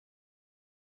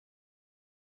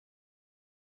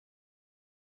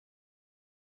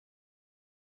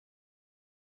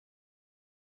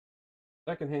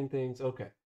second-hand things.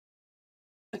 Okay.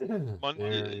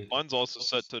 Mine's also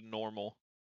set to normal.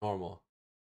 Normal.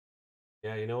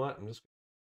 Yeah, you know what? I'm just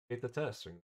going to get the test.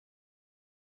 I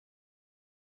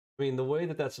mean, the way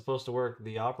that that's supposed to work,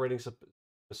 the operating is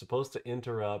supposed to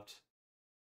interrupt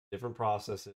different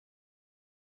processes.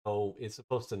 Oh, it's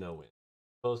supposed to know when.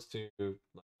 It's supposed to,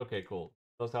 okay, cool.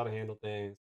 Knows how to handle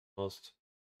things. Most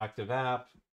active app,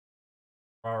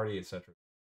 priority, etc.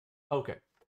 Okay.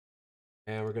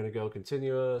 And we're going to go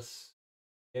continuous,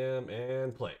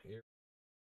 and play. Here,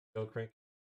 go crank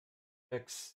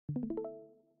X.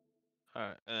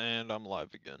 Alright, and I'm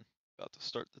live again. About to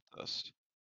start the test.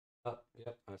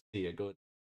 Yep, I see it. Good.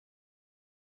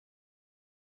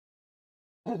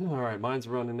 All right, mine's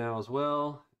running now as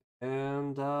well,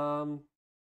 and I want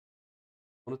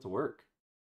it to work.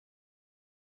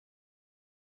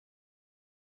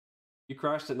 You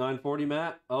crashed at 9:40,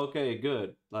 Matt. Okay,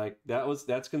 good. Like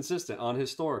that's consistent on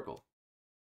historical.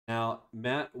 Now,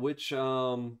 Matt, which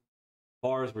bars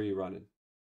were you running?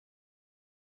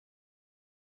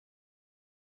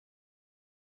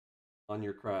 On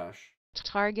your crash.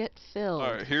 Target filled.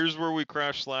 Alright, here's where we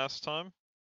crashed last time.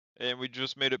 And we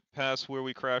just made it past where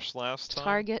we crashed last time.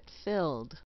 Target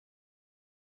filled.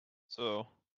 So,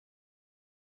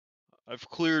 I've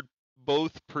cleared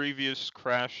both previous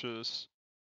crashes.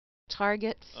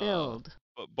 Target filled.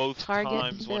 But both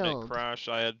times when it filled. crashed,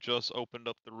 I had just opened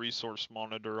up the resource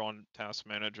monitor on Task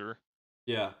Manager.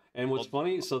 Yeah, and what's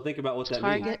funny, so think about what that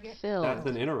Target means. filled. That's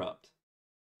an interrupt,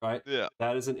 right? Yeah.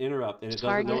 That is an interrupt, and it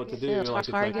doesn't know what to do. Like, it's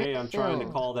like, hey, I'm trying to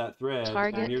call that thread,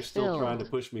 and you're still trying to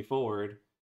push me forward.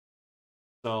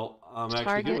 So I'm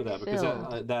actually good with that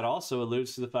because that also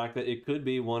alludes to the fact that it could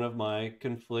be one of my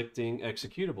conflicting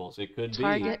executables. It could be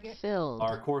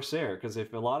our Corsair, because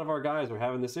if a lot of our guys were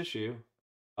having this issue,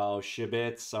 oh,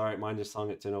 shibits. All right, mine just hung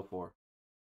at 10:04.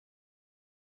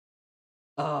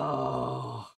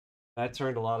 Oh, I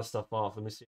turned a lot of stuff off. Let me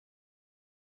see.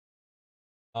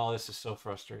 Oh, this is so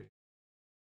frustrating.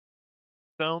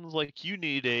 Sounds like you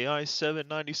need a i7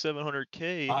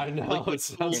 9700K. I know, it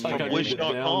sounds like I need to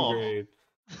downgrade.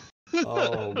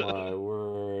 Oh my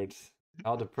word.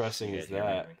 How depressing is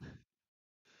that?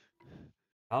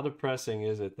 How depressing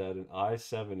is it that an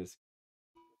i7 is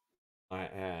my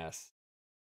ass?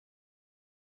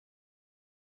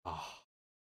 Oh.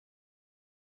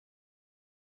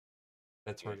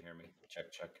 That's You hard. can hear me.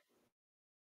 Check.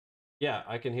 Yeah,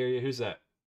 I can hear you. Who's that?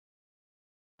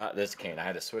 This is Kane. I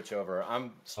had to switch over. I'm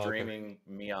Okay. streaming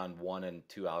me on 1 and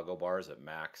 2 algo bars at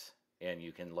max, and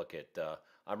you can look at.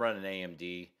 I'm running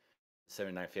AMD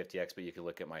 7950X, but you can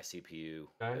look at my CPU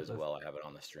as well. I have it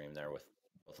on the stream there with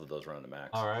both of those running to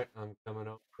max. All right, I'm coming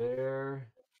up there.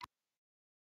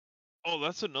 Oh,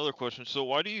 that's another question. So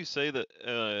why do you say that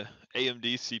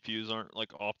AMD CPUs aren't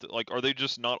like are they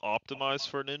just not optimized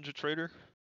for NinjaTrader?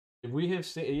 We have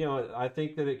seen, you know, I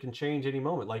think that it can change any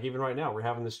moment. Like even right now, we're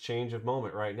having this change of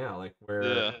moment right now. Like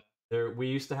where we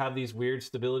used to have these weird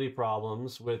stability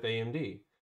problems with AMD.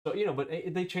 So you know, but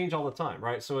they change all the time,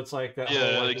 right? So it's like that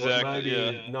whole like what might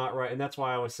be not right, and that's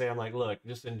why I was saying like, look,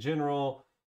 just in general,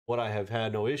 what I have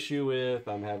had no issue with,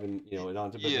 I'm having it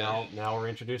on. But now we're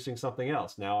introducing something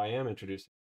else. Now I am introducing.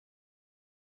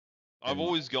 I've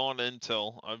always gone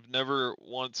Intel. I've never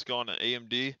once gone to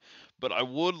AMD, but I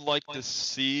would like to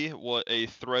see what a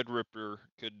Threadripper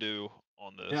could do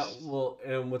on this. Yeah, well,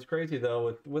 and what's crazy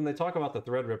though, when they talk about the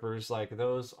Threadrippers, like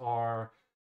those are,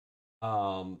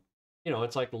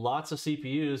 it's like lots of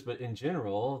CPUs, but in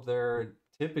general, they're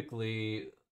typically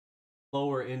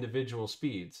lower individual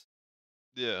speeds.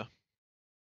 Yeah.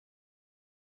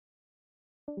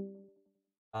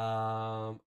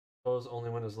 Those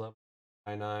only Windows 11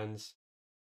 i9s.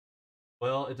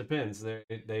 Well, it depends.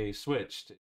 They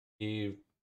switched. The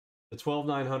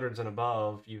 12900s and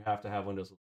above, you have to have Windows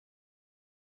 11,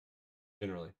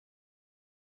 generally.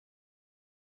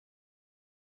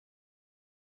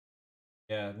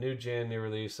 Yeah, new gen, new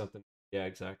release, something. Yeah,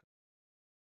 exactly.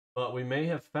 But we may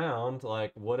have found,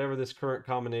 like, whatever this current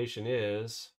combination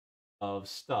is of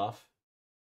stuff.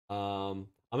 I'm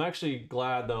actually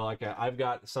glad, though, like, I've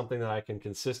got something that I can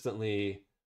consistently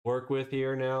work with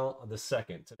here now. The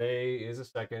second. Today is a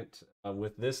second.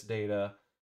 With this data,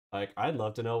 like, I'd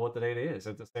love to know what the data is.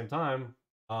 At the same time,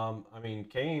 I mean,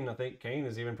 I think Kane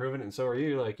has even proven it, and so are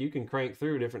you. Like, you can crank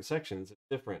through different sections. It's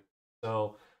different.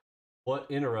 So, what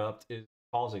interrupt is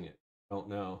causing it? I don't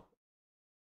know.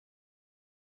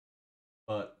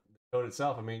 But the code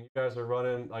itself, I mean, you guys are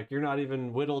running like you're not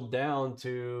even whittled down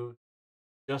to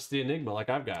just the Enigma. Like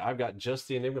I've got just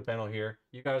the Enigma panel here.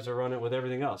 You guys are running with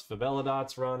everything else.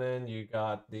 Fibelidot's running. You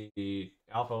got the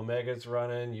Alpha Omega's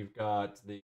running. You've got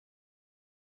the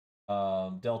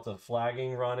Delta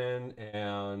flagging running,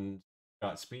 and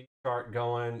got speed chart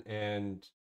going, and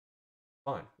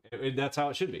fine. That's how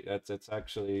it should be. It's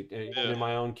actually in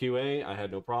my own QA. I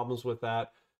had no problems with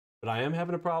that, but I am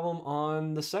having a problem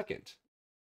on the second.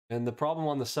 And the problem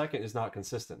on the second is not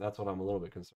consistent. That's what I'm a little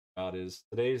bit concerned about is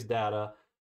today's data,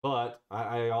 but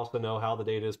I also know how the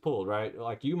data is pulled, right?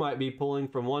 Like you might be pulling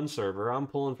from one server, I'm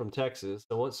pulling from Texas.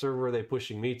 So what server are they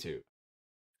pushing me to?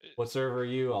 What server are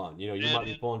you on? You might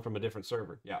be pulling from a different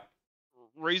server. Yeah.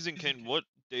 Raising Cane, what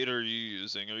data are you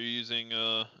using? Are you using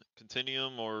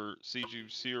Continuum or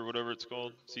CQC or whatever it's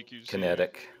called? CQC?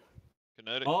 Kinetic.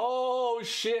 Oh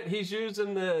shit, he's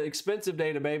using the expensive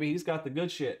data, baby. He's got the good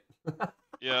shit.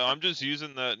 Yeah, I'm just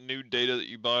using that new data that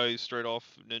you buy straight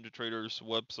off NinjaTrader's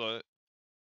website.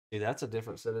 See, that's a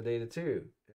different set of data too.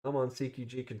 I'm on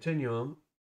CQG Continuum.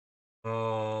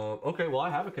 Okay, well I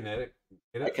have a kinetic.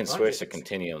 I can switch to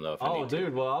Continuum though if I need to.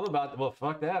 Dude, well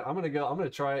fuck that. I'm gonna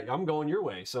try it. I'm going your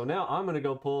way. So now I'm gonna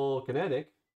go pull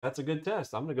kinetic. That's a good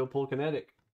test. I'm gonna go pull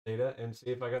kinetic data and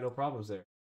see if I got no problems there.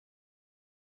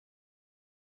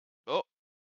 Oh.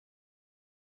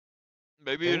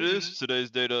 Maybe it is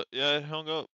today's data. Yeah, it hung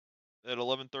up at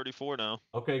 11:34 now.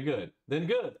 Okay, good. Then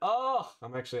good. Oh,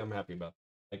 I'm happy about it.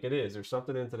 Like it is. There's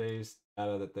something in today's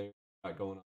data that they got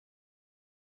going on.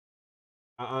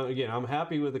 Again, I'm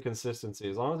happy with the consistency.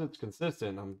 As long as it's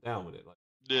consistent, I'm down with it. Like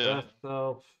yeah.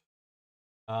 So,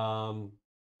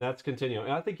 that's Continuum.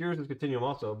 And I think yours is Continuum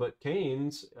also. But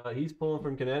Kane's, he's pulling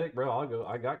from Kinetic, bro.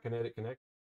 I got Kinetic Connect.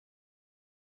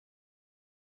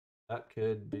 That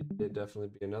could definitely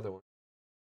be another one.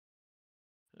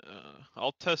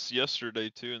 I'll test yesterday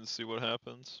too and see what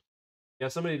happens. Yeah,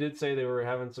 somebody did say they were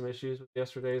having some issues with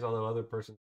yesterday's, although other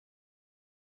person.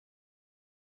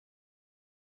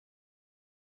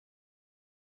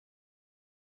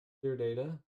 Clear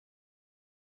data.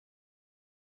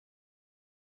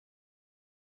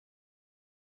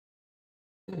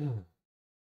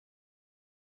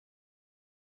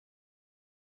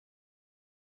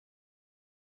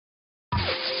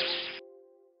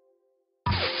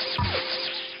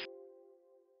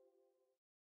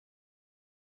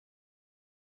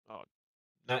 Oh,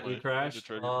 That you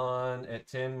crashed on at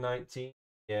 10:19.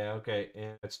 Yeah, okay,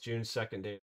 and it's June 2nd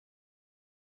data.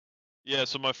 Yeah,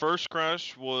 so my first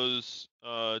crash was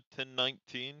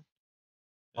 10:19,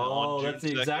 On Oh, June that's the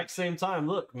 2nd. exact same time.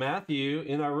 Look, Matthew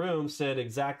in our room said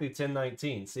exactly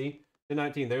 10:19. See,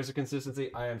 10:19. There's a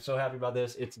consistency. I am so happy about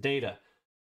this. It's data.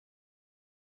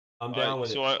 I'm down with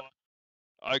So it.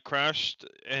 I crashed,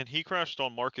 and he crashed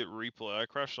on market replay. I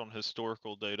crashed on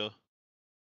historical data.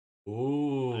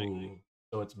 Ooh,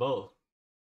 so it's both.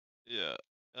 Yeah.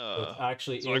 So it's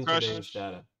actually So I in crashed. today's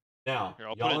data. Now, Here,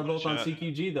 I'll put it y'all are in the both on chat.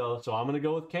 CQG though, so I'm gonna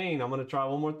go with Kane. I'm gonna try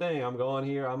one more thing. I'm going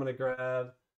here. I'm gonna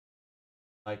grab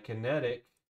my kinetic.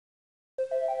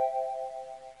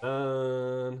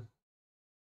 Done.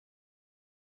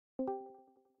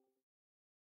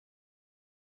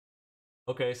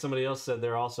 Okay, somebody else said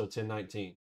they're also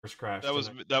 10:19. First crash. That was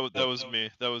me. That was me.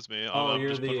 That was me. Oh, I'm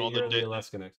just putting on the date.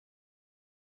 Aleska.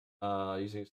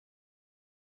 Using.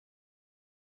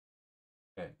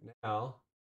 Okay, now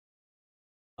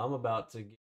I'm about to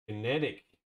get kinetic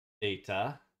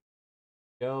data.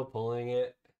 Go pulling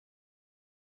it.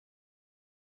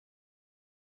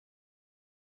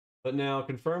 But now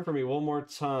confirm for me one more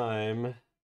time.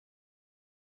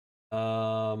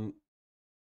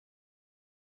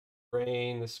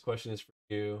 Brain, this question is for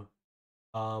you.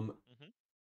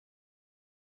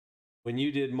 When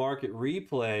you did market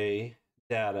replay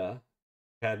data,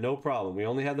 had no problem. We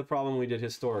only had the problem when we did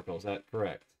historical. Is that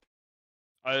correct?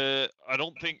 I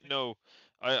don't think no.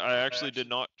 I actually did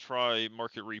not try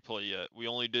market replay yet. We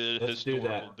only did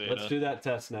historical data. Let's do that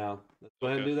test now. Let's go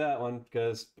ahead and do that one,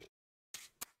 because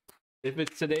if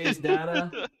it's today's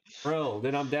data, bro,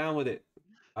 then I'm down with it.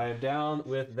 I am down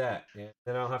with that. Yeah.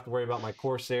 Then I don't have to worry about my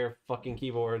Corsair fucking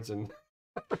keyboards and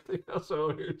everything else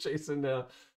over here chasing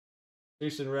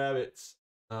rabbits.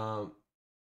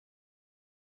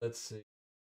 Let's see.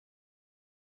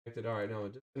 All right, now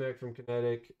disconnect from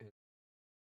kinetic and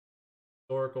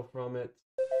historical from it.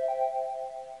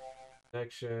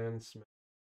 Connection,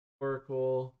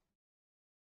 historical.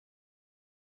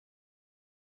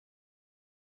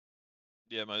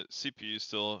 Yeah, my CPU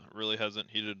still really hasn't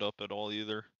heated up at all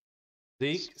either.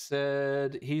 Zeke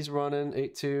said he's running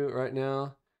 8.2 right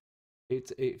now. 8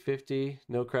 to 850.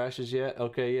 No crashes yet.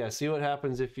 Okay, yeah. See what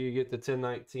happens if you get the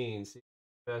 1019. See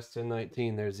best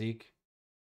 1019 there, Zeke.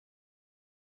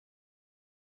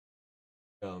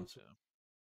 I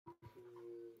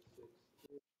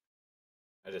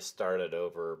just started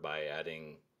over by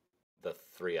adding the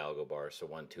 3 algo bars, so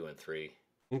 1, 2, and 3.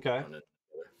 Okay.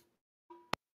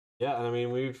 Yeah, and I mean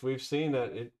we've seen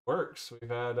that it works. We've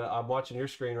had I'm watching your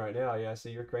screen right now. Yeah, I see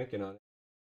you're cranking on it.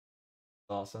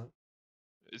 Awesome.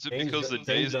 Is it because the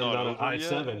day's not over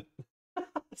I7.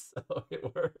 So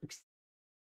it works.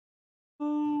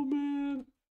 Oh man.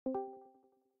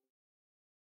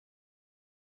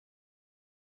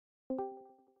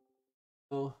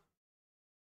 Oh.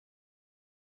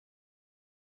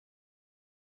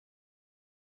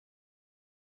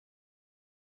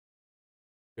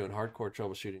 Doing hardcore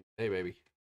troubleshooting today, baby.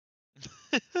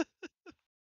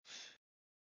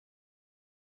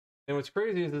 And what's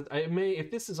crazy is that if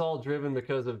this is all driven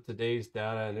because of today's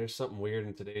data, and there's something weird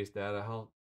in today's data,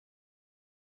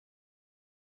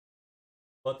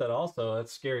 but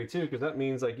that's scary too, because that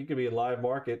means like you could be in live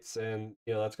markets and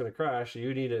that's going to crash. So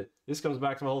you need to. This comes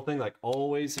back to my whole thing, like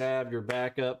always have your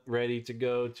backup ready to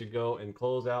go and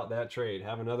close out that trade.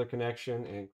 Have another connection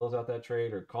and close out that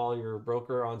trade, or call your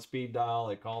broker on speed dial,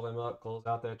 like call them up, close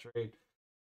out that trade.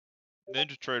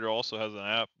 NinjaTrader also has an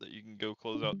app that you can go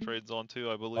close out trades on too,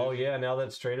 I believe. Oh yeah, now that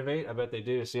it's Tradeovate, I bet they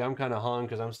do. See, I'm kind of hung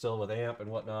because I'm still with AMP and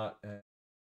whatnot. And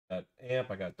at AMP,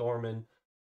 I got Dorman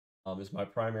is my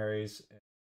primaries.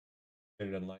 And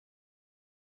it doesn't like.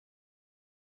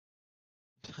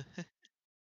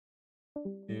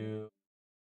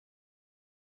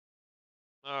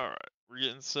 All right, we're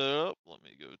getting set up. Let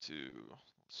me go to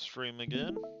stream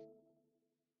again.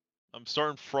 I'm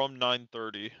starting from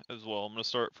 9:30 as well. I'm going to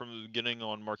start from the beginning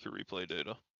on market replay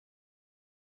data.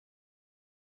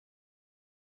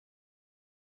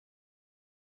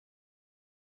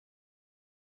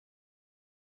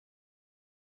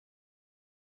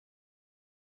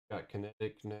 Got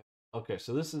kinetic now. Okay,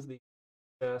 so this is the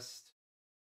test.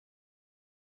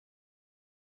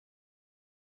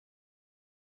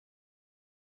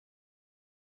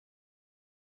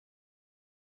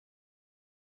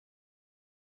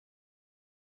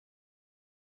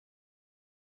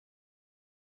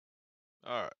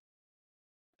 All right.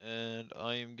 And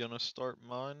I am going to start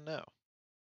mine now.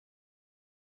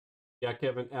 Yeah,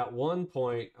 Kevin, at one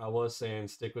point I was saying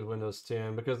stick with Windows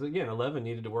 10 because again, 11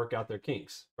 needed to work out their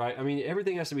kinks, right? I mean,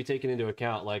 everything has to be taken into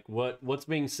account, like what's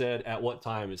being said at what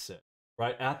time is said,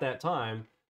 right? At that time,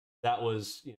 that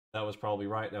was probably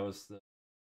right. That was the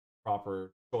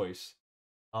proper choice.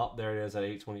 Oh, there it is at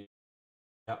 8:20.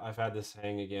 Yeah, I've had this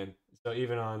hang again. So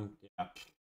even on, yeah,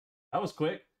 that was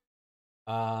quick.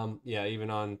 Yeah, even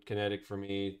on kinetic for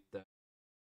me, the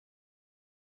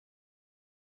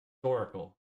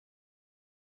historical.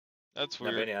 That's Now,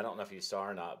 weird. Vinny, I don't know if you saw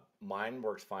or not. Mine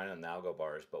works fine on the algo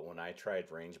bars, but when I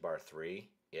tried range bar 3,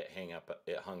 it hung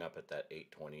up at that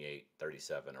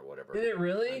 828.37 or whatever. Did it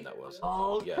really? And that was.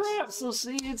 Oh, yes. crap. So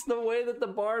see, it's the way that the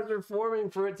bars are forming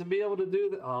for it to be able to do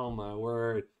that. Oh, my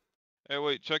word. Hey,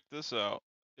 wait, check this out.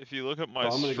 If you look at my I'm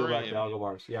going to stream, go back to algo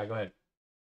bars. Yeah, go ahead.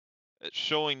 it's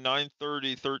showing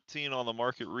 9:30:13 on the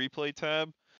market replay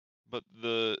tab, but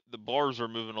the bars are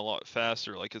moving a lot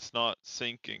faster. Like it's not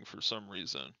syncing for some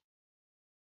reason.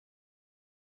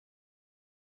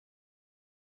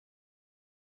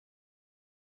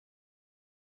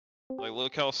 Like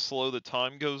look how slow the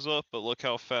time goes up, but look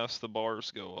how fast the bars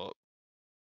go up.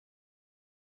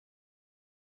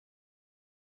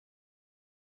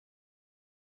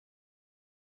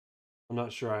 I'm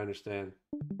not sure I understand.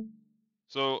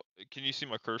 So can you see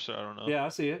my cursor? I don't know. Yeah, I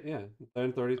see it. Yeah.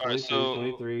 10, 30, All right, 22, so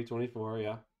 23, 24.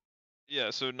 Yeah. yeah,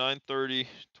 so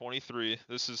 9:30:23.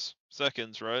 This is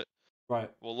seconds, right? Right.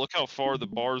 Well, look how far the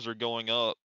bars are going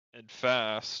up and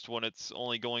fast when it's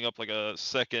only going up like a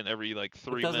second every like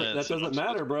 3 minutes. That doesn't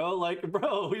matter, bro. Like,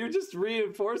 bro, you're just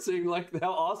reinforcing like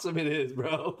how awesome it is,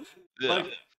 bro. Yeah. Like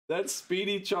that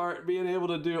speedy chart being able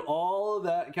to do all of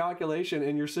that calculation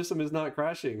and your system is not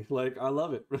crashing. Like, I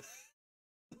love it.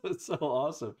 It's so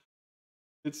awesome.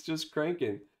 It's just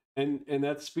cranking. And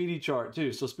that speedy chart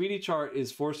too. So speedy chart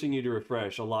is forcing you to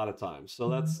refresh a lot of times. So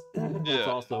that's Yeah.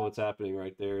 also what's happening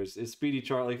right there. Is speedy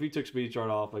chart, like if you took speedy chart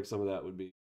off, like some of that would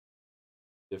be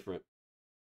different.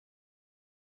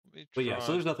 But yeah,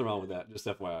 so there's nothing wrong with that. Just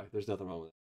FYI, there's nothing wrong with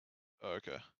it.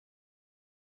 Okay.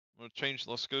 I'm gonna change.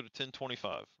 Let's go to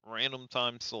 10:25. Random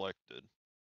time selected.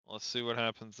 Let's see what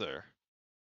happens there.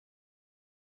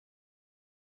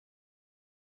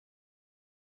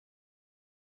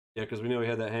 Yeah, because we know we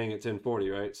had that hang at 1040,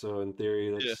 right? So in theory,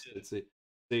 let's see.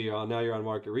 See, now you're on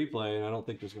market replay, and I don't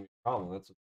think there's going to be a problem. That's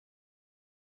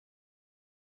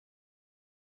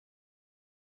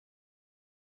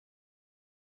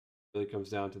really comes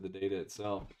down to the data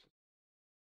itself.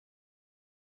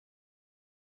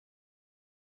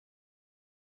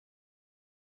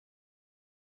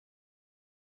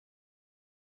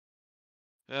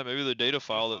 Yeah, maybe the data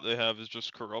file that they have is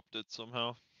just corrupted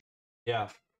somehow. Yeah.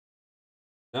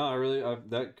 No,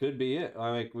 that could be it.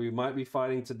 I mean, we might be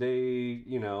fighting today,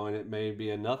 you know, and it may be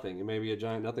a nothing. It may be a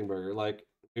giant nothing burger. Like,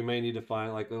 we may need to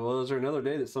find, like, well, is there another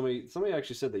day that somebody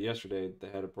actually said that yesterday they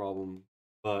had a problem,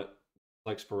 but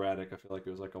like sporadic. I feel like it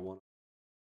was like a one.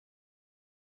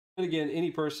 And again,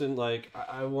 any person, like,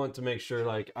 I want to make sure,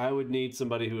 like, I would need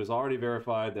somebody who is already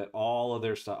verified that all of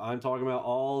their stuff, I'm talking about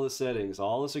all the settings,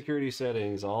 all the security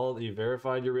settings, you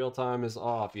verified your real time is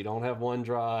off, you don't have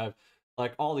OneDrive,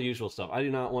 like all the usual stuff. I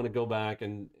do not want to go back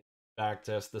and back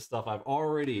test the stuff I've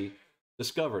already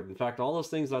discovered. In fact, all those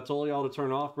things I told y'all to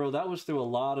turn off, bro, that was through a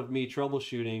lot of me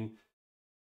troubleshooting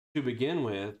to begin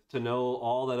with, to know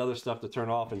all that other stuff to turn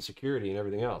off in security and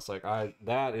everything else. Like,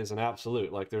 that is an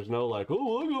absolute. Like, there's no like,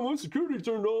 oh, I got my security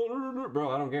turned on,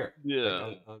 bro. I don't care.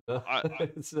 Yeah,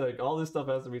 like, it's like all this stuff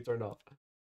has to be turned off.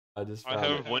 I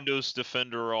have Windows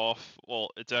Defender off. Well,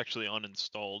 it's actually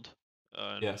uninstalled.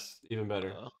 Yes, even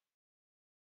better.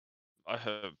 I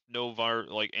have no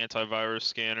antivirus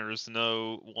scanners,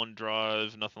 no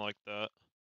OneDrive, nothing like that.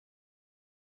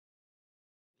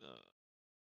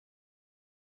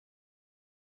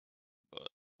 But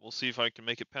we'll see if I can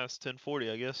make it past 1040,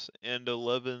 I guess. And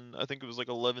 11, I think it was like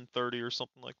 11:30 or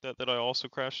something like that I also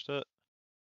crashed at.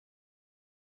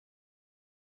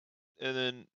 And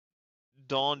then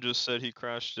Don just said he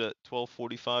crashed at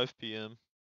 12:45 p.m.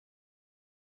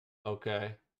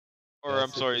 Okay. Or I'm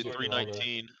sorry,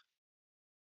 3:19.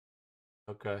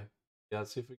 Okay. Yeah,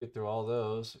 let's see if we get through all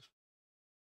those.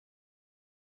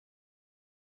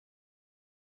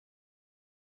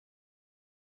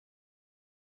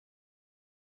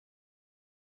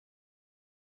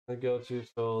 I go to,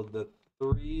 so the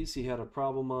threes he had a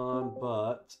problem on,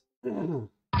 but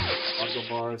auto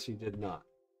bars he did not.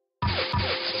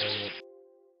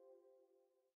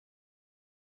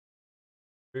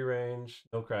 Free range,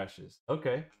 no crashes.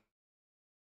 Okay.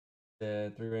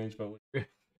 Three range, but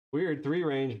weird. 3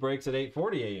 range breaks at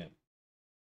 8:40 a.m.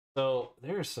 So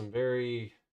there's some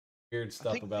very weird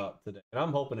stuff about today, and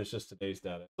I'm hoping it's just today's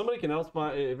data. If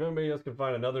anybody else can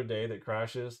find another day that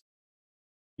crashes,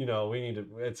 you know, we need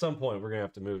to, at some point we're gonna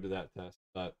have to move to that test.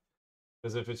 But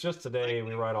because if it's just today,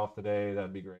 we write off today,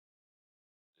 that'd be great.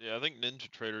 Yeah, I think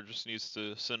NinjaTrader just needs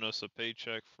to send us a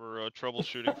paycheck for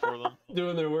troubleshooting for them.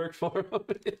 Doing their work for them.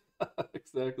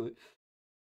 Exactly.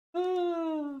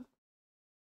 About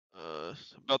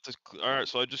to. All right,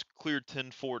 so I just cleared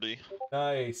 1040.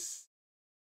 Nice.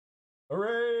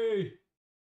 Hooray!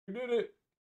 You did it.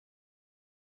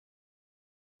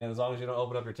 And as long as you don't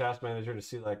open up your task manager to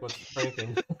see like what's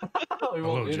cranking, we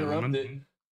won't interrupt it.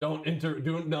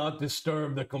 Do not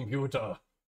disturb the computer.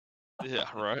 Yeah,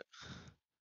 right.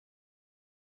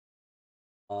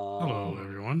 Hello,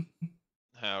 everyone.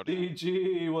 Howdy.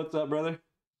 DG, what's up, brother?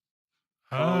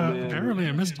 Oh man, apparently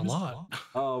I missed a lot.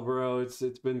 Oh, bro, it's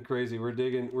been crazy. We're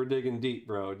digging deep,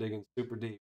 bro. Digging super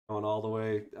deep, going all the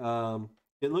way.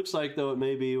 It looks like though it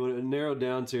may be what it narrowed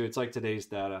down to. It's like today's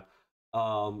data.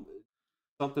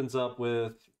 Something's up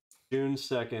with June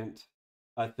 2nd,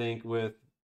 I think, with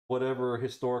whatever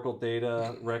historical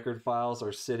data record files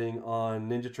are sitting on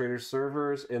NinjaTrader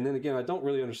servers. And then again, I don't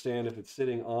really understand if it's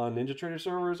sitting on NinjaTrader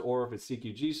servers or if it's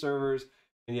CQG servers,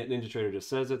 and yet NinjaTrader just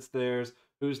says it's theirs.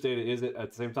 Whose data is it? At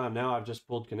the same time, now I've just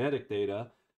pulled kinetic data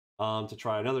to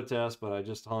try another test, but I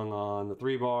just hung on the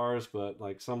 3 bars, but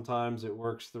like sometimes it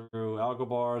works through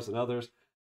AlgoBars and others.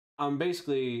 I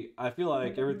feel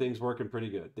like everything's working pretty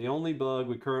good. The only bug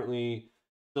we currently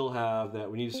still have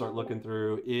that we need to start looking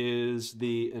through is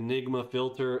the Enigma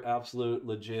filter, absolute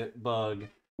legit bug.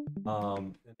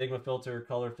 Enigma filter,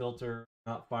 color filter,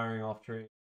 not firing off trade.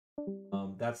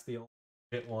 That's the only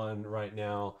legit one right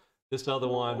now. This other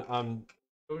one, I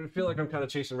feel like I'm kind of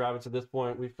chasing rabbits at this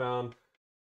point. We've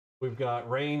got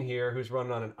Rain here, who's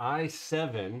running on an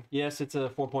i7. Yes, it's a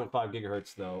 4.5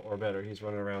 gigahertz though, or better. He's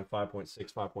running around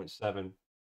 5.6, 5.7.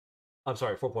 I'm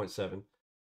sorry,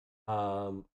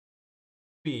 4.7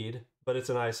 speed, but it's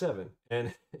an i7,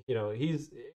 and you know he's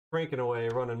cranking away,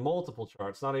 running multiple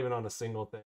charts, not even on a single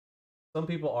thing. Some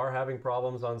people are having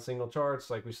problems on single charts.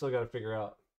 Like we still got to figure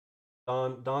out.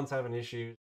 Don's having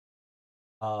issues.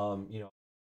 You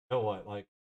know what? Like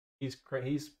he's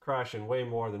crashing way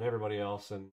more than everybody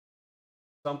else, and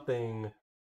something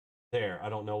there. I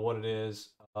don't know what it is.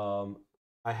 I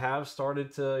have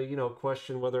started to,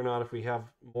 question whether or not if we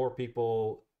have more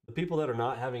people, the people that are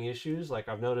not having issues, like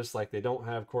I've noticed, like they don't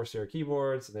have Corsair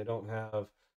keyboards and they don't have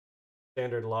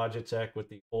standard Logitech with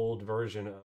the old version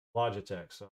of Logitech.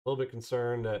 So I'm a little bit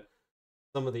concerned that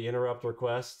some of the interrupt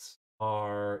requests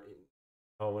are,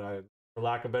 for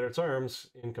lack of better terms,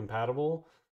 incompatible,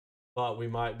 but we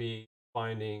might be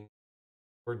finding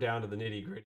we're down to the nitty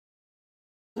gritty.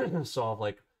 Solve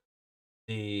like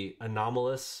the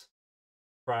anomalous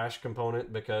crash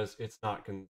component because it's not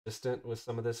consistent with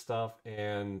some of this stuff,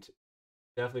 and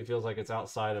definitely feels like it's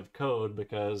outside of code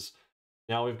because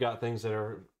now we've got things that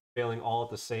are failing all at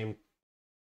the same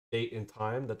date and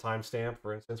time. The timestamp,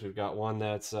 for instance, we've got one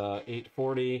that's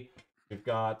 840. We've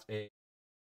got a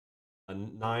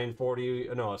 940.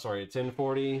 No, sorry, a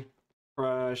 1040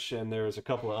 crash, and there's a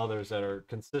couple of others that are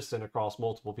consistent across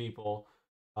multiple people.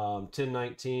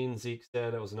 1019, Zeke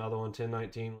said it was another one.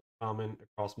 1019 was common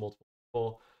across multiple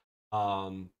people.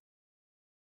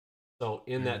 So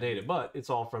in that data, but it's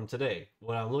all from today.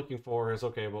 What I'm looking for is,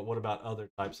 okay, but what about other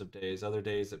types of days? Other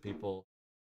days that people,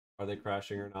 are they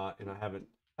crashing or not? And I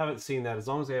haven't seen that. As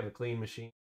long as they have a clean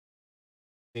machine,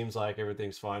 seems like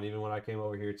everything's fine. Even when I came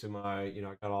over here to my,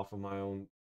 I got off of my own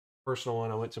personal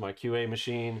one, I went to my QA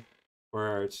machine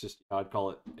where it's just, I'd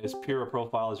call it as pure a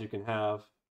profile as you can have.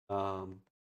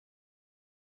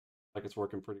 Like it's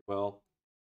working pretty well.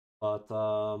 But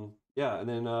yeah, and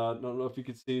then I don't know if you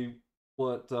could see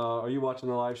what are you watching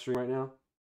the live stream right now?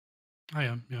 I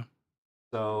am, yeah.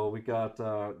 So we got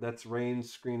that's Rain's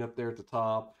screen up there at the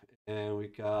top, and we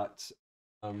got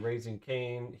Raising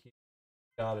Cane. He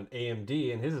got an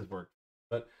AMD, and his has worked.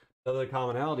 But the other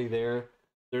commonality there,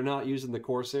 they're not using the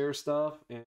Corsair stuff,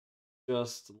 and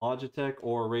just Logitech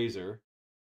or Razer.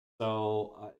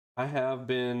 So I have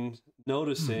been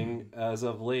noticing as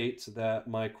of late that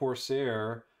my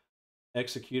Corsair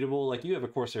executable, like you have a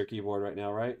Corsair keyboard right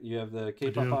now, right? You have the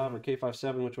K55 or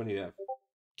K57. Which one do you have?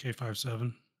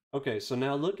 K57. Okay, so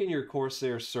now look in your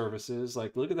Corsair services.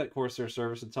 Like, look at that Corsair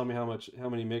service and tell me how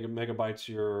many megabytes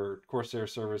your Corsair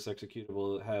service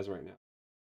executable has right now.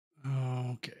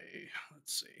 Okay,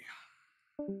 let's see.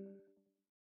 I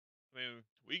mean,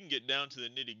 we can get down to the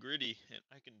nitty gritty, and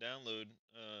I can download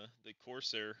the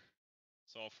Corsair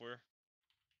software.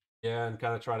 Yeah, and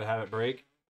kind of try to have it break.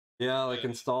 Yeah, like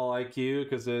install IQ,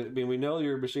 because we know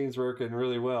your machine's working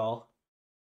really well,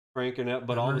 cranking it,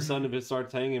 but all of a sudden if it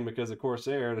starts hanging because of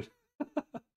Corsair.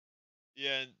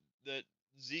 Yeah, and that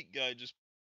Zeke guy just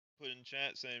put in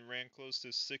chat saying ran close to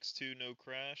 6.2 no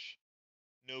crash.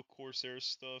 No Corsair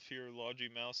stuff here. Logi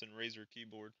mouse and Razer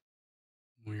keyboard.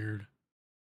 Weird.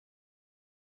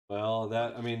 Well,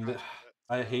 that I mean,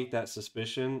 I hate that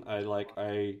suspicion. I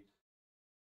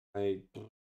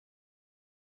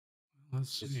Let's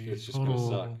see. it's just gonna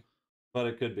suck, but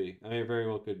it could be. I mean, it very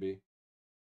well could be.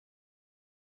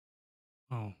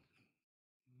 Oh,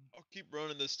 I'll keep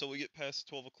running this till we get past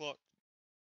 12 o'clock.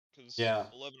 Because Yeah.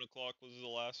 11 o'clock was the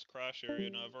last crash area,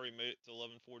 and I've already made it to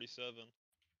 11:47.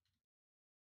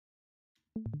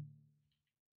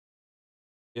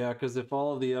 Yeah, because if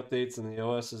all of the updates and the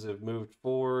OSs have moved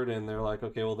forward and they're like,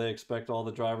 okay, well, they expect all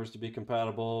the drivers to be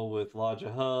compatible with Logi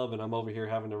Hub, and I'm over here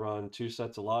having to run 2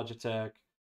 sets of Logitech.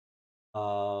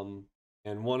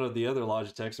 And one of the other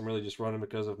Logitechs I'm really just running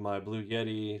because of my Blue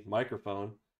Yeti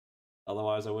microphone.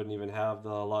 Otherwise, I wouldn't even have the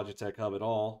Logitech Hub at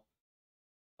all.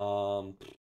 So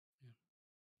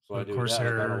I do that.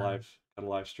 I got a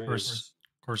live stream.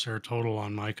 Corsair total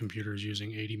on my computer is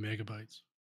using 80 megabytes.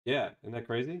 Yeah, isn't that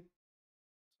crazy?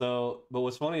 So, but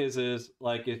what's funny is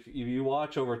like if you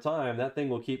watch over time, that thing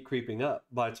will keep creeping up.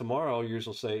 By tomorrow, yours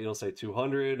will say it'll say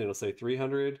 200, it'll say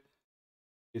 300.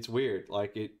 It's weird.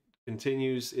 Like it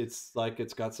continues. It's like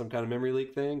it's got some kind of memory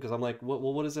leak thing. Because I'm like,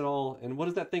 what is it all? And what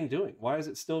is that thing doing? Why is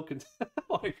it still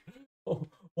like?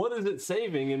 What is it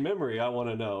saving in memory? I want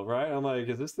to know, right? I'm like,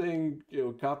 is this thing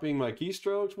copying my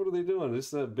keystrokes? What are they doing? Is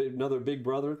this another Big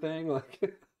Brother thing? Like,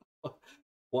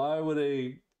 why would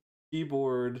a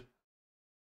keyboard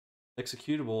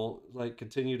executable like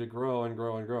continue to grow and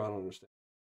grow and grow? I don't understand.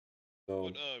 So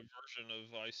what version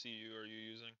of ICU are you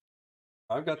using?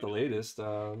 I've got the latest.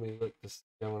 Let me look this.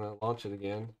 I'm gonna launch it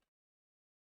again.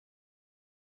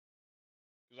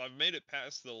 Because I've made it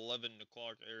past the 11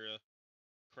 o'clock area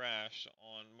crash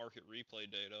on market replay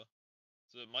data,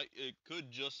 so it could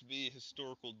just be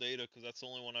historical data because that's the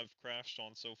only one I've crashed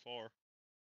on so far.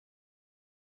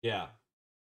 Yeah.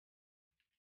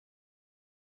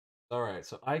 All right.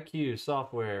 So IQ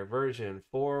software version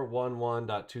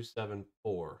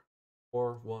 411.274.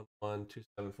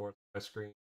 411.274. My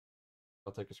screen.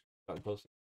 I'll take a screenshot and post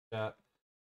it in the chat,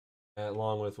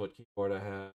 along with what keyboard I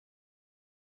have.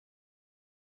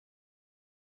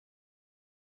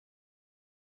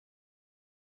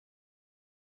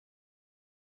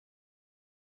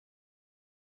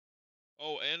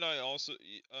 Oh, and I also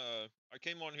I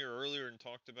came on here earlier and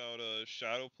talked about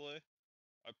shadow play.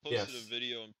 I posted a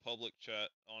video in public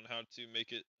chat on how to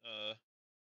make it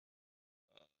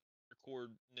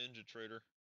record NinjaTrader.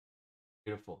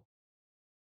 Beautiful.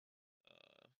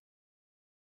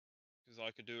 Because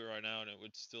I could do it right now and it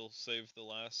would still save the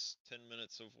last 10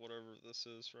 minutes of whatever this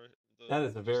is, right? That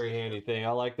is a very handy thing.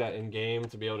 I like that in game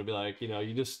to be able to be like,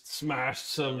 you just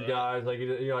smashed some guys. Like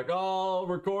you're like, oh,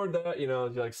 record that. You're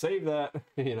like, save that.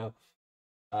 Then you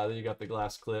got the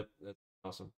glass clip. That's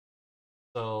awesome.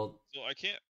 So I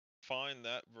can't find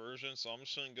that version, so I'm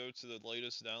just gonna go to the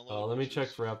latest download. Let me check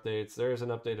for updates. There's an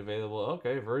update available.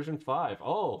 Okay, version 5.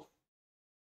 Oh.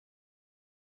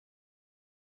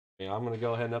 Yeah, I'm gonna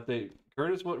go ahead and update.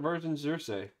 Curtis, what version does yours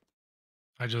say?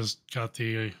 I just got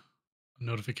the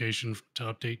notification to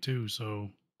update too, so.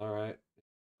 All right.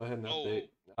 Go ahead and update.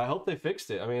 I hope they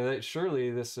fixed it. I mean,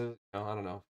 surely this is, I don't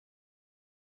know.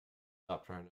 Stop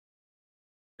trying to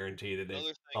guarantee that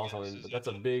they saw something, but that's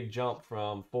a big jump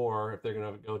from 4 if they're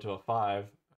going to go to a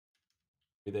 5.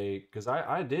 Because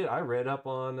I read up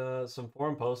on some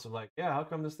forum posts of like, yeah, how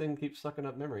come this thing keeps sucking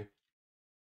up memory?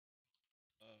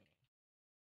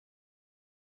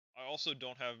 I also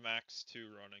don't have Max 2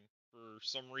 running. For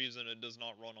some reason, it does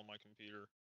not run on my computer.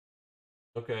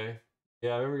 Okay.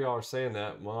 Yeah, I remember y'all were saying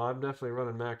that. Well, I'm definitely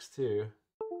running Max 2.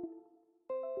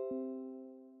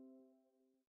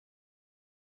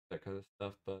 That kind of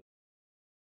stuff, but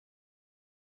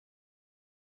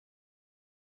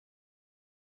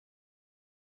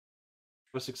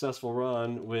a successful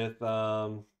run with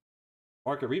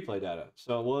market replay data.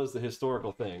 So it was the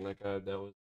historical thing. Like that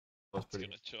was pretty.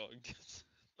 It's gonna chug.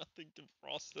 Nothing to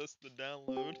process the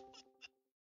download.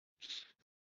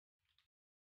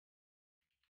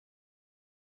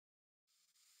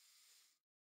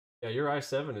 Yeah, your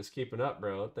i7 is keeping up,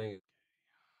 bro. That thing is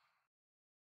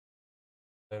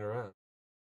staying around.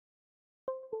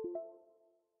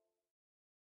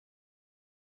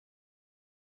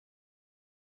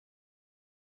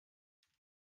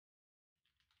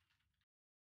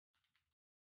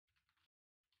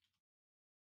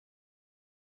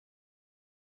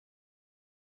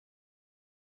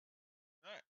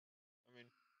 Alright. I mean,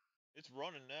 it's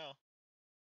running now.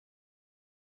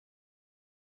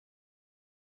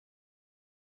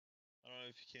 I don't know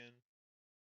if you can.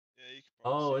 Yeah, you can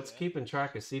probably Oh, it's keeping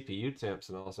track of CPU temps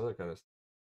and all this other kind of stuff.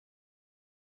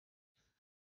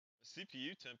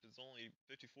 CPU temp is only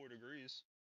 54 degrees.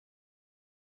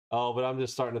 Oh, but I'm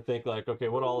just starting to think like, okay,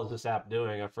 what all is this app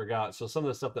doing? I forgot. So some of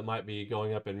the stuff that might be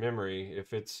going up in memory,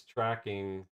 if it's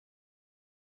tracking.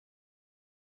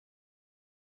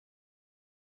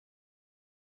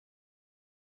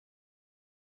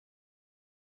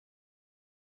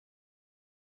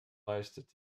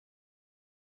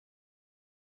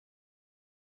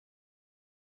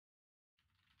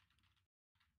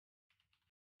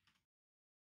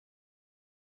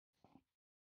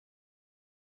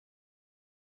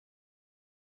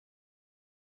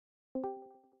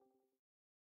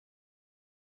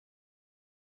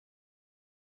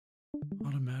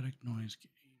 Automatic noise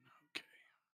gain. Okay.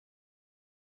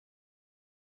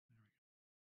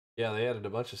 Yeah, they added a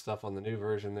bunch of stuff on the new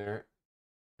version there.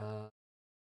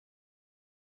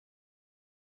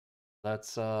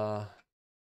 That's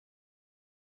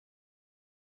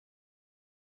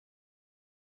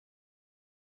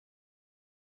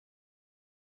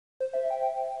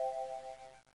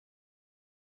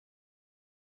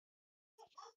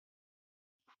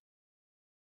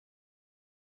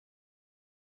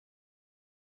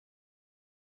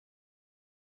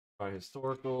by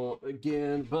historical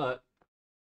again, but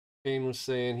Kane was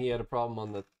saying he had a problem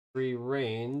on the 3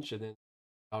 range and then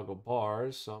toggle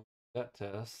bars, so that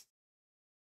test.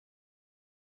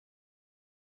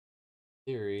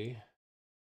 Theory.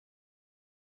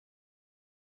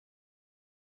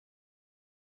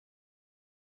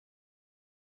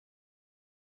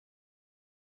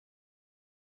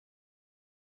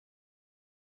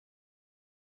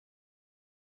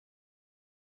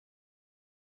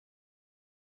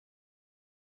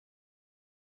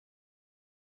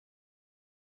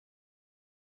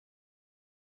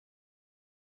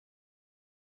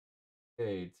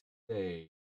 Today.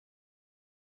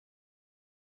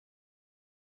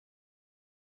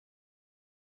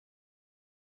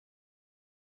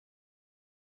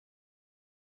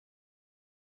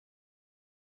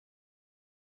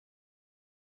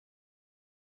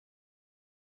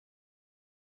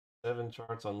 Seven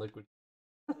charts on liquid.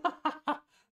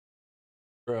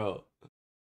 Bro.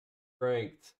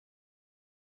 Ranked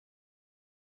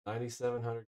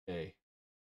 9,700K.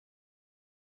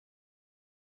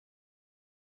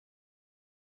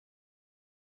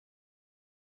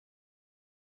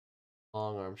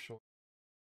 Long arm short.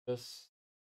 This.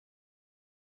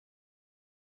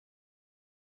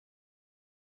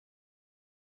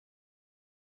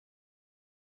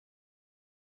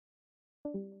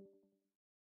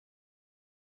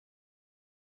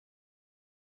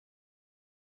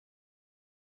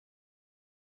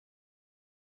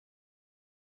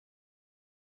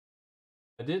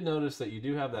 I did notice that you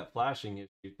do have that flashing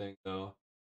issue thing though.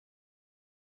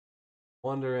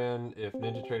 Wondering if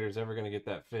NinjaTrader is ever going to get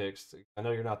that fixed. I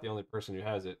know you're not the only person who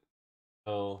has it,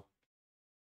 so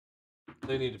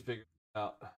they need to figure it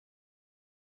out.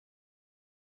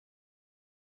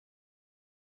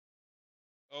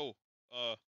 Oh,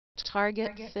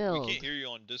 Target we filled. can't hear you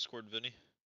on Discord, Vinny.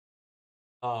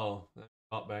 Oh, that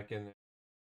got back in there.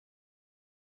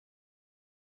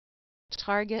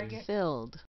 Target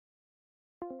filled.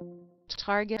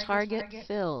 Target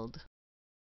filled.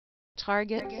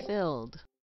 Target filled.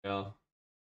 Yeah.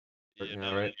 Yeah,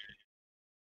 Now, now right?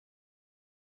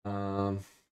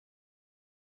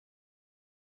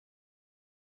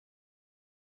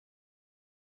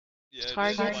 yeah, it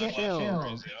Target is flashing filled.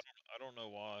 crazy. I don't know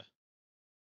why.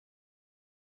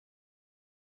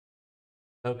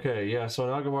 Okay, yeah, so in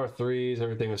AlgoBar 3s,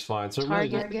 everything was fine. So it really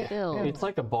Target filled. it's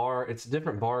like a bar, it's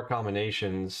different bar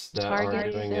combinations that are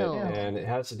Target doing filled. it, and it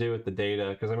has to do with the data,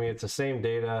 because I mean, it's the same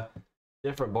data,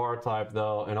 different bar type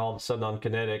though, and all of a sudden on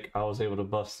Kinetic, I was able to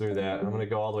bust through that. I'm going to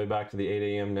go all the way back to the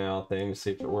 8 a.m. now thing to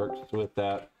see if it works with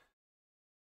that.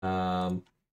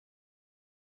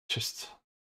 Just...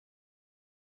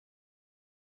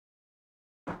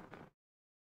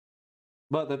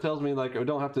 But that tells me like I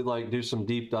don't have to like do some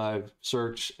deep dive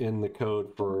search in the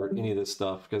code for any of this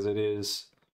stuff because it is.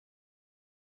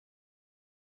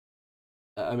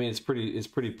 I mean, it's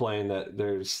pretty plain that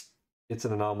it's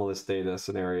an anomalous data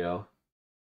scenario.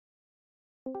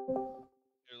 Here,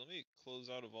 let me close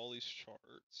out of all these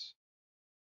charts.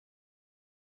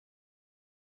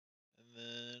 And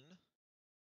then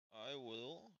I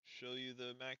will show you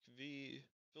the MACV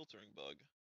filtering bug.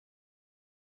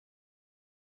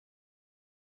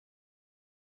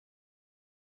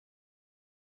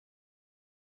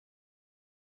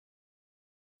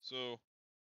 So,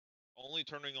 only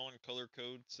turning on color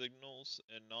code signals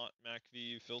and not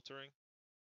MACV filtering.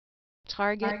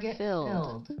 Target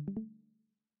filled. Let's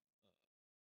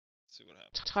see what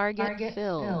happens. Target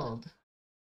filled.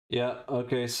 Yeah,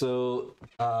 okay, so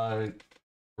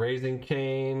Raising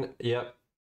Cane, yep,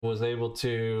 was able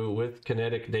to, with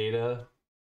kinetic data,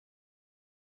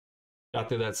 got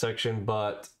through that section,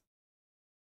 but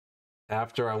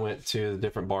after I went to the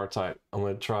different bar type, I'm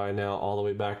going to try now all the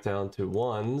way back down to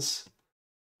ones,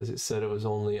 because it said it was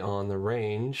only on the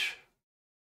range.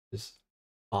 It's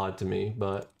odd to me,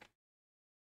 but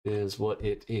it is what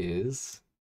it is.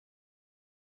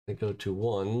 I go to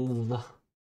ones.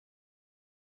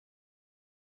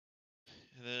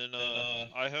 And then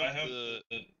I have the.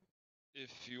 If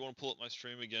you want to pull up my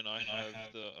stream again, I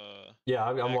have the. Yeah,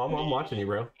 I'm watching you,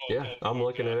 bro. Yeah, I'm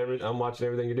looking at I'm watching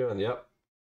everything you're doing. Yep.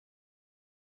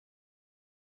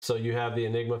 So you have the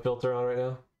Enigma filter on right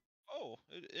now? Oh,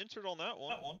 it entered on that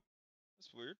one.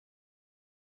 That's weird.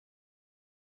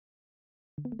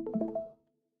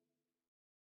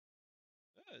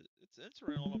 Yeah, it's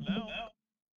entering on them now.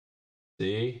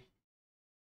 See?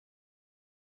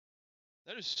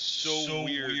 That is so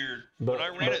weird. But, when I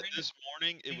ran it this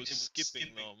morning, it was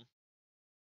skipping them.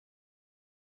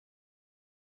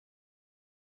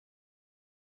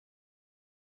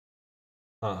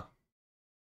 Huh.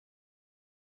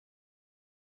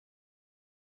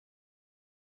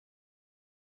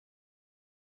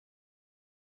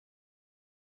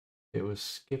 It was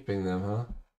skipping them, huh?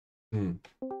 Hmm.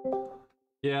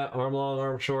 Yeah, arm long,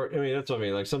 arm short. I mean, that's what I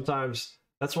mean. Like sometimes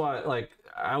that's why, like,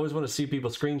 I always want to see people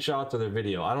screenshots of their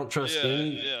video. I don't trust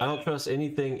I don't trust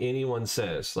anything anyone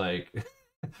says. Like,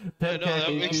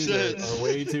 peptech issues are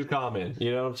way too common.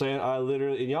 You know what I'm saying? I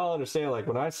literally, and y'all understand. Like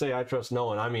when I say I trust no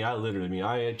one, I mean I literally mean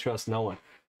I trust no one.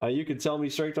 You can tell me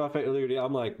straight off at liberty.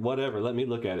 I'm like, whatever. Let me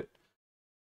look at it.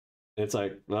 It's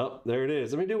like, well, there it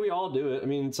is. I mean, do we all do it? I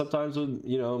mean, sometimes with,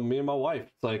 you know, me and my wife,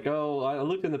 it's like, oh, I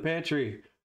looked in the pantry.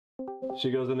 She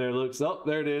goes in there, looks, oh,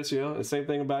 there it is, you know, the same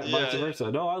thing about vice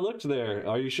versa. No, I looked there.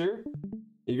 Are you sure?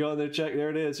 You go in there, check,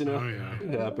 there it is, you know. Oh,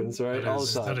 yeah. It happens, right? All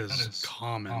the time. That is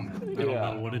common. I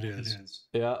don't know what it is.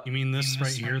 Yeah. You mean this right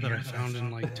here that I found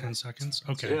in like 10 seconds?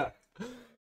 Okay. Yeah.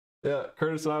 Yeah,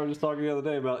 Curtis and I were just talking the other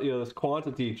day about, you know, this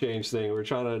quantity change thing. We're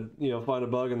trying to, you know, find a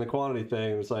bug in the quantity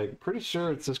thing. It's like, pretty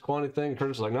sure it's this quantity thing.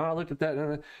 Curtis was like, no, I looked at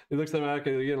that. He looks at the back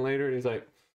again later, and he's like,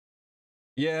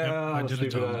 yeah, yep,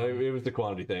 it was the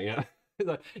quantity thing. Yeah.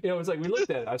 Like, you know, it's like we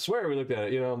looked at it. I swear we looked at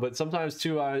it, you know, but sometimes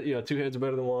two heads are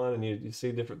better than one, and you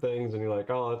see different things, and you're like,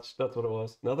 oh, that's what it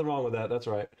was. Nothing wrong with that. That's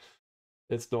right.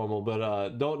 It's normal,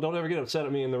 but don't ever get upset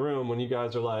at me in the room when you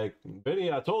guys are like,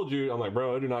 Vinny, I told you. I'm like,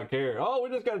 bro, I do not care. Oh, we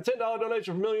just got a $10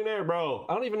 donation from Millionaire, bro.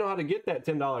 I don't even know how to get that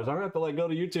 $10. I'm gonna have to like go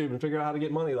to YouTube and figure out how to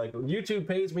get money. Like YouTube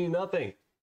pays me nothing.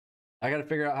 I got to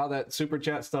figure out how that super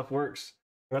chat stuff works.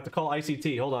 I have to call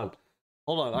ICT. Hold on.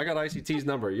 I got ICT's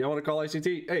number. You want to call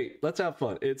ICT? Hey, let's have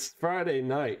fun. It's Friday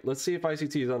night. Let's see if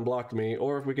ICT has unblocked me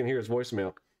or if we can hear his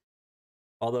voicemail.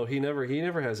 Although he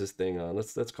never has his thing on.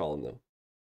 Let's call him though.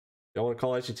 Y'all want to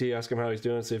call ICT, ask him how he's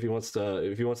doing, see if he wants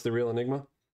the real Enigma?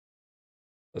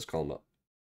 Let's call him up.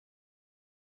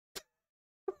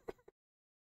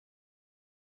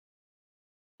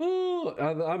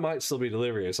 Oh, I might still be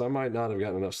delirious. I might not have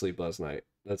gotten enough sleep last night.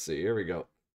 Let's see. Here we go.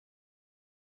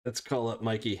 Let's call up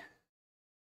Mikey.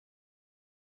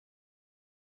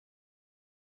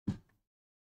 See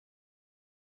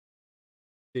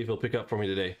if he'll pick up for me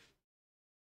today.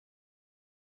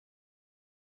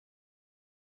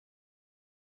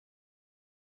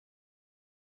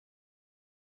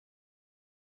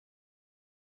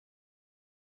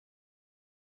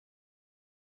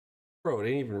 Bro, it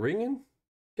ain't even ringing?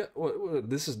 What,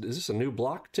 is this a new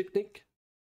block technique?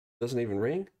 Doesn't even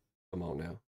ring? Come on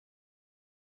now.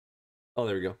 Oh,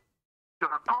 there we go. Your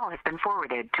call has been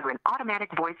forwarded to an automatic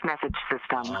voice message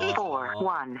system.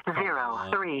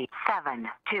 4103727.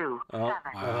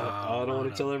 I don't want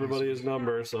to tell everybody his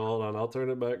number, so hold on. I'll turn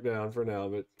it back down for now,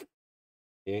 but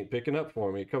he ain't picking up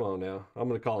for me. Come on now. I'm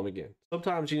going to call him again.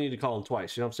 Sometimes you need to call him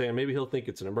twice. You know what I'm saying? Maybe he'll think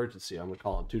it's an emergency. I'm going to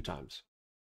call him 2 times.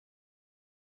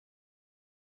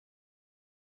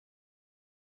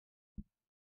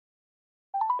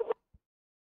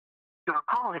 Your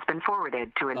call has been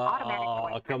forwarded to an automatic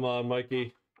voice. Oh, come on,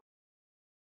 Mikey.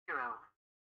 0.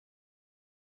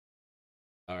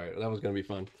 All right, that was going to be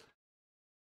fun.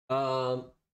 Yeah,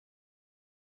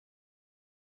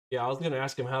 I was going to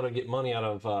ask him how to get money out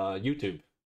of YouTube.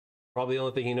 Probably the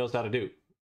only thing he knows how to do.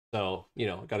 So, you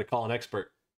know, got to call an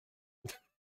expert.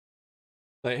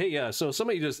 Like, hey, yeah, so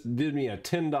somebody just did me a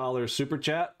 $10 super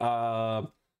chat.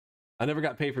 I never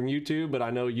got paid from YouTube, but I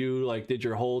know you like did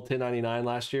your whole 1099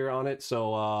 last year on it.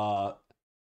 So,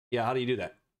 yeah, how do you do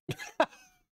that?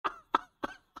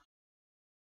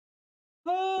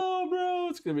 Oh, bro,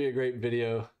 it's going to be a great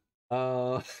video.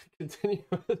 Continue.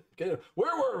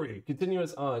 Where were we?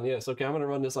 Continuous on. Yes. Okay. I'm gonna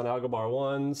run this on AlgoBar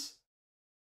 1s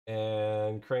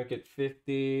and crank it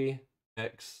 50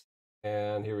 X.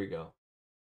 And here we go.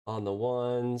 On the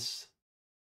 1s.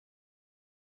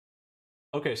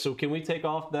 Okay, so can we take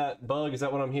off that bug? Is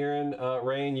that what I'm hearing?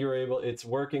 Rain, you were able, it's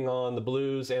working on the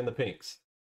blues and the pinks.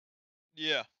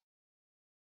 Yeah.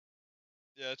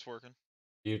 Yeah, it's working.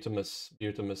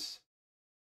 Butamus.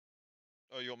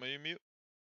 Oh, you want me to mute?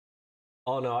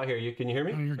 Oh, no, I hear you. Can you hear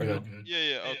me? Oh, you're good. No? Good.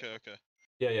 Yeah, okay.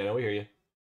 Yeah, no, we hear you.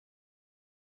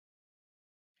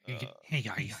 Hey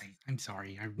guys, I'm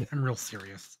sorry. I'm real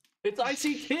serious. It's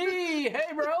ICT! Hey,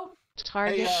 bro!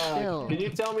 Target filled. Can you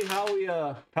tell me how we,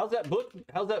 how's that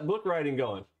book writing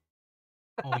going?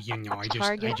 Oh, you know, I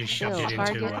just shoved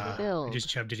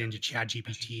it into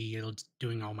ChatGPT. It's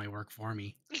doing all my work for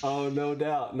me. Oh, no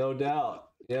doubt.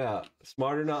 Yeah,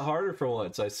 smarter, not harder for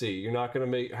once. I see. You're not gonna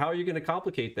make. How are you gonna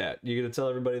complicate that? You're gonna tell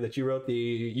everybody that you wrote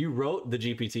the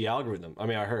GPT algorithm. I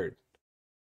mean, I heard.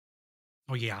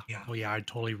 Oh yeah. I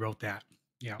totally wrote that.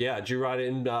 Yeah. Yeah. Did you write it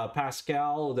in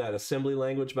Pascal, that assembly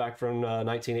language back from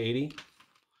 1980?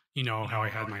 You know how I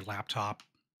had my laptop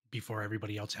before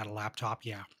everybody else had a laptop?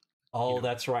 Yeah. Oh,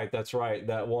 that's right.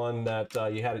 That one that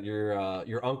you had at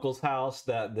your uncle's house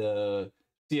that the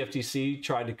CFTC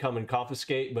tried to come and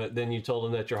confiscate, but then you told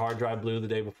them that your hard drive blew the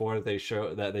day before that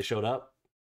they showed up.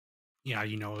 Yeah,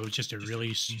 you know, it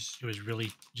was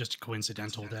really just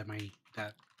coincidental that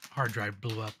that hard drive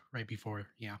blew up right before.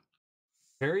 Yeah.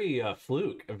 Very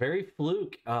fluke.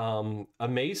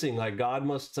 Amazing. Like God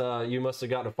you must have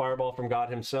gotten a fireball from God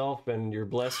himself, and you're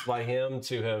blessed by him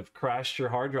to have crashed your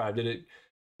hard drive.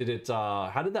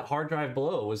 How did that hard drive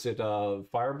blow? Was it a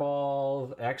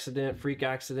fireball accident, freak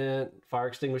accident, fire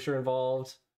extinguisher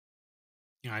involved?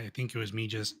 Yeah, I think it was me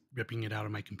just ripping it out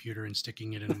of my computer and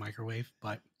sticking it in a microwave,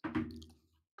 but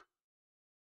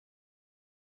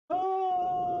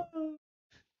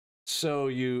So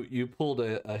you pulled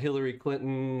a Hillary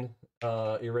Clinton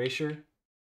erasure?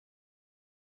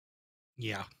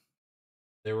 Yeah.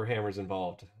 There were hammers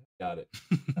involved. Got it.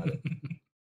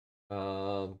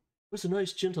 There's a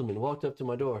nice gentleman walked up to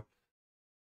my door.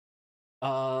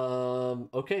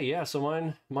 Okay, yeah, so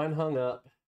mine hung up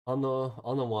on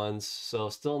the ones, so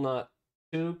still not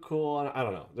too cool. I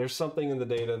don't know. There's something in the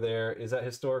data there. Is that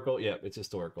historical? Yep, it's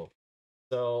historical.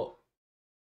 So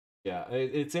yeah,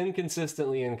 it's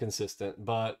inconsistently inconsistent,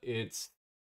 but it's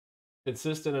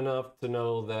consistent enough to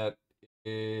know that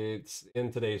it's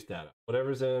in today's data.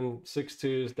 Whatever's in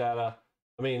 6.2's data.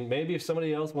 I mean, maybe if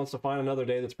somebody else wants to find another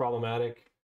day that's problematic,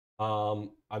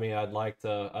 I mean, I'd like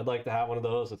to have one of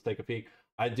those. Let's take a peek.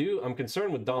 I'm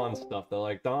concerned with Don's stuff though.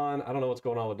 Like Don, I don't know what's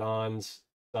going on with Don's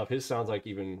stuff. His sounds like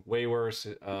even way worse.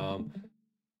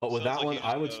 But with that one,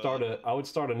 I would start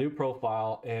a new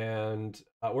profile. And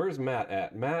where's Matt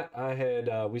at? Matt,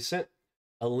 we sent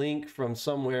a link from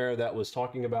somewhere that was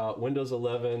talking about Windows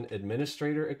 11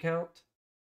 administrator account.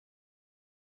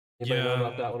 Anybody know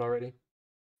about that one already?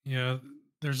 Yeah,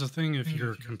 there's a thing if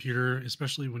your computer,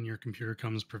 especially when your computer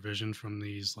comes provisioned from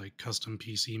these like custom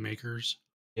PC makers.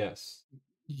 Yes.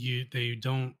 They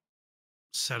don't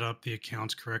set up the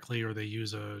accounts correctly, or they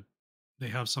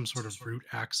have some sort of root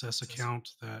access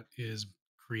account that is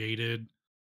created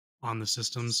on the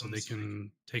system so they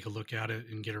can take a look at it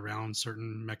and get around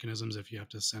certain mechanisms if you have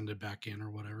to send it back in or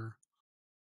whatever.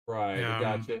 Right,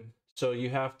 gotcha. So you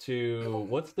have to,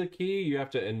 what's the key? You have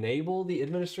to enable the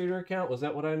administrator account? Was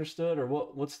that what I understood? Or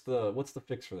what's the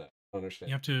fix for that? I don't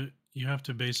understand. You have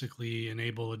to basically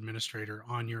enable administrator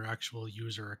on your actual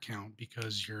user account,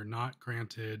 because you're not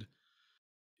granted,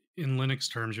 in Linux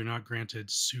terms, you're not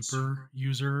granted super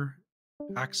user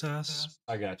access.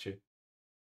 I got you.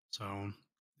 So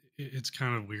it's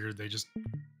kind of weird. They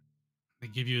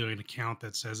give you an account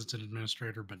that says it's an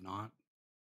administrator, but not.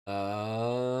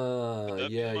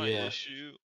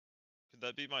 Issue? Could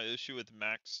that be my issue with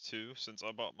Max too, since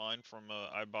I bought mine from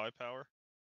iBuyPower?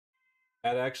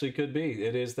 That actually could be.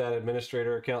 It is that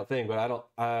administrator account thing, but I don't.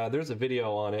 There's a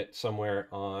video on it somewhere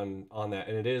on that,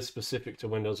 and it is specific to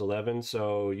Windows 11.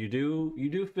 So you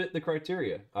do fit the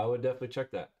criteria. I would definitely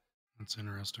check that. That's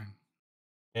interesting.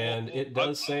 And it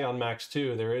does say on Max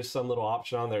 2, there is some little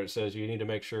option on there that says you need to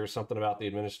make sure something about the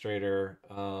administrator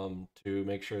to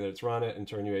make sure that it's run it and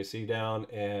turn UAC down.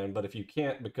 But if you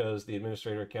can't, because the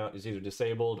administrator account is either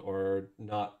disabled or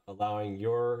not allowing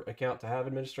your account to have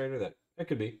administrator, that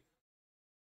could be.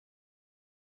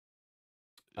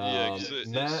 Yeah,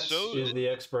 Matt is the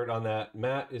expert on that.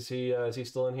 Matt, is he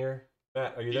still in here?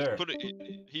 Matt, are you there?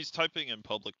 He's typing in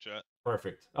public chat.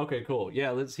 Perfect. Okay, cool.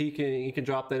 Yeah, he can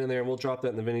drop that in there, and we'll drop that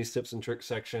in the Vinny's tips and tricks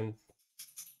section.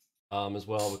 as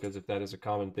well, because if that is a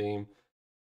common theme,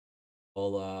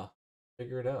 we'll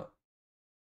figure it out.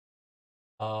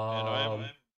 And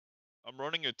I'm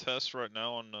running a test right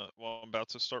now on well, I'm about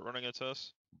to start running a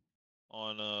test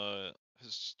on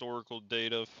historical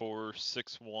data for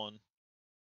 6-1.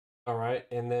 All right,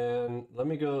 and then let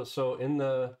me go. So in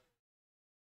the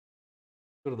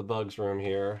go to the bugs room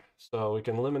here, so we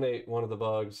can eliminate one of the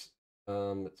bugs.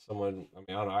 Someone, I mean,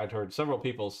 I don't know. I'd heard several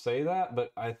people say that,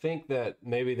 but I think that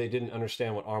maybe they didn't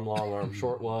understand what arm long, arm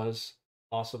short was,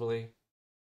 possibly.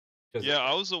 Yeah,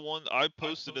 I was the one. I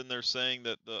posted in there saying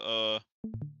that the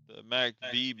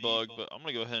MACD bug, but I'm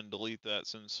gonna go ahead and delete that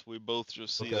since we both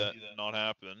just see that not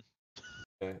happen.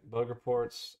 Okay, bug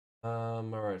reports. All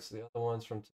right, so the other ones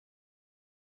from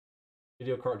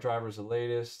video cart drivers, the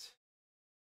latest.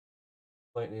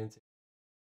 Lightning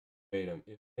datum.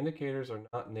 If indicators are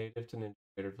not native to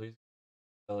NinjaTrader, please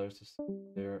sellers to see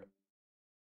their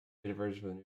native version of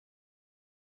the new.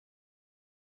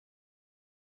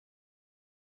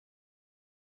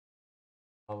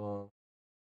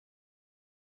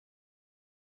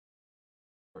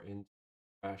 Or in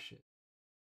crash it.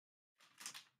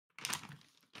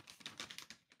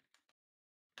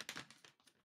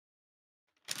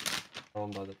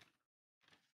 Owned by the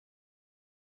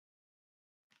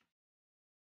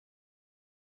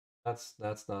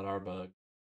that's not our bug.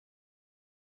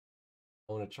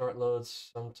 When a chart loads,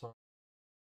 sometimes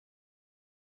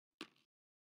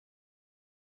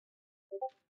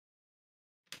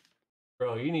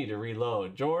bro, you need to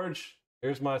reload. George,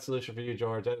 here's my solution for you,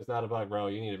 George. That is not a bug, bro.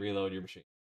 You need to reload your machine.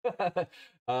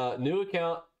 New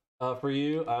account for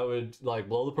you. I would like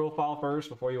blow the profile first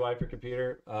before you wipe your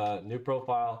computer. New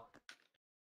profile,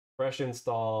 fresh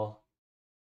install,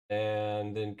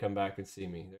 and then come back and see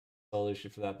me. There's a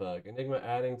solution for that bug. Enigma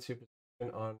adding to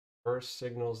position on first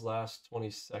signals last 20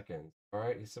 seconds. All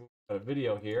right, he's got a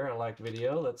video here. I like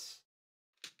video. Let's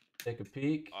take a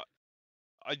peek.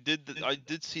 I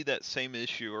did see that same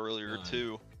issue earlier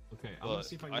too. Okay, I'm gonna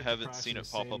see if I haven't seen it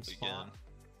pop up again.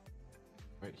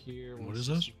 Right here. What is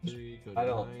this?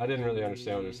 I didn't really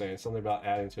understand what they're saying. Something about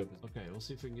adding to it. Okay, we'll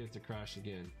see if we can get it to crash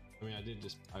again. I mean,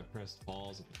 I pressed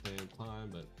pause at the same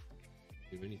time, but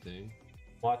do anything.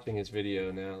 Watching his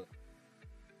video now.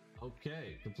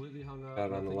 Okay, completely hung up.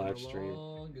 Out on the live stream.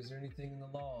 Log. Is there anything in the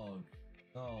log?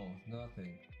 No,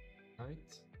 nothing. Right?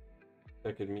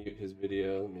 I could mute his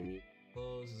video. Let me mute.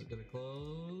 Close. Is it gonna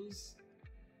close?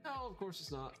 No, of course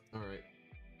it's not. All right.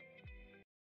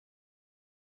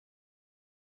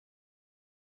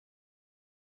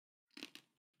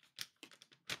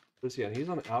 Let's see. He's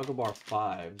on AlgoBox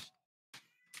 5.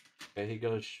 Okay, he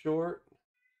goes short.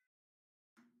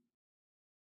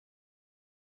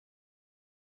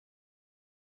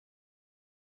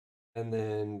 And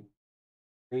then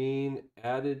green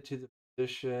added to the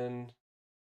position.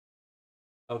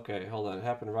 Okay, hold on. It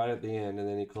happened right at the end, and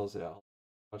then he closed it out.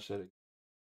 Watch that again.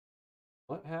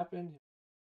 What happened?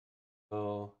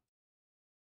 So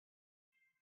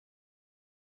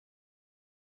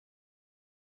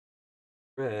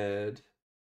red.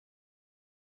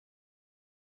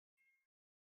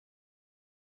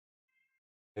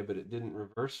 Okay, but it didn't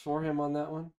reverse for him on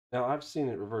that one. Now I've seen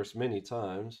it reverse many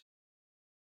times.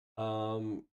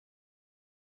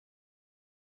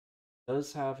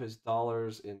 Does have his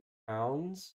dollars in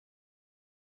pounds.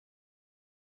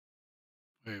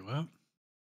 Wait, what?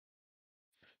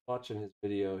 Watching his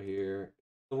video here.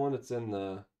 The one that's in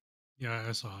the... Yeah,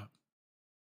 I saw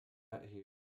it. Here.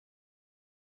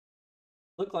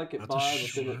 Looked like it buy,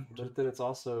 but then it's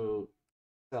also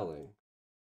selling.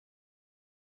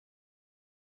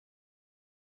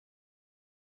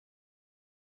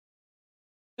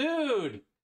 Dude!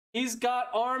 He's got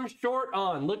arm short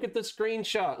on. Look at the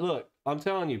screenshot. Look, I'm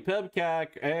telling you, PebCAC,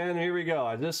 and here we go.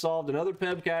 I just solved another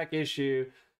PebCAC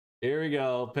issue. Here we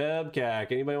go,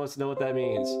 PebCAC. Anybody wants to know what that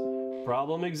means?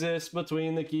 Problem exists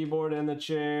between the keyboard and the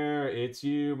chair. It's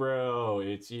you, bro.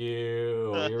 It's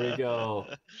you. Here we go.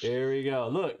 Here we go.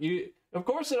 Look, you. Of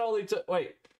course, it only took.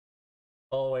 Wait.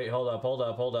 Oh wait. Hold up. Hold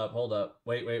up. Hold up. Hold up.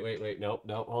 Wait. Wait. Wait. Wait. Nope.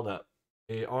 Nope. Hold up.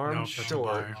 The arm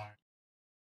short.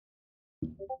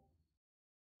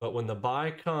 But when the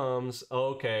buy comes,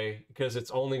 okay, because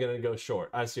it's only going to go short.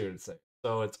 I see what it's saying.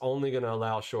 So it's only going to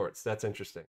allow shorts. That's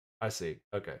interesting. I see.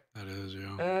 Okay. That is,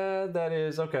 yeah. That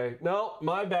is, okay. No,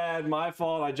 my bad. My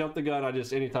fault. I jumped the gun.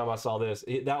 Anytime I saw this,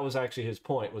 that was actually his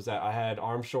point, was that I had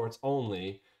arm shorts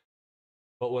only.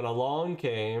 But when a long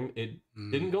came, it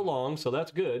didn't go long. So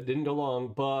that's good. Didn't go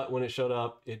long. But when it showed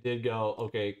up, it did go,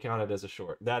 okay, counted as a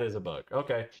short. That is a bug.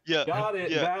 Okay. Yeah. Got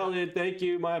it. Yeah. Valid. Thank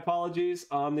you. My apologies.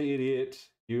 I'm the idiot.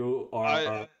 You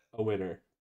are a winner.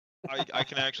 I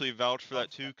can actually vouch for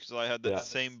that too, because I had that Yeah.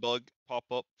 same bug pop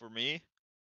up for me.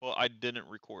 Well, I didn't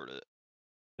record it.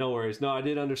 No worries. No, I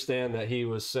did understand that he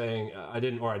was saying I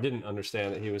didn't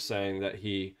understand that he was saying that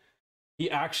he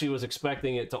actually was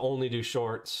expecting it to only do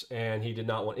shorts, and he did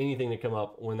not want anything to come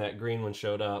up when that green one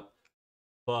showed up.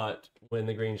 But when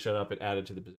the green showed up, it added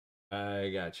to the position.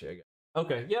 I got you.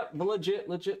 Okay. Yep.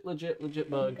 Legit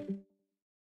bug.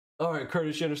 All right,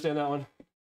 Curtis, you understand that one?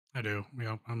 I do.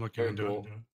 Yeah, I'm looking Very into cool.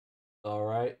 it. All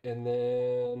right, and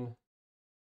then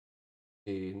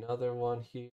another one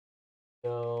here.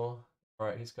 All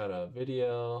right, he's got a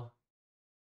video.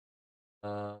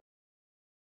 What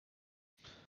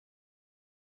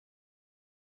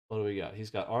do we got?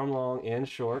 He's got arm long and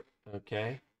short.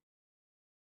 Okay.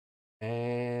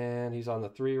 And he's on the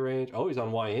 3 range. Oh, he's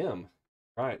on YM.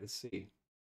 All right, let's see.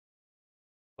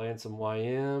 Playing some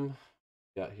YM.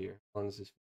 Got here. How long is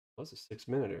this? What's a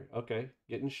 6-minute? Okay,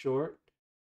 getting short.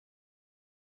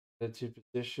 Head to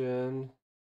position.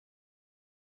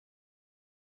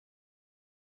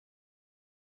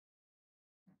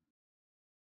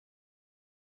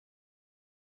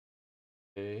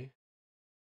 Okay.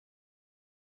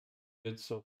 Good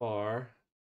so far.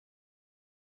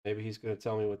 Maybe he's going to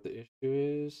tell me what the issue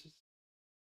is.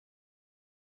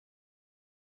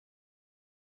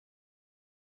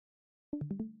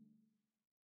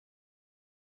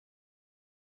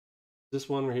 This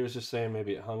one where he was just saying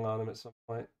maybe it hung on him at some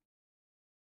point.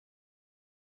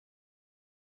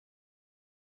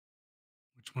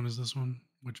 Which one is this one?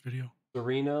 Which video?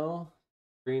 Sereno,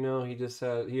 he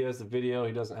has the video.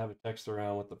 He doesn't have a text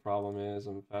around what the problem is.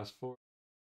 And fast forward.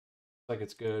 Looks like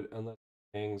it's good unless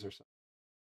it hangs or something.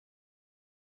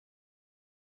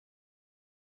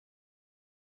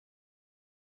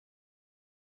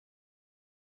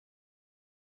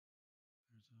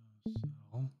 There's a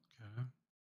cell. Okay.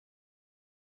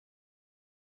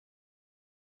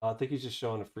 I think he's just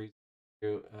showing a free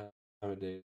time of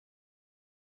day.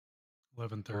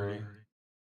 11:30.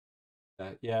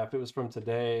 Yeah, if it was from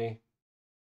today,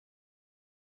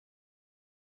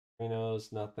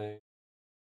 Sereno's nothing.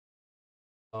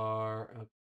 Star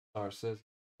says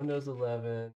Windows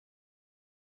 11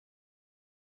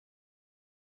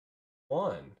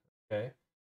 1. Okay.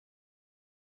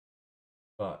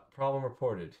 But problem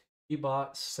reported.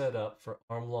 Ebot set up for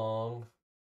arm long.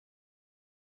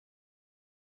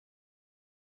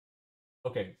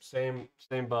 Okay, same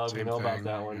bug. We know about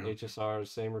that one. Yeah. HSR,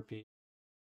 same repeat.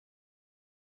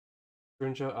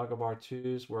 Ninja AlgoBox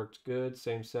 2s worked good,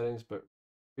 same settings, but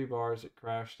 3 bars it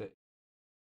crashed. It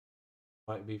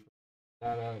might be from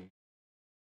data.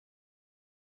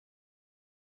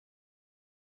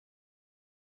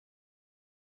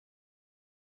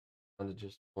 On to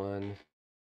just one.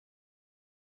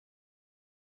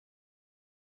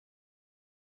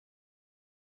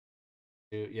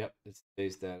 Yep, it's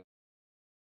today's data.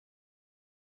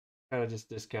 Kind of just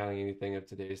discounting anything of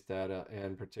today's data,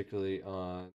 and particularly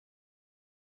on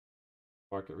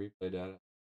market replay data.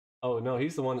 Oh no,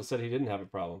 he's the one that said he didn't have a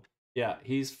problem. Yeah,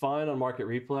 he's fine on market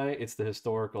replay. It's the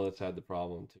historical that's had the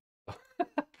problem too.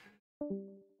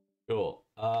 Cool.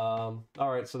 All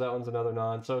right, so that one's another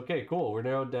non. So okay, cool. We're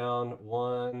narrowed down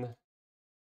one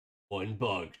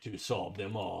bug to solve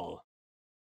them all.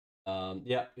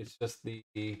 Yeah, it's just the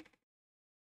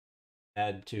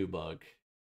add to bug.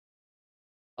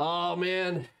 Oh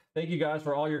man, thank you guys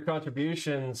for all your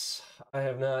contributions. I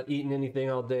have not eaten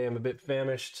anything all day. I'm a bit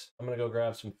famished. I'm gonna go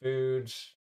grab some food.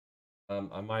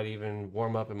 I might even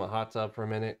warm up in my hot tub for a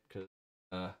minute because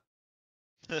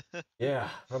yeah,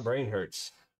 my brain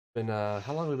hurts. Been how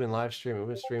long have we been live streaming? We've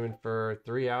been streaming for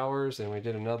 3 hours, and we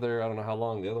did another, I don't know how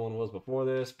long the other one was before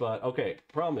this, but okay,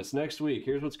 promise, next week,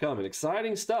 here's what's coming.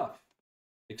 Exciting stuff.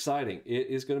 Exciting. It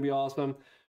is going to be awesome.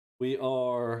 We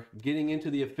are getting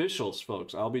into the officials,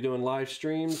 folks. I'll be doing live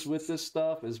streams with this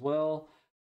stuff as well.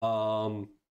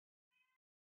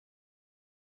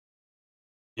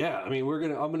 Yeah, I mean,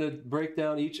 I'm gonna break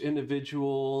down each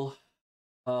individual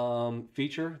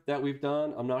feature that we've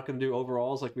done. I'm not gonna do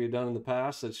overalls like we've done in the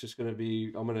past. It's just gonna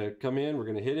be, I'm gonna come in, we're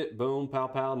gonna hit it, boom, pow,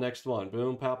 pow, next one,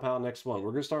 boom, pow, pow, next one.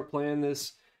 We're gonna start playing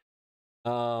this. They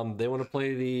want to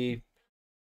play the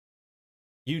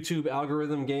YouTube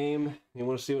algorithm game. You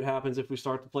want to see what happens if we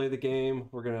start to play the game.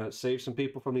 We're going to save some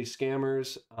people from these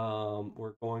scammers.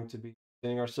 We're going to be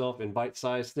setting ourselves in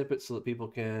bite-sized snippets so that people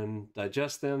can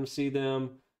digest them, see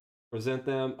them, present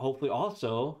them. Hopefully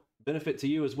also benefit to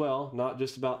you as well, not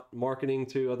just about marketing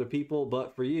to other people,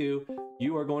 but for you,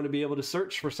 you are going to be able to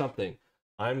search for something.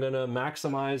 I'm going to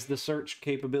maximize the search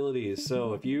capabilities.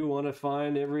 So if you want to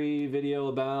find every video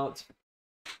about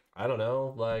I don't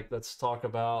know, like let's talk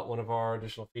about one of our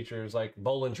additional features like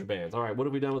Bollinger Bands. All right, what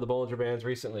have we done with the Bollinger Bands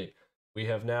recently? We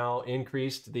have now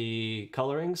increased the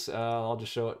colorings. I'll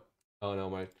just show it. Oh no,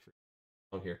 my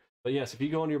on here. But yes, if you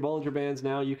go into your Bollinger Bands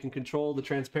now, you can control the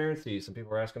transparency. Some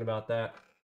people are asking about that.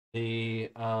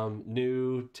 The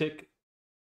new tick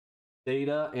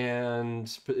data,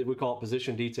 and we call it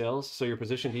position details. So your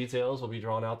position details will be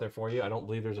drawn out there for you. I don't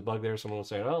believe there's a bug there. Someone will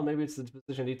say, oh, maybe it's the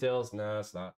position details. No,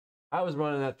 it's not. I was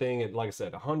running that thing at, like I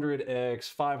said,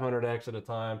 100x, 500x at a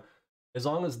time. As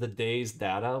long as the day's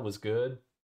data was good,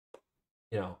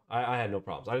 you know, I had no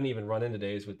problems. I didn't even run into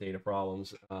days with data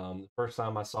problems. The first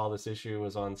time I saw this issue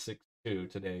was on 6/2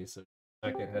 today. So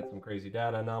second had some crazy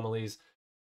data anomalies.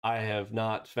 I have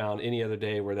not found any other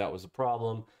day where that was a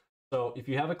problem. So if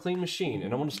you have a clean machine,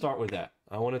 and I want to start with that,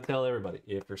 I want to tell everybody,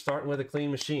 if you're starting with a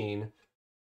clean machine,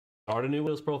 start a new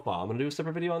Windows profile. I'm going to do a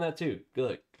separate video on that too.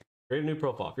 Good. Create a new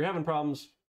profile. If you're having problems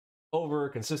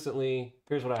consistently,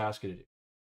 here's what I ask you to do.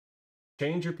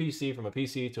 Change your PC from a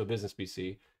PC to a business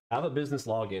PC. Have a business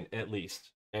login at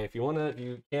least. And if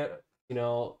you can't, you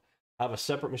know, have a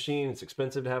separate machine, it's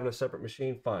expensive to have a separate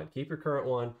machine, fine. Keep your current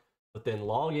one, but then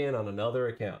log in on another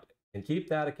account. And keep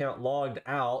that account logged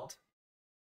out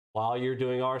while you're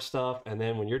doing our stuff, and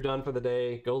then when you're done for the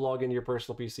day, go log into your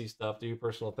personal PC stuff, do your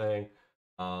personal thing.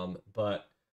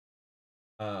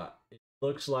 It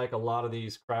looks like a lot of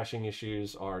these crashing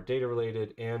issues are data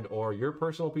related and or your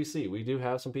personal PC. We do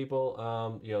have some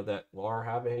people, you know, that are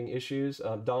having issues.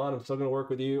 Don, I'm still going to work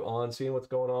with you on seeing what's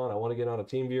going on. I want to get on a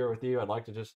team viewer with you. I'd like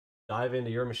to just dive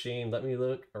into your machine. Let me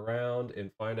look around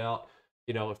and find out,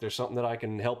 you know, if there's something that I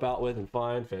can help out with and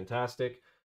find. Fantastic.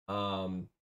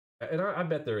 And I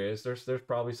bet there is. There's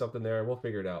probably something there. We'll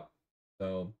figure it out.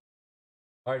 So,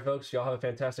 all right, folks, y'all have a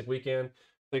fantastic weekend.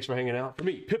 Thanks for hanging out. For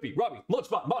me, Pippi, Robbie,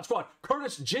 Mudspot, Mod Squad,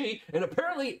 Curtis G, and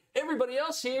apparently everybody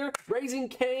else here, Raising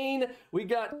Cane, we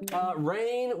got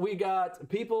Rain, we got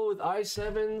people with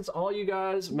i7s, all you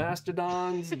guys,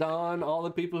 Mastodons, Don, all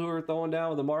the people who are throwing down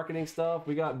with the marketing stuff.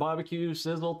 We got Barbecue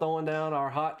Sizzle throwing down our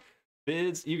hot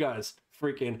bids. You guys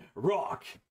freaking rock.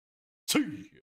 See you.